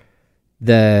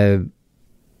the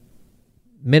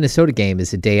Minnesota game is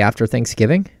the day after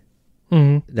Thanksgiving.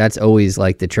 Mm-hmm. That's always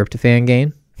like the tryptophan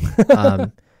game.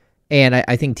 And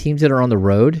I think teams that are on the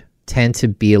road tend to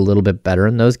be a little bit better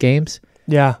in those games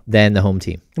than the home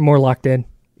team. More locked in.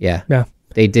 Yeah. Yeah.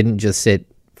 They didn't just sit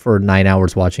for 9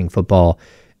 hours watching football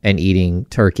and eating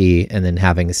turkey and then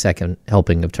having a second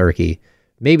helping of turkey.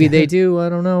 Maybe they do. I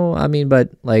don't know. I mean, but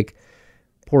like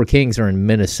poor Kings are in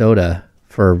Minnesota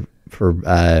for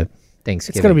Thanksgiving.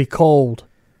 It's going to be cold.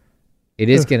 It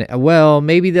is going to, well,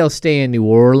 maybe they'll stay in New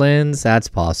Orleans. That's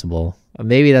possible.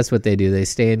 Maybe that's what they do. They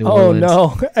stay in New Orleans.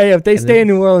 Oh, no. Hey, if they stay in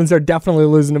New Orleans, they're definitely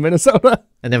losing to Minnesota.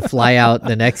 And then fly out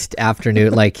the next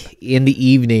afternoon, like in the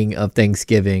evening of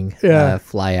Thanksgiving,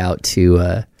 fly out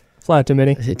to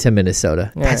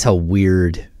Minnesota. Yeah. That's a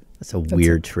weird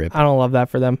trip. I don't love that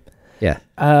for them. Yeah.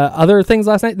 Other things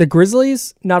last night, the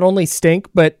Grizzlies not only stink,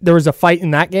 but there was a fight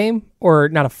in that game, or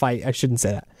not a fight, I shouldn't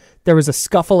say that. There was a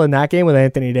scuffle in that game with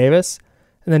Anthony Davis,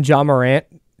 and then John Morant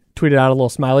tweeted out a little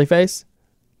smiley face.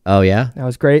 Oh, yeah? That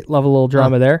was great. Love a little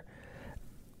drama there.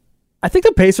 I think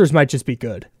the Pacers might just be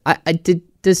good.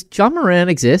 Does John Morant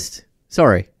exist?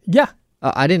 Sorry. Yeah.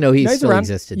 I didn't know he still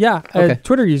existed. Yeah, okay.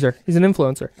 Twitter user. He's an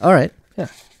influencer. All right. Yeah.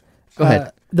 Go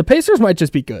ahead. The Pacers might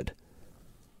just be good.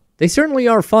 They certainly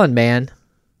are fun, man.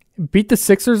 Beat the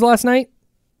Sixers last night.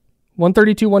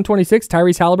 132-126.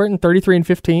 Tyrese Halliburton, 33 and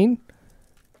 15.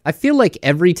 I feel like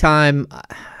every time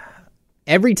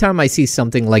I see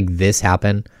something like this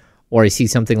happen, or I see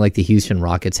something like the Houston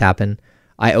Rockets happen,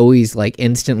 I always like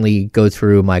instantly go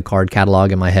through my card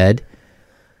catalog in my head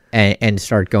and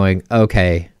start going,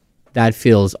 okay, that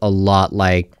feels a lot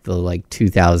like the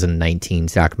 2019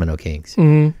 Sacramento Kings,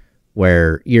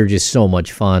 where you're just so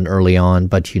much fun early on,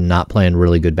 but you're not playing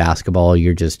really good basketball.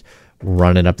 You're just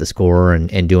running up the score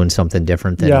and doing something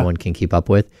different that no one can keep up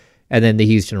with. And then the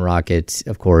Houston Rockets,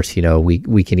 of course,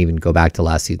 we can even go back to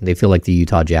last season. They feel like the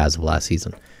Utah Jazz of last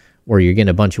season, where you're getting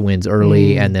a bunch of wins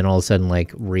early and then all of a sudden,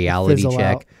 like, reality Fizzle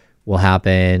check. out. will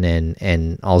happen,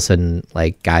 and all of a sudden,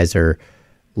 like, guys are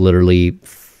literally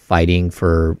fighting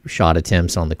for shot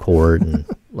attempts on the court, and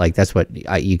like that's what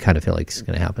you kind of feel like is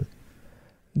going to happen.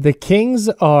 The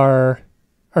the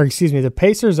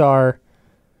Pacers are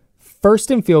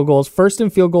first in field goals, first in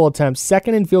field goal attempts,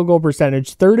 second in field goal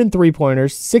percentage, third in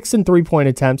three-pointers, sixth in three-point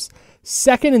attempts,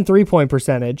 second in three-point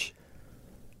percentage,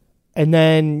 and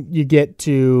then you get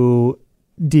to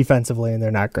defensively, and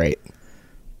they're not great.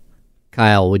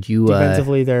 Kyle, would you...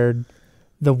 Defensively, they're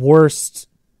the worst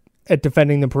at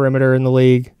defending the perimeter in the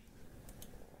league.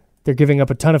 They're giving up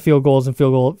a ton of field goals and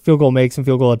field goal makes and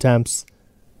field goal attempts.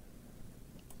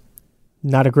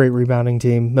 Not a great rebounding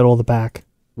team, middle of the pack.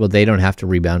 Well, they don't have to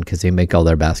rebound because they make all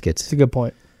their baskets. It's a good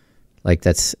point. Like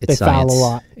it's they science. Foul a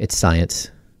lot. It's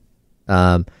science.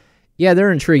 Yeah,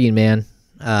 they're intriguing, man.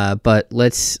 But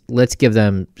let's give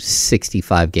them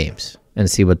 65 games and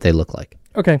see what they look like.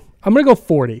 Okay, I'm gonna go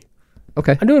 40.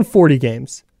 Okay, I'm doing 40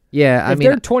 games. Yeah, if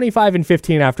they're 25 and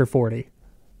 15 after 40,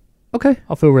 okay,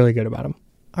 I'll feel really good about them.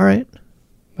 All right,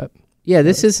 but yeah,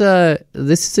 this is a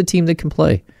team that can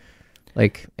play.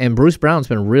 Like, and Bruce Brown's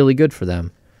been really good for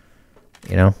them.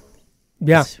 You know,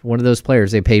 yeah, he's one of those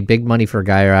players. They paid big money for a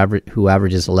guy who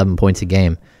averages 11 points a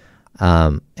game,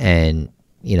 and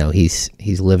you know he's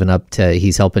living up to.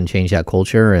 He's helping change that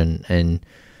culture and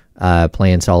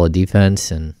playing solid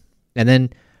defense and then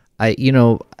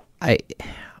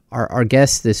our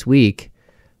guest this week,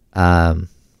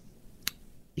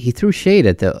 he threw shade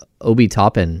at the Obi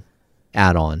Toppin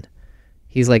add-on.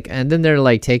 He's like, and then they're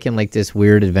like taking like this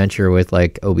weird adventure with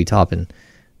like Obi Toppin,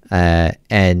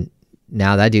 and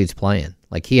now that dude's playing.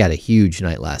 Like, he had a huge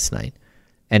night last night,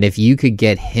 and if you could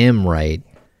get him right,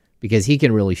 because he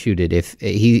can really shoot it. If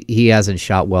he hasn't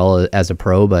shot well as a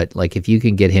pro, but like if you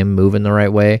can get him moving the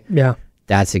right way, yeah,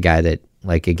 that's a guy that,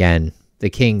 like, again, the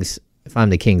Kings. If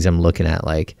I'm the Kings, I'm looking at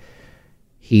like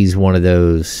he's one of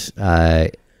those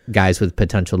guys with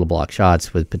potential to block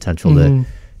shots, with potential to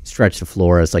stretch the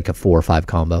floor as like a 4 or 5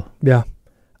 combo. Yeah.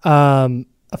 A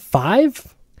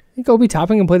 5? I think Obi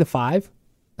Toppin can play the 5.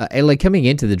 Like coming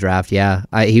into the draft, yeah,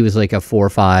 he was like a 4 or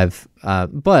 5,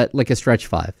 but like a stretch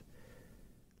 5.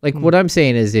 Like what I'm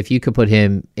saying is, if you could put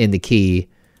him in the key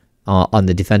on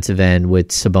the defensive end with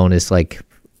Sabonis, like,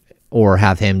 or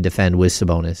have him defend with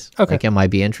Sabonis, okay, like, it might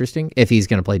be interesting if he's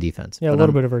going to play defense. Yeah, a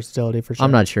little bit of versatility for sure.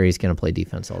 I'm not sure he's going to play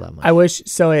defense all that much. I wish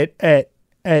so.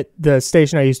 At the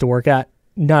station I used to work at,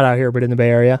 not out here, but in the Bay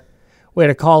Area, we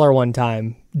had a caller one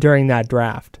time during that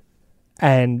draft,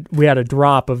 and we had a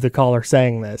drop of the caller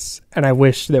saying this, and I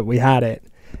wish that we had it.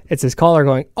 It's this caller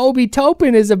going, "Obi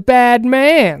Toppin is a bad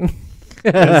man."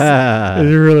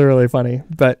 It's really, really funny.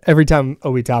 But every time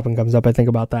Obi Toppin comes up, I think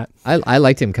about that. I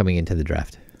liked him coming into the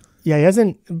draft. Yeah, he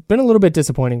hasn't been a little bit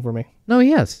disappointing for me. No, he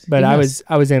has. But I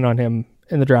was in on him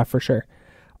in the draft for sure.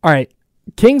 All right,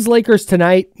 Kings Lakers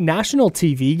tonight, national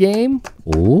TV game.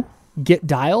 Ooh, get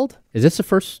dialed. Is this the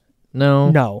first?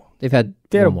 No, they've had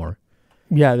one more.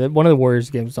 Yeah, one of the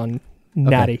Warriors games on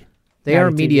Natty. Okay. They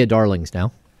are media darlings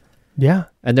now. Yeah,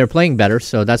 and they're playing better,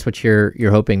 so that's what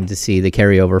you're hoping to see, the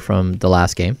carryover from the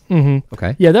last game. Mm-hmm.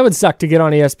 Okay. Yeah, that would suck to get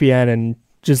on ESPN and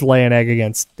just lay an egg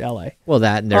against LA. Well,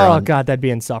 that and they're God, that'd be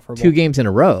insufferable. 2 games in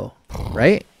a row,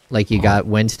 right? Like, you got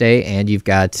Wednesday and you've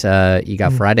got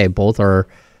Friday. Both are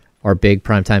big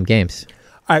primetime games.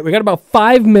 All right, we got about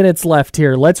 5 minutes left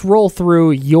here. Let's roll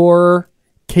through your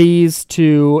keys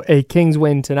to a Kings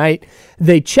win tonight.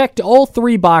 They checked all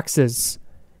 3 boxes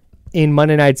in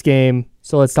Monday night's game.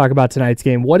 So let's talk about tonight's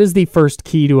game. What is the first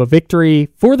key to a victory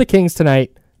for the Kings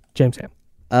tonight, James Ham?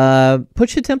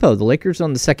 Push the tempo. The Lakers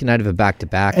on the second night of a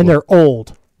back-to-back. And they're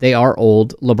old. They are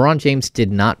old. LeBron James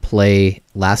did not play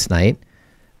last night.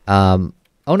 Oh,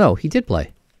 no, he did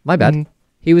play. My bad. Mm-hmm.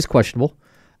 He was questionable.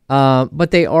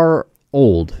 But they are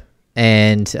old.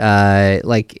 And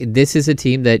like, this is a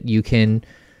team that you can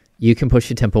push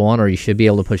the tempo on, or you should be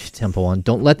able to push the tempo on.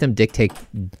 Don't let them dictate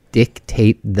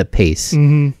the pace.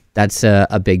 Mm-hmm. That's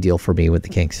a big deal for me with the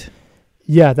Kings.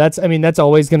 Yeah, that's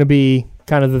always going to be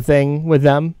kind of the thing with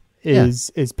them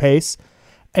is pace.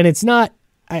 And it's not,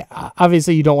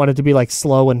 obviously you don't want it to be like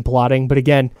slow and plodding, but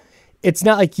again, it's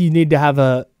not like you need to have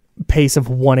a pace of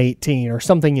 118 or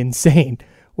something insane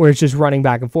where it's just running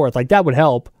back and forth. Like, that would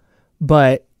help,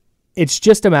 but it's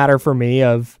just a matter for me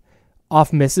of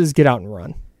off misses, get out and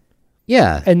run.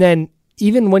 Yeah. And then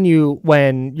even when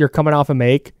you're coming off a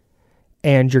make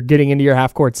and you're getting into your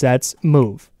half-court sets,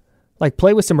 move. Like,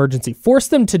 play with some urgency. Force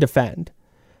them to defend.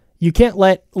 You can't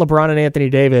let LeBron and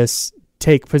Anthony Davis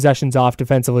take possessions off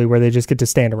defensively where they just get to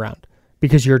stand around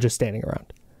because you're just standing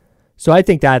around. So I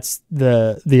think that's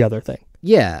the other thing.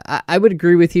 Yeah, I would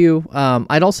agree with you.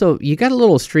 I'd also, you got a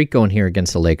little streak going here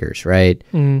against the Lakers, right?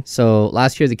 So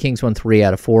last year the Kings won 3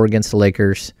 out of 4 against the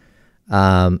Lakers.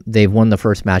 They've won the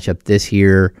first matchup this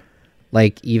year.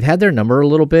 Like, you've had their number a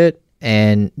little bit,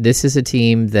 and this is a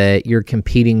team that you're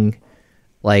competing,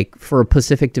 like, for a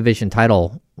Pacific Division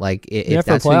title. Like, if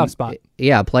for a playoff spot.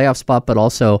 Yeah, a playoff spot, but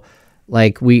also,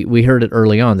 like, we heard it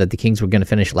early on that the Kings were going to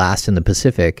finish last in the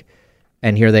Pacific,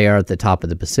 and here they are at the top of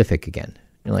the Pacific again.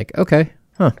 You're like, okay,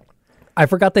 huh. I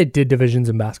forgot they did divisions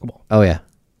in basketball. Oh, yeah.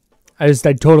 I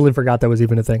totally forgot that was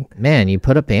even a thing. Man, you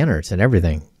put up banners and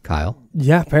everything, Kyle.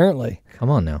 Yeah, apparently.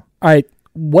 Come on now. All right,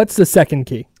 what's the second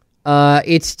key?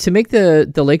 It's to make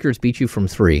the Lakers beat you from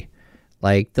 3.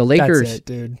 Like, the Lakers... That's it,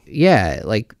 dude. Yeah,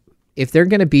 like, if they're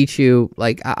going to beat you,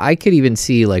 like, I could even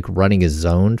see, like, running a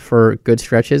zone for good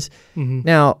stretches.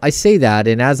 Now, I say that,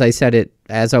 and as I said it,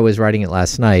 as I was writing it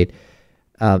last night,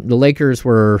 the Lakers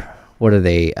were... What are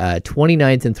they?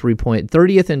 29th in 3-point,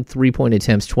 30th in 3-point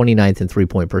attempts, 29th in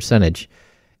 3-point percentage.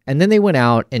 And then they went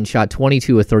out and shot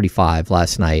 22 of 35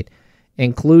 last night,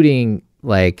 including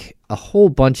like a whole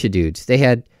bunch of dudes. They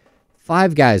had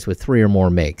 5 guys with 3 or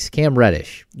more makes. Cam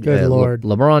Reddish, good Lord,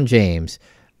 LeBron James,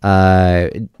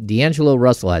 D'Angelo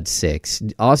Russell had 6.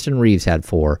 Austin Reeves had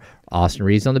 4. Austin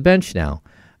Reeves on the bench now.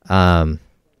 Rui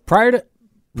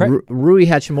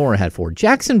Hachimura had 4.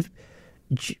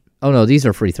 Oh, no, these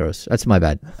are free throws. That's my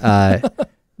bad.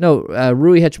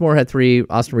 Rui Hachimura had 3,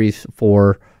 Austin Reeves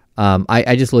 4.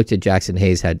 I just looked at Jackson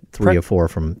Hayes had 3 or 4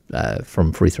 from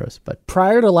free throws. But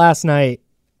prior to last night,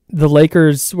 the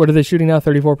Lakers, what are they shooting now,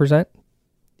 34%?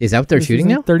 Is that what they're shooting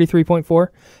now? 33.4.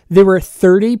 They were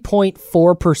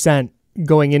 30.4%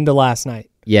 going into last night.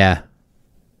 Yeah.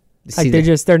 See,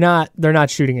 like they're not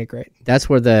shooting it great. That's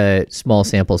where the small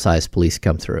sample size police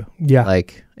come through. Yeah.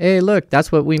 Like, hey, look,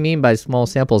 that's what we mean by small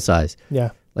sample size. Yeah.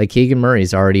 Like Keegan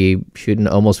Murray's already shooting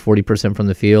almost 40% from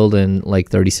the field and like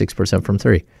 36% from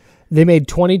 3. They made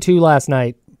 22 last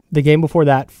night. The game before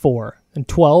that, 4 and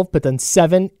 12, but then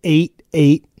 7, 8,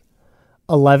 8,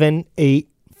 11, 8,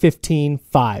 15,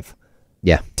 5.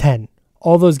 Yeah. 10.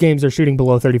 All those games are shooting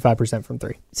below 35% from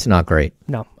 3. It's not great.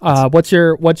 No. What's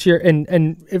your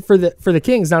and for the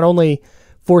Kings, not only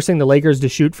forcing the Lakers to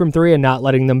shoot from 3 and not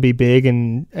letting them be big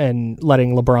and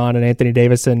letting LeBron and Anthony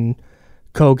Davis and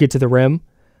Co get to the rim,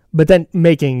 but then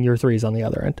making your threes on the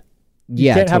other end.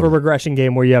 You can't have a regression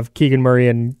game where you have Keegan Murray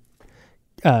and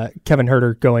Kevin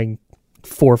Huerter going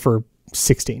 4 for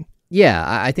 16. Yeah,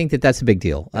 I think that's a big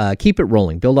deal. Keep it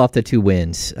rolling. Build off the 2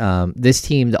 wins. This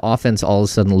team, the offense all of a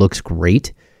sudden looks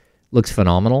great, looks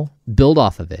phenomenal. Build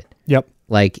off of it. Yep.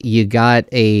 Like, you got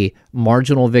a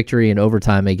marginal victory in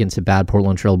overtime against a bad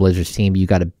Portland Trail Blazers team. You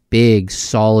got a big,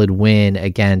 solid win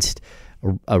against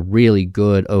a really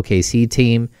good OKC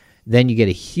team. Then you get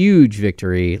a huge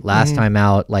victory last time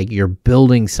out. Like, you're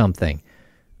building something.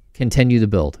 Continue the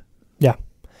build. Yeah.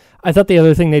 I thought the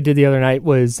other thing they did the other night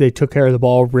was they took care of the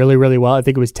ball really, really well. I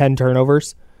think it was 10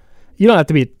 turnovers. You don't have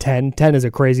to be at 10. 10 is a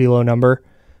crazy low number,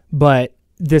 but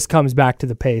this comes back to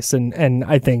the pace. And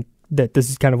I think that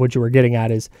this is kind of what you were getting at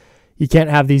is you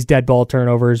can't have these dead ball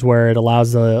turnovers where it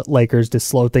allows the Lakers to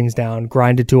slow things down,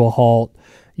 grind it to a halt.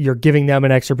 You're giving them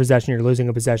an extra possession. You're losing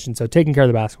a possession. So taking care of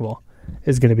the basketball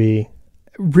is going to be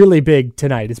really big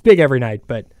tonight. It's big every night,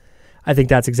 but I think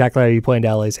that's exactly how you play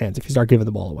into LA's hands if you start giving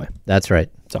the ball away. That's right.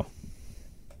 So,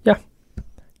 yeah,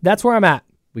 that's where I'm at.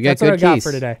 That's what I keys. got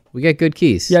for today. We got good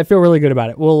keys. Yeah, I feel really good about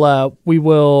it. We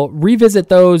will revisit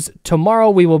those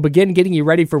tomorrow. We will begin getting you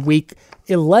ready for week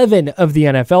 11 of the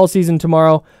NFL season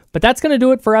tomorrow. But that's going to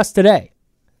do it for us today.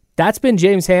 That's been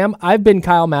James Ham. I've been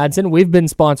Kyle Madson. We've been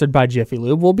sponsored by Jiffy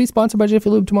Lube. We'll be sponsored by Jiffy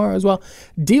Lube tomorrow as well.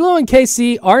 D'Lo and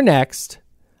KC are next.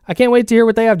 I can't wait to hear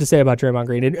what they have to say about Draymond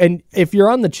Green. And if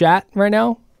you're on the chat right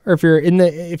now, or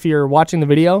if you're watching the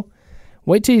video,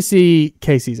 wait till you see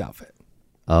Casey's outfit.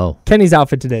 Oh. Kenny's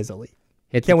outfit today is elite.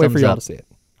 Can't wait for y'all to see it.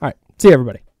 All right. See you,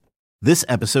 everybody. This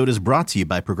episode is brought to you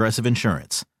by Progressive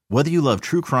Insurance. Whether you love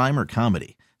true crime or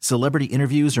comedy, celebrity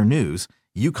interviews or news,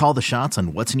 you call the shots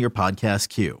on what's in your podcast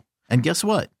queue. And guess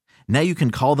what? Now you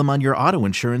can call them on your auto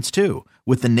insurance too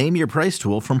with the Name Your Price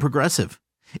tool from Progressive.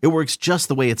 It works just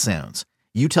the way it sounds.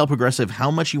 You tell Progressive how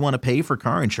much you want to pay for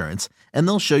car insurance, and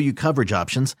they'll show you coverage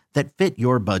options that fit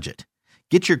your budget.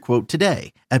 Get your quote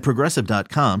today at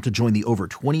Progressive.com to join the over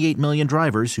 28 million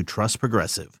drivers who trust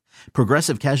Progressive.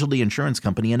 Progressive Casualty Insurance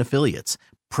Company and Affiliates.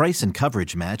 Price and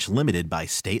coverage match limited by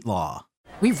state law.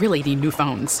 We really need new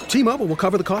phones. T-Mobile will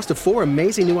cover the cost of 4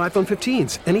 amazing new iPhone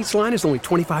 15s, and each line is only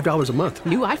 $25 a month.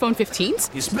 New iPhone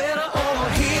 15s? It's better over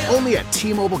here. Only at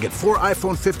T-Mobile, get 4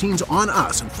 iPhone 15s on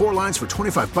us and 4 lines for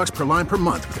 $25 per line per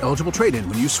month with eligible trade-in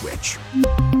when you switch.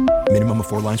 Minimum of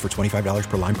 4 lines for $25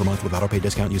 per line per month with autopay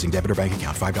discount using debit or bank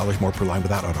account. $5 more per line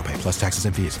without autopay, plus taxes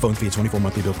and fees. Phone fee at 24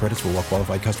 monthly bill credits for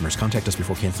well-qualified customers. Contact us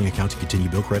before canceling account to continue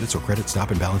bill credits or credit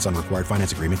stop and balance on required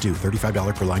finance agreement due.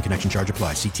 $35 per line connection charge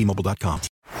applies. See T-Mobile.com.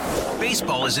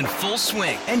 Baseball is in full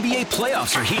swing. NBA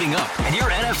playoffs are heating up, and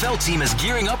your NFL team is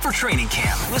gearing up for training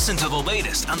camp. Listen to the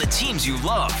latest on the teams you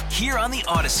love here on the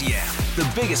Odyssey app.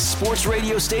 The biggest sports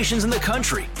radio stations in the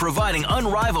country, providing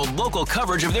unrivaled local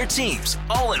coverage of their teams,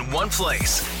 all in one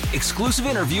place. Exclusive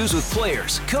interviews with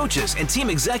players, coaches, and team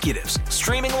executives,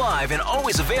 streaming live and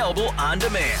always available on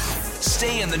demand.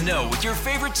 Stay in the know with your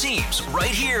favorite teams right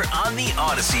here on the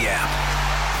Odyssey app.